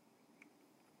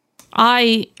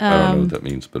 I don't know what that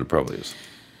means, but it probably is.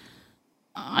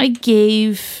 I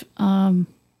gave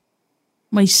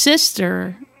my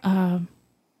sister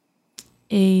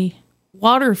a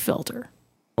water filter.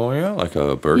 Oh yeah, like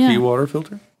a Berkey water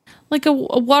filter? Like a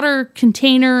water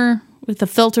container with a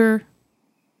filter.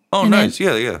 Oh, nice.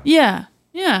 Yeah. Yeah.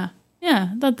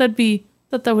 Thought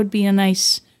that would be a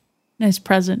nice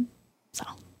present. So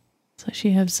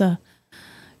she has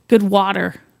good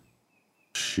water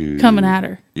coming at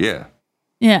her. Yeah.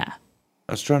 Yeah.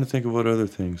 I was trying to think of what other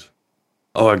things.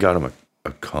 Oh, I got him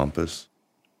a compass.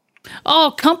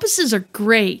 Oh, compasses are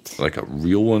great. Like a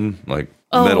real one, like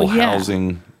metal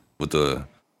housing with the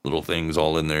little things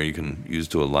all in there you can use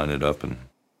to align it up and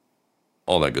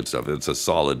all that good stuff. It's a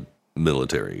solid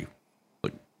military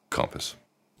like compass.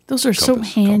 Those are so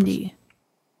handy. Compass.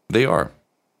 They are.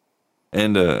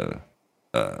 And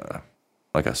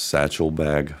like a satchel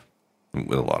bag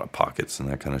with a lot of pockets and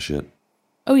that kind of shit.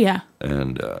 Oh yeah.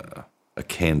 And a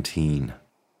canteen.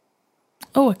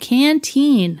 Oh, a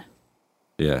canteen.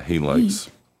 Yeah, he likes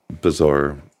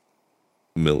bizarre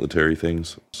military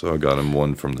things. So I got him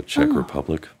one from the Czech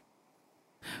Republic.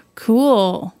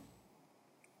 Cool.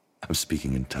 I'm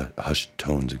speaking in hushed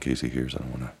tones in case he hears. I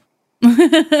don't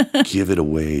want to give it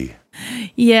away.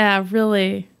 Yeah,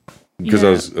 really. Because I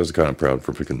was kind of proud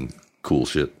for picking cool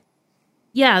shit.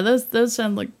 Yeah, those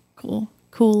sound like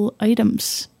cool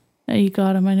items that you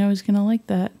got him. I know he's gonna like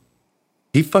that.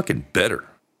 He fucking better.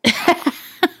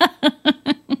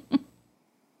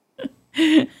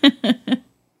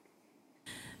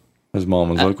 His mom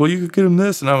was like, well, you could get him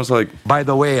this. And I was like, by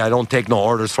the way, I don't take no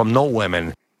orders from no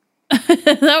women.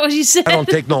 Is that what you said? I don't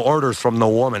take no orders from no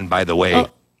woman, by the way.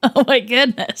 Oh my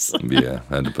goodness. Yeah,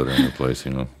 I had to put her in her place,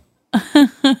 you know.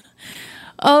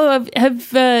 Oh,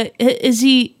 is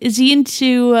he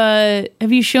into,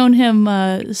 have you shown him,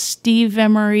 Steve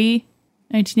MRE,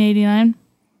 1989?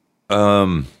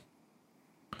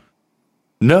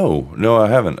 No, I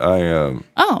haven't.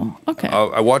 Oh, okay.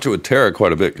 I watch it with Tara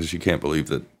quite a bit because she can't believe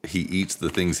that he eats the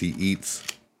things he eats.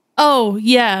 Oh,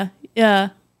 yeah.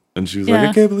 And she was like,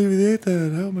 I can't believe he ate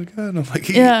that. Oh my God. And I'm like,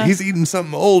 he's eating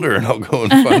something older, and I'll go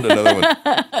and find another one.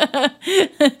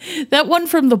 That one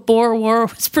from the Boer War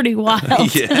was pretty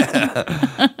wild.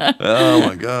 Yeah. Oh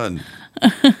my God.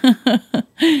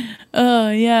 Oh,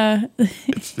 yeah.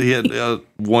 He had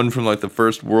one from like the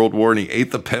First World War, and he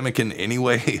ate the pemmican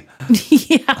anyway.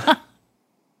 Yeah.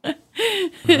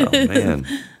 Oh, man.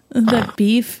 That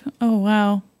beef. Oh,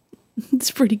 wow.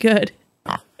 It's pretty good.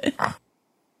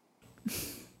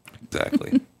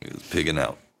 Exactly. He was pigging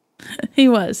out. He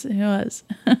was.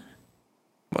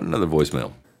 What another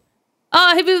voicemail?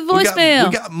 Oh, hey, voicemail.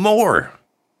 We got more.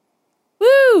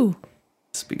 Woo.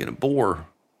 Speaking of boar,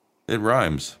 it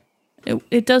rhymes.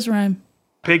 It does rhyme.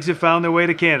 Pigs have found their way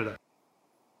to Canada.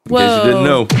 In case you didn't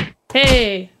know.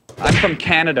 Hey. I'm from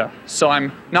Canada, so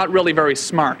I'm not really very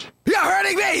smart. You're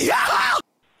hurting me!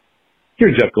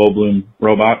 Here's Jeff Goldblum,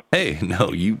 robot. Hey,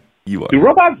 no, you are. Do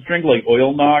robots drink like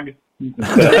oil nog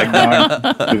instead of eggnog?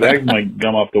 Because eggs might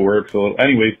gum up the work. So,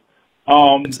 anyways,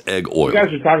 it's egg oil. You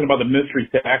guys are talking about the mystery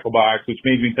tackle box, which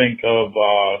made me think of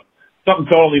something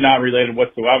totally not related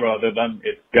whatsoever, other than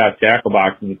it's got tackle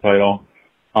box in the title.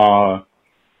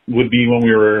 Would be when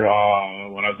we were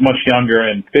when I was much younger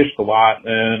and fished a lot,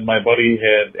 and my buddy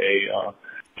had a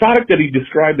product that he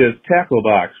described as tackle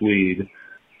box weed,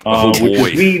 which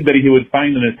is weed that he would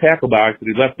find in his tackle box that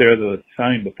he left there the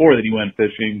time before that he went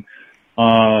fishing.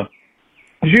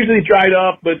 It's usually dried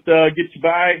up, but gets you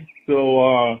by.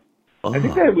 So I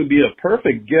think that would be a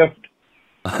perfect gift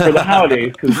for the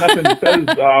holidays, because nothing says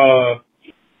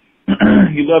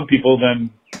you love people than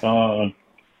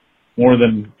more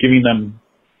than giving them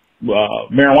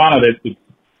marijuana that's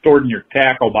stored in your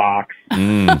tackle box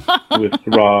with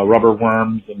rubber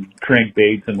worms and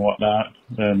crankbaits and whatnot,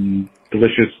 and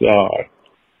delicious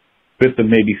bits of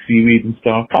maybe seaweed and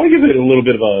stuff. Probably give it a little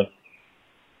bit of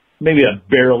maybe a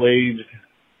barrel-aged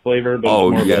flavor, but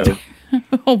more of a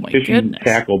oh my fishing goodness.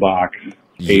 tackle box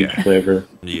aged flavor.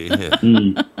 Yeah.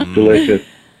 Delicious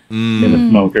in a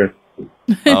smoker.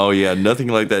 Oh, yeah, nothing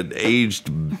like that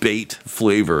aged bait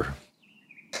flavor.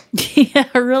 Yeah,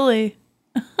 really.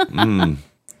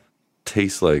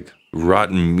 Tastes like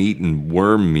rotten meat and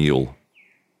worm meal.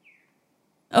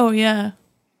 Oh, yeah.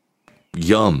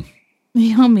 Yum.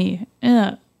 Yummy.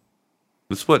 Yeah.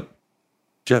 That's what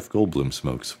Jeff Goldblum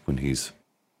smokes when he's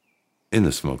in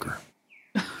the smoker.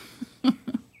 How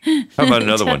about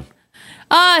another one?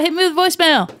 Hit me with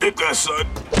voicemail. Hit that, son.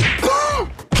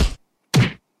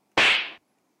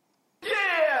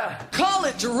 Yeah! Call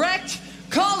it direct,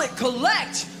 call it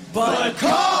collect, but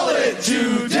call it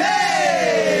today!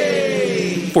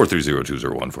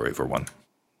 430-201-4841.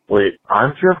 Wait,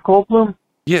 I'm Jeff Goldblum?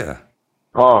 Yeah.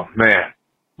 Oh, man.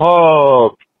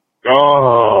 Oh,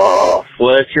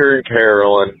 Fletcher and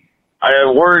Carolyn.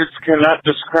 Words cannot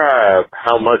describe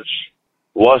how much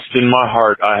lust in my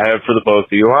heart I have for the both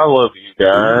of you. I love you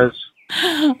guys.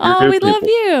 Oh, we love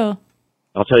you.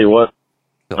 I'll tell you what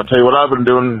I've been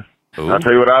doing. Ooh. I'll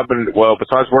tell you what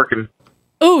besides working.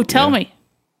 Ooh, tell me.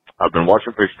 I've been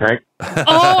watching Fish Tank.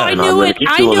 Oh, I knew it.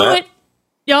 I knew it.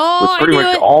 Oh, with pretty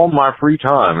much all my free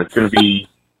time. It's going to be,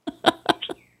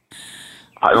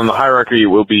 on the hierarchy, it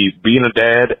will be being a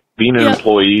dad, being an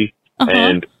employee,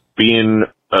 and being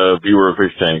a viewer of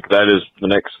Fish Tank. That is the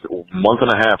next month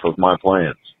and a half of my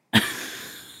plans.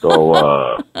 So,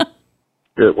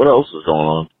 what else is going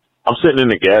on? I'm sitting in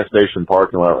the gas station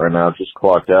parking lot right now, just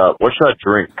clocked out. What should I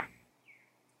drink?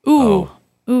 Ooh.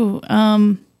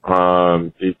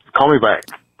 Call me back.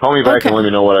 Call me back and let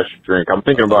me know what I should drink. I'm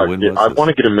thinking about I want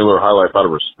to get a Miller High Life out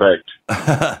of respect.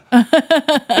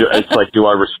 It's like, do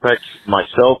I respect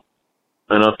myself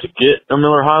enough to get a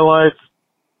Miller High Life?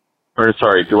 Or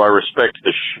sorry, do I respect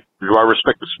the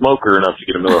smoker enough to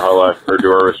get a Miller High Life, or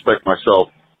do I respect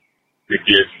myself to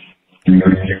get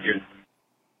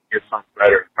something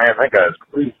better? Man, that guy's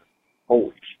crazy.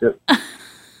 Holy shit!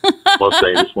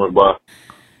 Mustang just went by.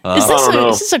 I don't know.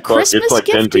 Is this a Christmas It's like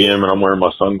 10 gift? p.m. and I'm wearing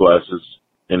my sunglasses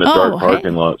in a dark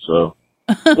parking lot, so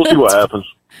we'll see what happens.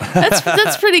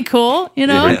 That's pretty cool, you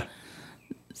know? Yeah.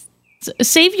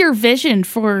 Save your vision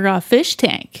for Fish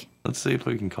Tank. Let's see if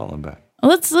we can call him back.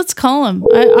 Let's call him.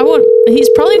 He's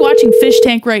probably watching Fish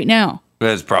Tank right now.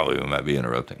 That's probably what might be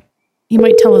interrupting. He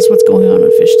might tell us what's going on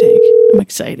Fish Tank. I'm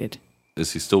excited.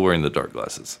 Is he still wearing the dark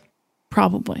glasses?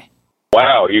 Probably.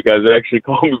 Wow, you guys actually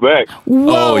called me back.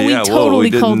 Whoa, we totally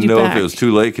didn't called you know back. if it was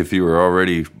too late, if you were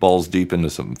already balls deep into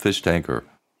some Fish Tank or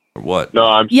what. No,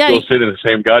 I'm still sitting in the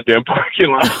same goddamn parking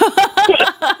lot.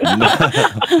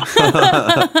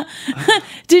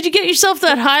 Did you get yourself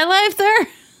that High Life there?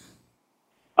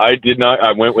 I did not.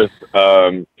 I went with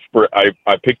I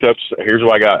picked up. Here's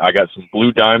what I got. I got some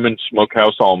Blue Diamond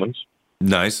Smokehouse almonds.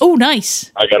 Nice. Oh,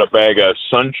 nice. I got a bag of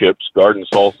Sun Chips Garden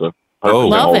Salsa. Oh,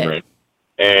 love it.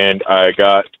 And I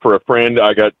got, for a friend,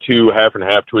 I got 2 half and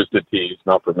half Twisted Teas,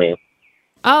 not for me.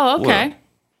 Oh, okay.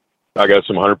 I got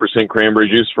some 100% cranberry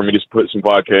juice for me to put some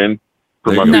vodka in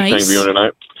for my Nice. Mustang viewing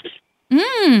tonight.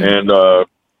 Mm. And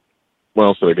what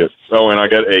else did I get? Oh, and I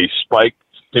got a spiked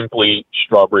Simply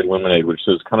Strawberry Lemonade, which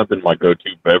has kind of been my go-to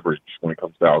beverage when it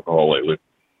comes to alcohol lately.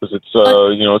 Because it's,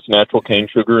 it's natural cane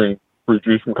sugar and fruit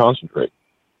juice from concentrate.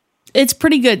 It's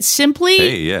pretty good.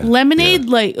 Simply lemonade,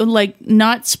 like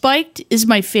not spiked, is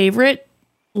my favorite.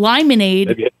 Limonade.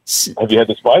 Have you had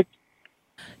the spiked?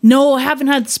 No, I haven't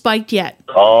had spiked yet.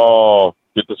 Oh,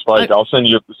 get the spiked. I'll send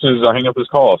you, as soon as I hang up this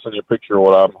call, I'll send you a picture of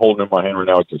what I'm holding in my hand right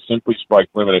now. It's a Simply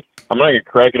Spiked Lemonade. I'm not going to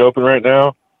crack it open right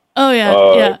now. Oh,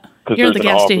 yeah, yeah. Because You're at there's the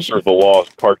an gas officer station. of the law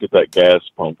parked at that gas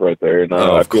pump right there. And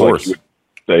I feel like you would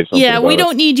say something Yeah, we about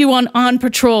don't need you on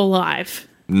Patrol Live.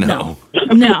 No.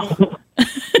 No.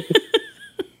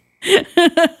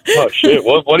 Oh, shit.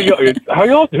 What are y'all, how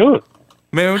y'all doing?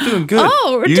 Man, we're doing good.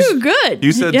 Oh, we're doing good.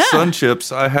 You said Yeah. Sun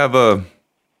Chips. I have a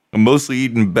mostly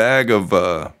eaten bag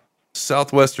of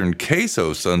Southwestern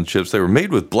Queso Sun Chips. They were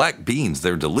made with black beans.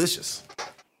 They're delicious.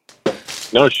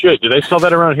 No shit. Do they sell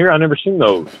that around here? I've never seen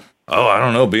those. Oh, I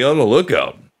don't know. Be on the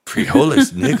lookout. Frijoles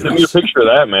Send me a negros. picture of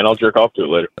that, man. I'll jerk off to it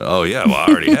later. Oh, yeah. Well, I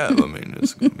already have. I mean,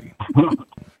 it's going to be...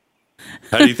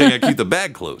 How do you think I keep the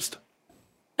bag closed?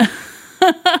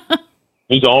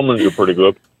 These almonds are pretty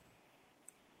good.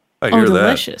 I hear that.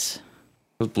 Delicious.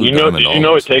 Those Blue Did Diamond you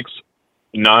know it almonds. takes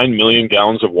 9 million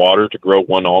gallons of water to grow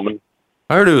one almond?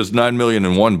 I heard it was 9 million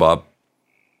in one, Bob.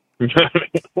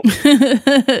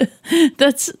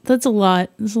 That's a lot.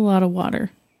 That's a lot of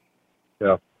water.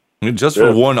 Yeah. I mean, just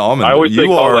for one almond. I always say,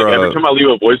 you are, every time I leave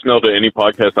a voicemail to any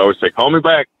podcast, I always say, call me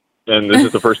back. And this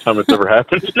is the first time it's ever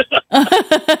happened.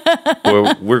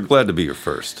 well, we're glad to be your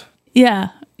first. Yeah,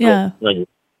 yeah. Thank you.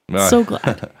 So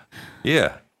glad.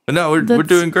 Yeah. But no, we're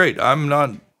doing great. I'm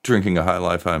not drinking a High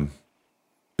Life. I'm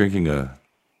drinking a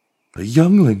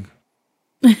youngling.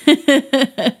 Are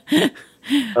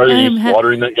you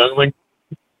watering that youngling?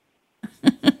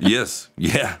 Yes.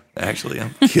 Yeah. Actually,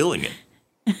 I'm killing it.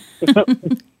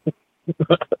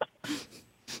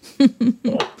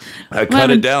 I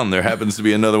cut it down. There happens to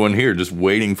be another one here just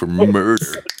waiting for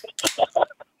murder.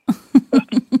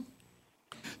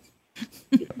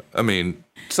 I mean,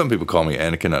 some people call me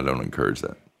Anakin. I don't encourage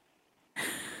that.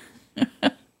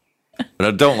 But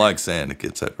I don't like sand. It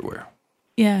gets everywhere.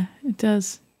 Yeah, it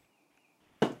does.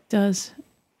 It does.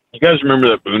 You guys remember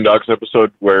that Boondocks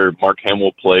episode where Mark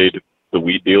Hamill played the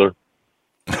weed dealer?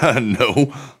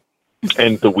 No.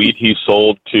 And the weed he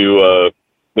sold to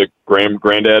the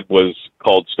granddad was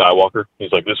called Skywalker.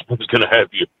 He's like, this one's going to have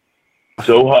you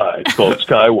so high. It's called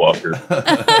Skywalker.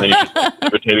 And he's just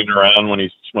levitating around when he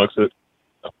smokes it.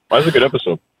 That was a good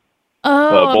episode.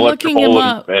 Oh, I'm Bull looking him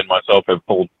up. and myself have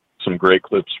pulled some great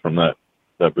clips from that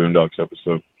Boondocks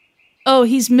episode. Oh,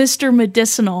 he's Mr.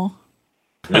 Medicinal.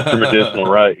 Mr. Medicinal,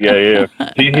 right. Yeah.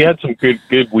 He had some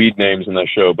good weed names in that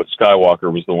show, but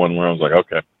Skywalker was the one where I was like,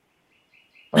 okay.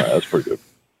 All right, that's pretty good.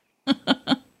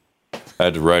 I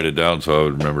had to write it down so I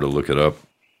would remember to look it up.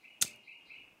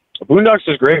 Boondocks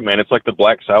is great, man. It's like the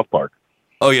Black South Park.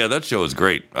 Oh, yeah, that show is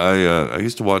great. I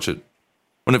used to watch it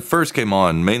when it first came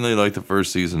on, mainly like the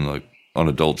first season, like on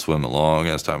Adult Swim a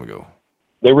long-ass time ago.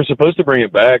 They were supposed to bring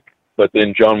it back, but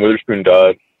then John Witherspoon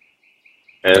died,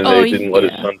 and they didn't let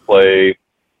his son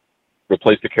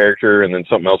replace the character, and then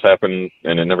something else happened,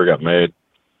 and it never got made.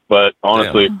 But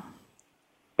honestly,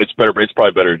 it's better. It's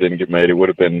probably better it didn't get made. It would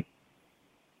have been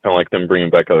kind of like them bringing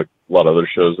back a lot of other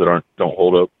shows that don't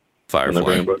hold up.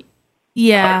 Firefly.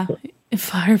 Yeah,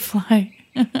 Firefly.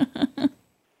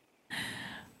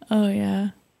 Oh yeah,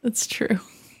 that's true.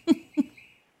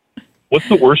 What's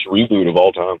the worst reboot of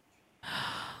all time?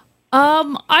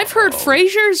 I've heard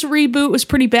Frasier's reboot was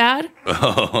pretty bad.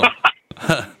 Oh.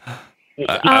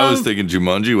 I was thinking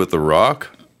Jumanji with The Rock.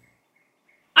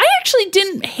 I actually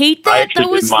didn't hate that. I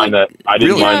actually didn't mind that. I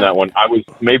didn't mind that one.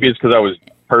 Maybe it's because I was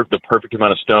the perfect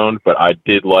amount of stoned, but I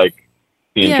did like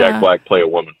seeing Jack Black play a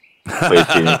woman. Play a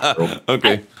teenage girl.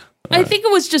 Okay. I think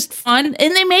it was just fun,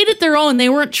 and they made it their own. They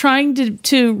weren't trying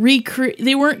to recreate.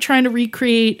 They weren't trying to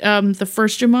recreate the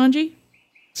first Jumanji.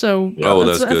 So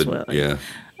that's That's good. what I like. Yeah.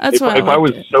 That's why if I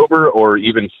was sober or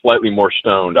even slightly more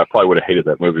stoned, I probably would have hated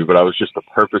that movie. But I was just the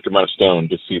perfect amount of stoned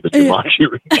to see the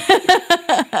Jumanji.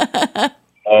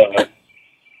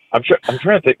 I'm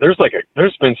trying to think.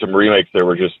 There's been some remakes that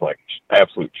were just like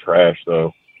absolute trash,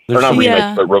 though. Or not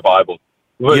remakes, but revivals.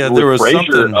 Yeah, there was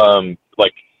Frasier, something.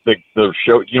 like the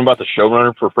show. You know about the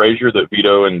showrunner for Frasier that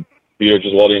Vito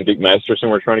Gesualdi and Dick Masterson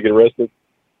were trying to get arrested?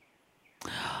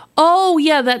 Oh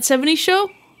yeah, that '70s show.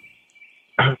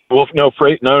 Well, no.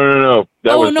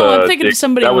 That was, I'm thinking of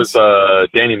somebody else. That was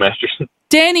Danny Masterson.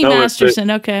 Danny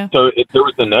Masterson. Okay. So there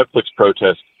was the Netflix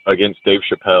protest against Dave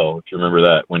Chappelle. If you remember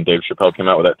that, when Dave Chappelle came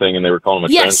out with that thing, and they were calling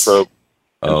him a transphobe.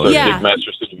 Oh, Dick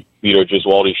Masterson and Vito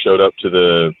Gesualdi showed up to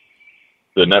the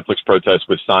Netflix protest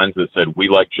with signs that said "We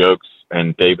like jokes"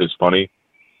 and "Dave is funny."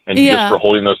 And just for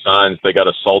holding those signs, they got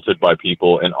assaulted by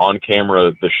people. And on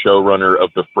camera, the showrunner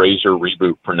of the Frasier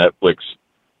reboot for Netflix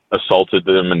assaulted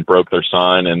them and broke their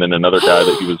sign. And then another guy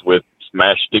that he was with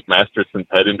smashed Dick Masterson's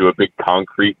head into a big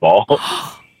concrete ball.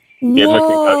 Gave him a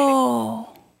concussion.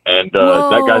 And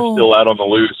that guy's still out on the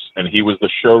loose. And he was the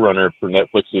showrunner for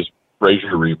Netflix's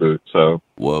Frasier reboot. So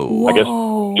I guess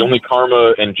the only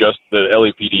karma, and just the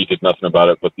LAPD did nothing about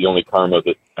it, but the only karma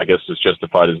that I guess is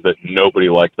justified is that nobody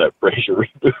liked that Frasier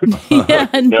reboot. Yeah,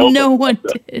 no one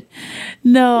did.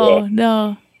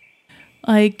 No.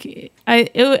 Like I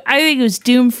think it was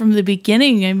doomed from the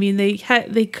beginning. I mean, they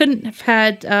couldn't have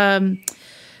had the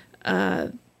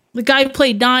guy who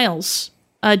played Niles,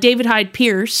 David Hyde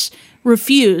Pierce,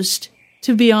 refused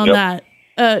to be on that.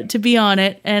 To be on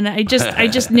it, and I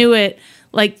just knew it.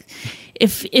 Like,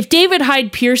 if David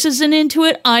Hyde Pierce isn't into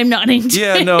it, I'm not into it.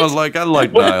 Yeah, no, like I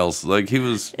like Niles. Like he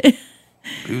was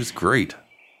great.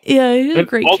 Yeah, he was a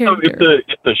great character.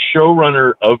 If the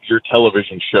showrunner of your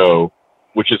television show,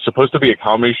 which is supposed to be a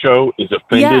comedy show, is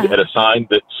offended at a sign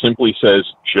that simply says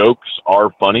 "jokes are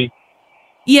funny,"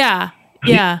 he's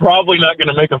probably not going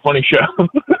to make a funny show.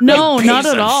 No, not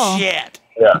at all. Shit.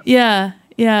 Yeah.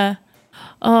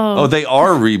 Oh, they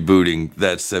are rebooting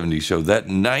that 70s show, that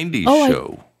 90s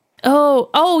show.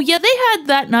 Yeah, they had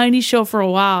that 90s show for a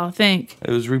while, I think.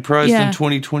 It was reprised in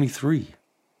 2023.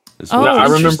 I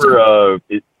remember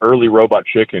early Robot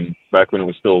Chicken, back when it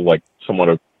was still like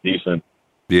somewhat decent.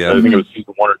 Yeah. I think it was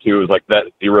season 1 or 2. It was like that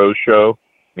Zeros show.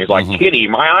 And he's like, Kitty,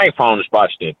 my iPhone's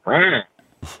busted.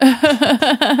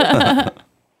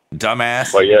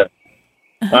 Dumbass. But yeah.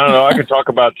 I don't know. I could talk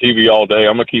about TV all day.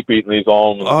 I'm going to keep eating these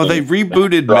almonds. Oh, they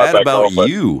rebooted Mad About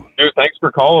You. Dude, thanks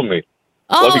for calling me.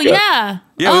 Oh, yeah.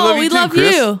 Yeah, we love you too,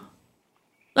 Chris.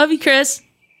 Love you, Chris.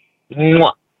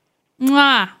 Mwah.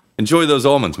 Mwah. Enjoy those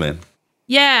almonds, man.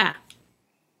 Yeah.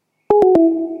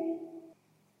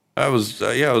 I was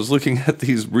looking at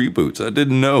these reboots. I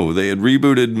didn't know they had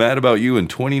rebooted Mad About You in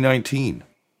 2019.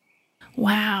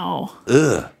 Wow.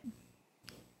 Ugh.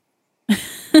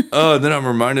 Oh, then I'm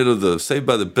reminded of the Saved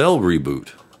by the Bell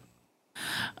reboot.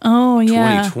 Oh,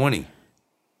 yeah. 2020.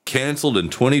 Canceled in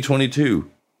 2022.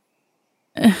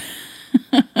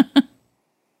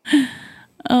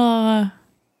 Well,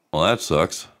 that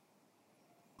sucks.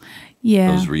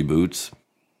 Yeah. Those reboots.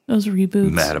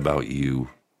 Mad About You.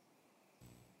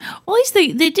 Well, at least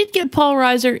they did get Paul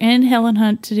Reiser and Helen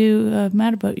Hunt to do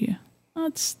Mad About You.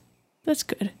 That's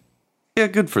good. Yeah,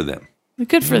 good for them.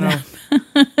 Good for them.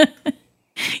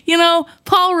 You know,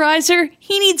 Paul Reiser,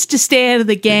 he needs to stay out of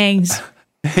the gangs.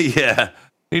 Yeah,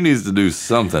 he needs to do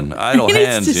something. Idle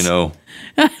hands, you know.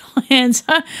 Idle hands.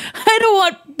 I don't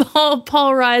want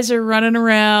Paul Reiser running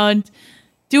around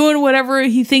doing whatever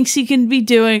he thinks he can be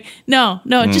doing. No,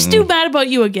 just do Mad About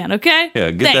You again, okay?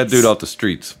 Yeah, get that dude off the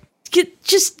streets.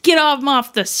 Just get him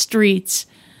off the streets.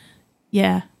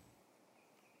 Yeah.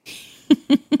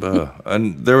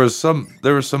 And there was some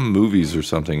movies or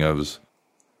something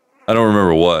I don't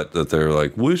remember what, that they're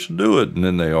like, we should do it, and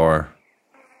then they are.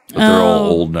 But they're all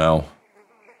old now.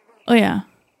 Oh, yeah.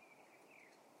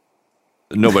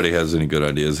 Nobody has any good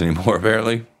ideas anymore,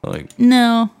 apparently. Like,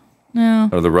 No.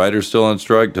 Are the writers still on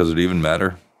strike? Does it even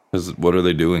matter? What are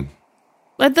they doing?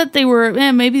 I thought they were,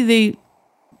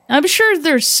 I'm sure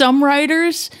there's some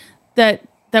writers that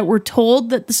were told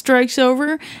that the strike's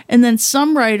over, and then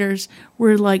some writers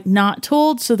were like not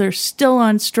told, so they're still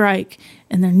on strike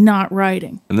and they're not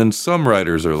writing. And then some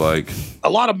writers are like, a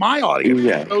lot of my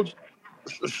audience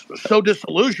is so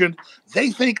disillusioned,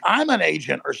 they think I'm an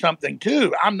agent or something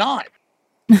too. I'm not.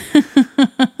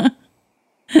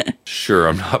 Sure,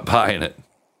 I'm not buying it.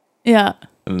 Yeah.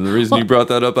 And the reason you brought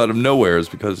that up out of nowhere is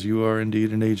because you are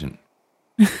indeed an agent.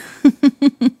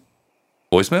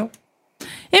 Voicemail?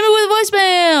 Hit me with a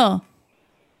voicemail.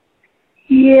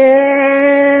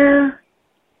 Yeah.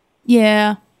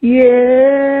 Yeah.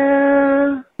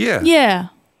 Yeah. Yeah. Yeah.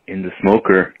 In the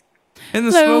smoker. In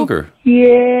the smoker.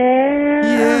 Yeah.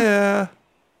 Yeah.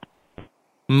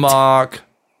 Mock.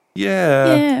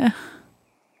 Yeah. Yeah.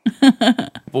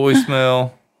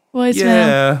 Voicemail.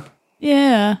 Voicemail.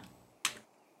 Yeah.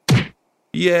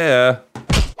 Yeah.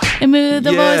 And move the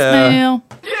voicemail.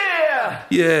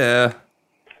 Yeah.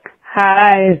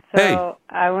 Hi. So Hey.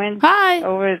 I went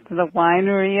over to the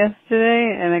winery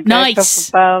yesterday and I got Nice.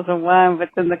 a couple bottles of wine, but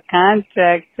in the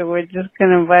contract, so we're just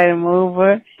going to invite him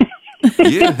over.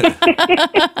 Yeah.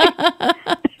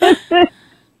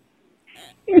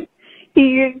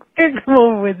 He could come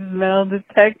over with his metal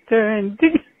detector and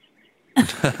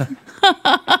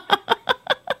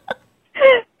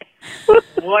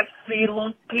What's he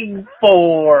looking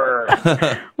for?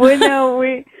 we're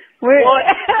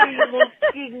What's he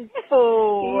looking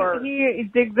for? He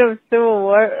digs up Civil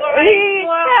War.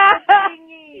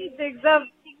 He digs up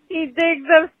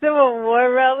Civil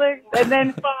War relics, and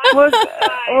then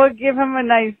we'll give him a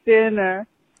nice dinner.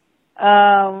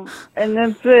 And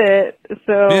that's it.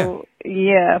 So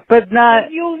yeah, but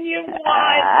not Union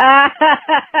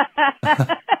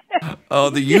Oh,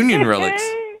 the Union relics.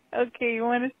 Okay, you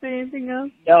want to say anything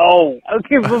else? No.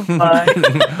 Okay, bye.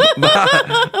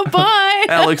 Bye.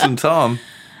 Alex and Tom.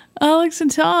 Alex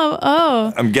and Tom.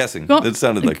 Oh. I'm guessing. It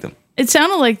sounded like them. It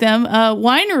sounded like them.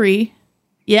 Winery.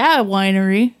 Yeah,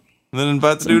 winery. And then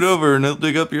invite the dude over and he'll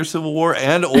dig up your Civil War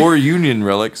or Union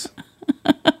relics.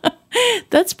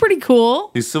 That's pretty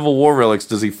cool. These Civil War relics,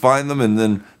 does he find them and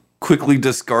then quickly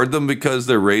discard them because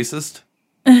they're racist?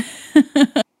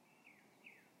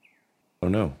 Oh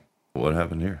no. What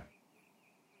happened here?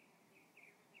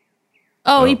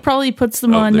 Oh, he probably puts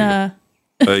them on.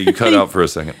 You cut out for a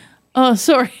second. Oh,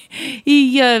 sorry.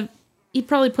 He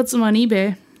probably puts them on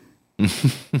eBay and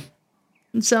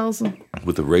sells them.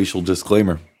 With a racial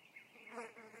disclaimer.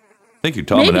 Thank you,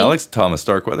 Tom and Maybe. Alex. Thomas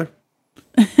Starkweather.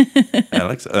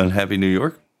 Alex, Unhappy New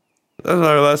York. That was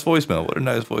our last voicemail. What a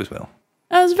nice voicemail.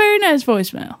 That was a very nice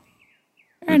voicemail.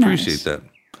 Very I nice. appreciate that.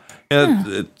 Yeah,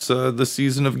 it's the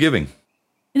season of giving.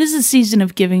 It is a season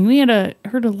of giving. We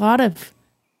heard a lot of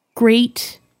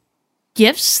great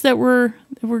gifts that were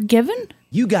given.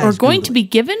 You guys are going Google to be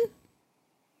given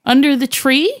under the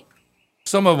tree.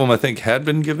 Some of them I think had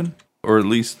been given, or at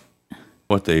least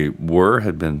what they were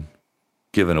had been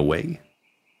given away.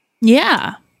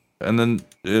 Yeah, And then,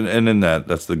 and in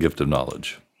that's the gift of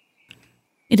knowledge.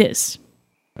 it is.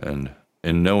 And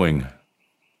in knowing,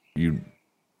 you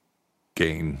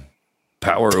gain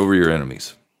power over your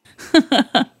enemies.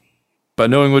 By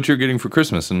knowing what you're getting for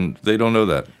Christmas, and they don't know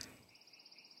that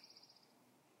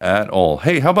at all.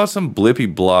 Hey, how about some Blippy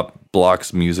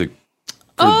Blocks music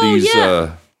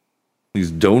for these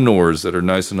donors that are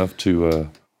nice enough to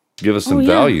give us some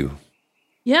value?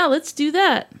 Yeah, let's do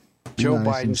that. Joe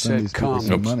Biden said come. Oops.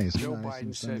 Joe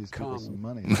Biden said come.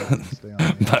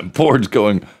 My board's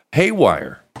going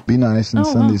haywire. Be nice and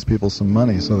Oh, send wow. these people some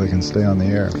money so they can stay on the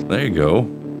air. There you go.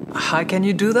 How can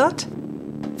you do that?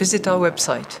 Visit our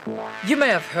website. You may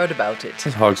have heard about it.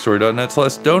 It's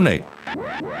hogstory.net/donate.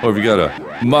 Or if you got a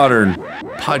modern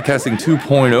podcasting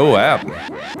 2.0 app,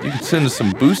 you can send us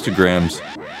some boostograms.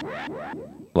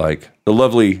 Like the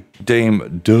lovely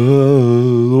Dame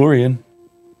DeLorean,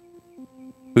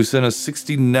 who sent us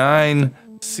 69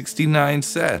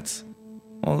 sets.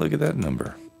 Oh, look at that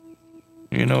number.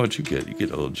 You know what you get. You get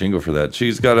a little jingle for that.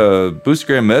 She's got a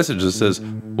boostergram message that says,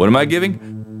 "What am I giving?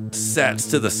 Sats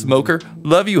to the smoker.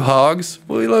 Love you, hogs."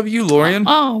 Well, we love you, Lorian.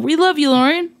 Oh, we love you,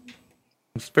 Lauren.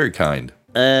 It's very kind.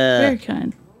 Very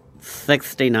kind.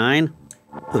 69?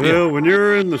 Well, when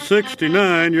you're in the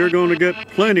 69, you're going to get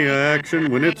plenty of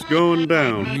action when it's going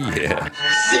down. Yeah.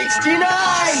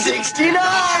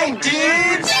 69,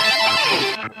 dudes!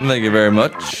 Thank you very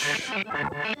much.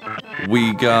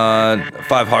 We got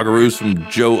 5 Hoggaroos from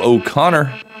Joe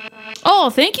O'Connor. Oh,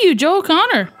 thank you, Joe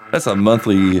O'Connor. That's a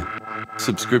monthly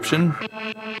subscription.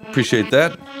 Appreciate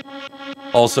that.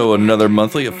 Also, another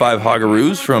monthly of 5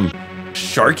 Hoggaroos from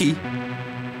Sharky.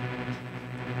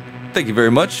 Thank you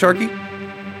very much, Sharky.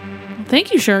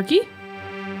 Thank you, Sharky.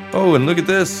 Oh, and look at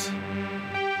this.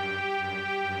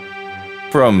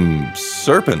 From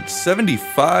Serpent,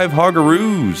 75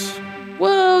 Hoggaroos.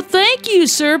 Whoa, thank you,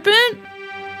 Serpent.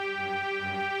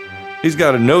 He's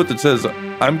got a note that says,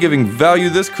 "I'm giving value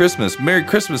this Christmas. Merry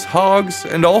Christmas, hogs."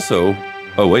 And also,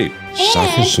 oh wait.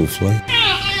 Sacre souffle.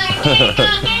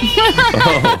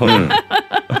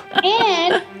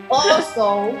 And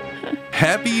also,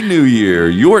 Happy New Year.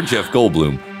 You're Jeff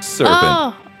Goldblum,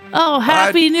 Serpent. Oh,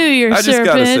 Happy New Year, I just Serpent.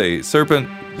 gotta say, Serpent,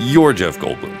 you're Jeff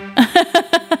Goldblum.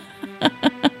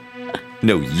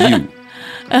 No, you.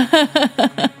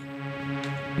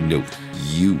 No,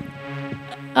 you.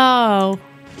 Oh.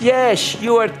 Yes,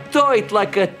 you are tight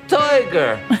like a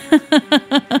tiger.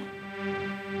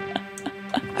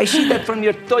 I see that from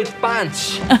your tight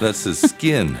pants. That's his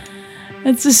skin.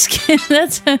 That's the skin.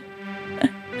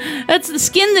 That's the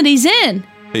skin that he's in.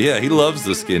 Yeah, he loves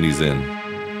the skin he's in.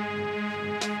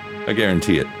 I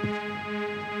guarantee it.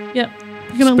 Yep.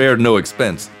 Spared no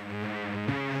expense.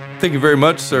 Thank you very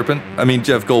much, Serpent. I mean,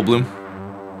 Jeff Goldblum.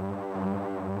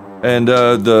 And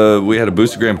we had a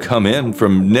boostergram come in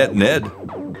from Net Ned.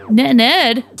 Net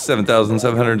Ned?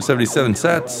 7,777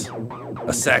 sats.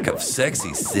 A sack of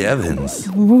sexy sevens.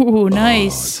 Ooh,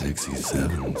 nice. Oh, sexy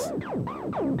sevens.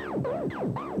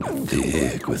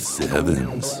 Thick with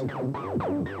sevens.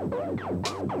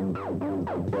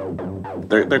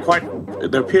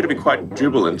 They appear to be quite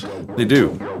jubilant. They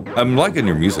do. I'm liking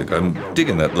your music. I'm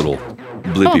digging that little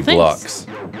blippy blocks.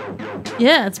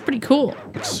 Yeah, it's pretty cool.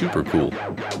 It's super cool.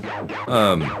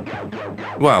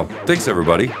 Wow. Thanks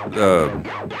everybody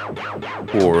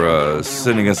for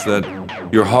sending us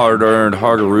your hard-earned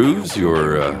hargaroos,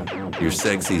 your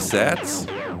sexy sats,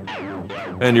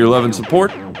 and your love and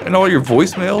support, and all your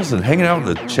voicemails and hanging out in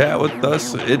the chat with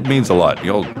us. It means a lot.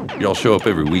 Y'all show up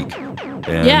every week.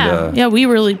 And, yeah, we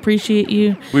really appreciate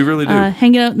you. We really do.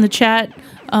 Hanging out in the chat,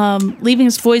 leaving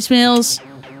us voicemails,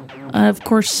 of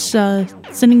course,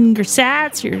 sending your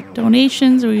sats, your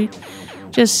donations. We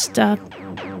just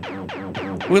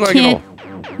we like it all.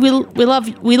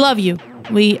 We love you.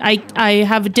 I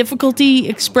have a difficulty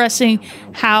expressing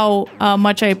how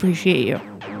much I appreciate you.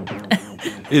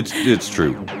 It's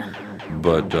true,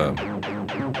 but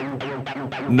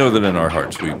know that in our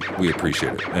hearts we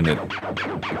appreciate it, and it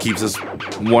keeps us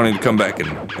wanting to come back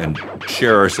and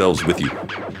share ourselves with you.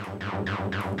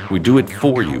 We do it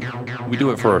for you. We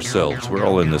do it for ourselves. We're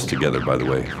all in this together, by the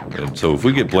way. And so if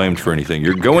we get blamed for anything,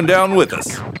 you're going down with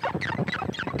us.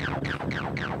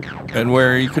 And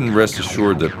where you can rest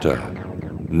assured that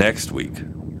next week,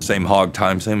 same hog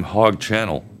time, same hog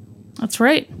channel. That's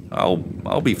right. I'll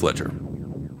be Fletcher.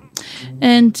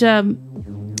 And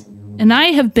I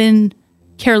have been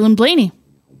Carolyn Blaney.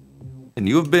 And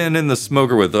you have been in the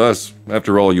smoker with us.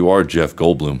 After all, you are Jeff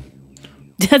Goldblum.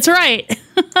 That's right.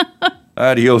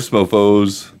 Adios,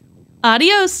 mofos.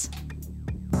 Adios.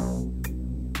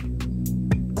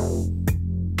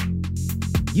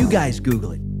 You guys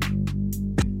Google it.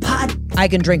 Pod. I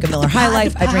can drink a Miller High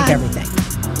Life. I drink everything.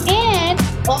 And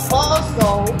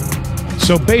also.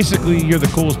 So basically, you're the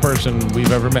coolest person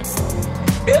we've ever met.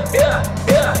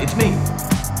 Yeah, it's me.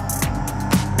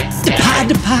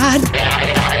 The pod.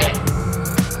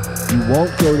 You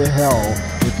won't go to hell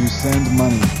if you send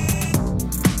money.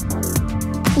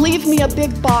 Leave me a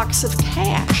big box of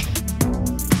cash.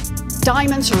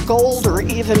 Diamonds or gold or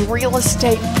even real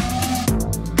estate.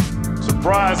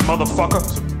 Surprise, motherfucker.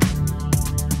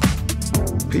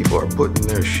 People are putting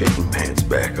their shitting pants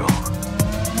back on.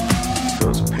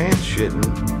 Because pants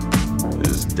shitting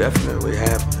is definitely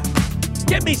happening.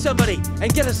 Get me somebody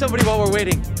and get us somebody while we're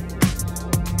waiting.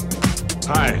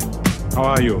 Hi, how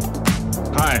are you?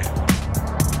 Hi,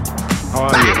 how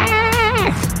are you?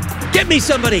 Get me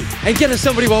somebody and get us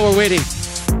somebody while we're waiting.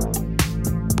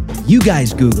 You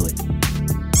guys Google it.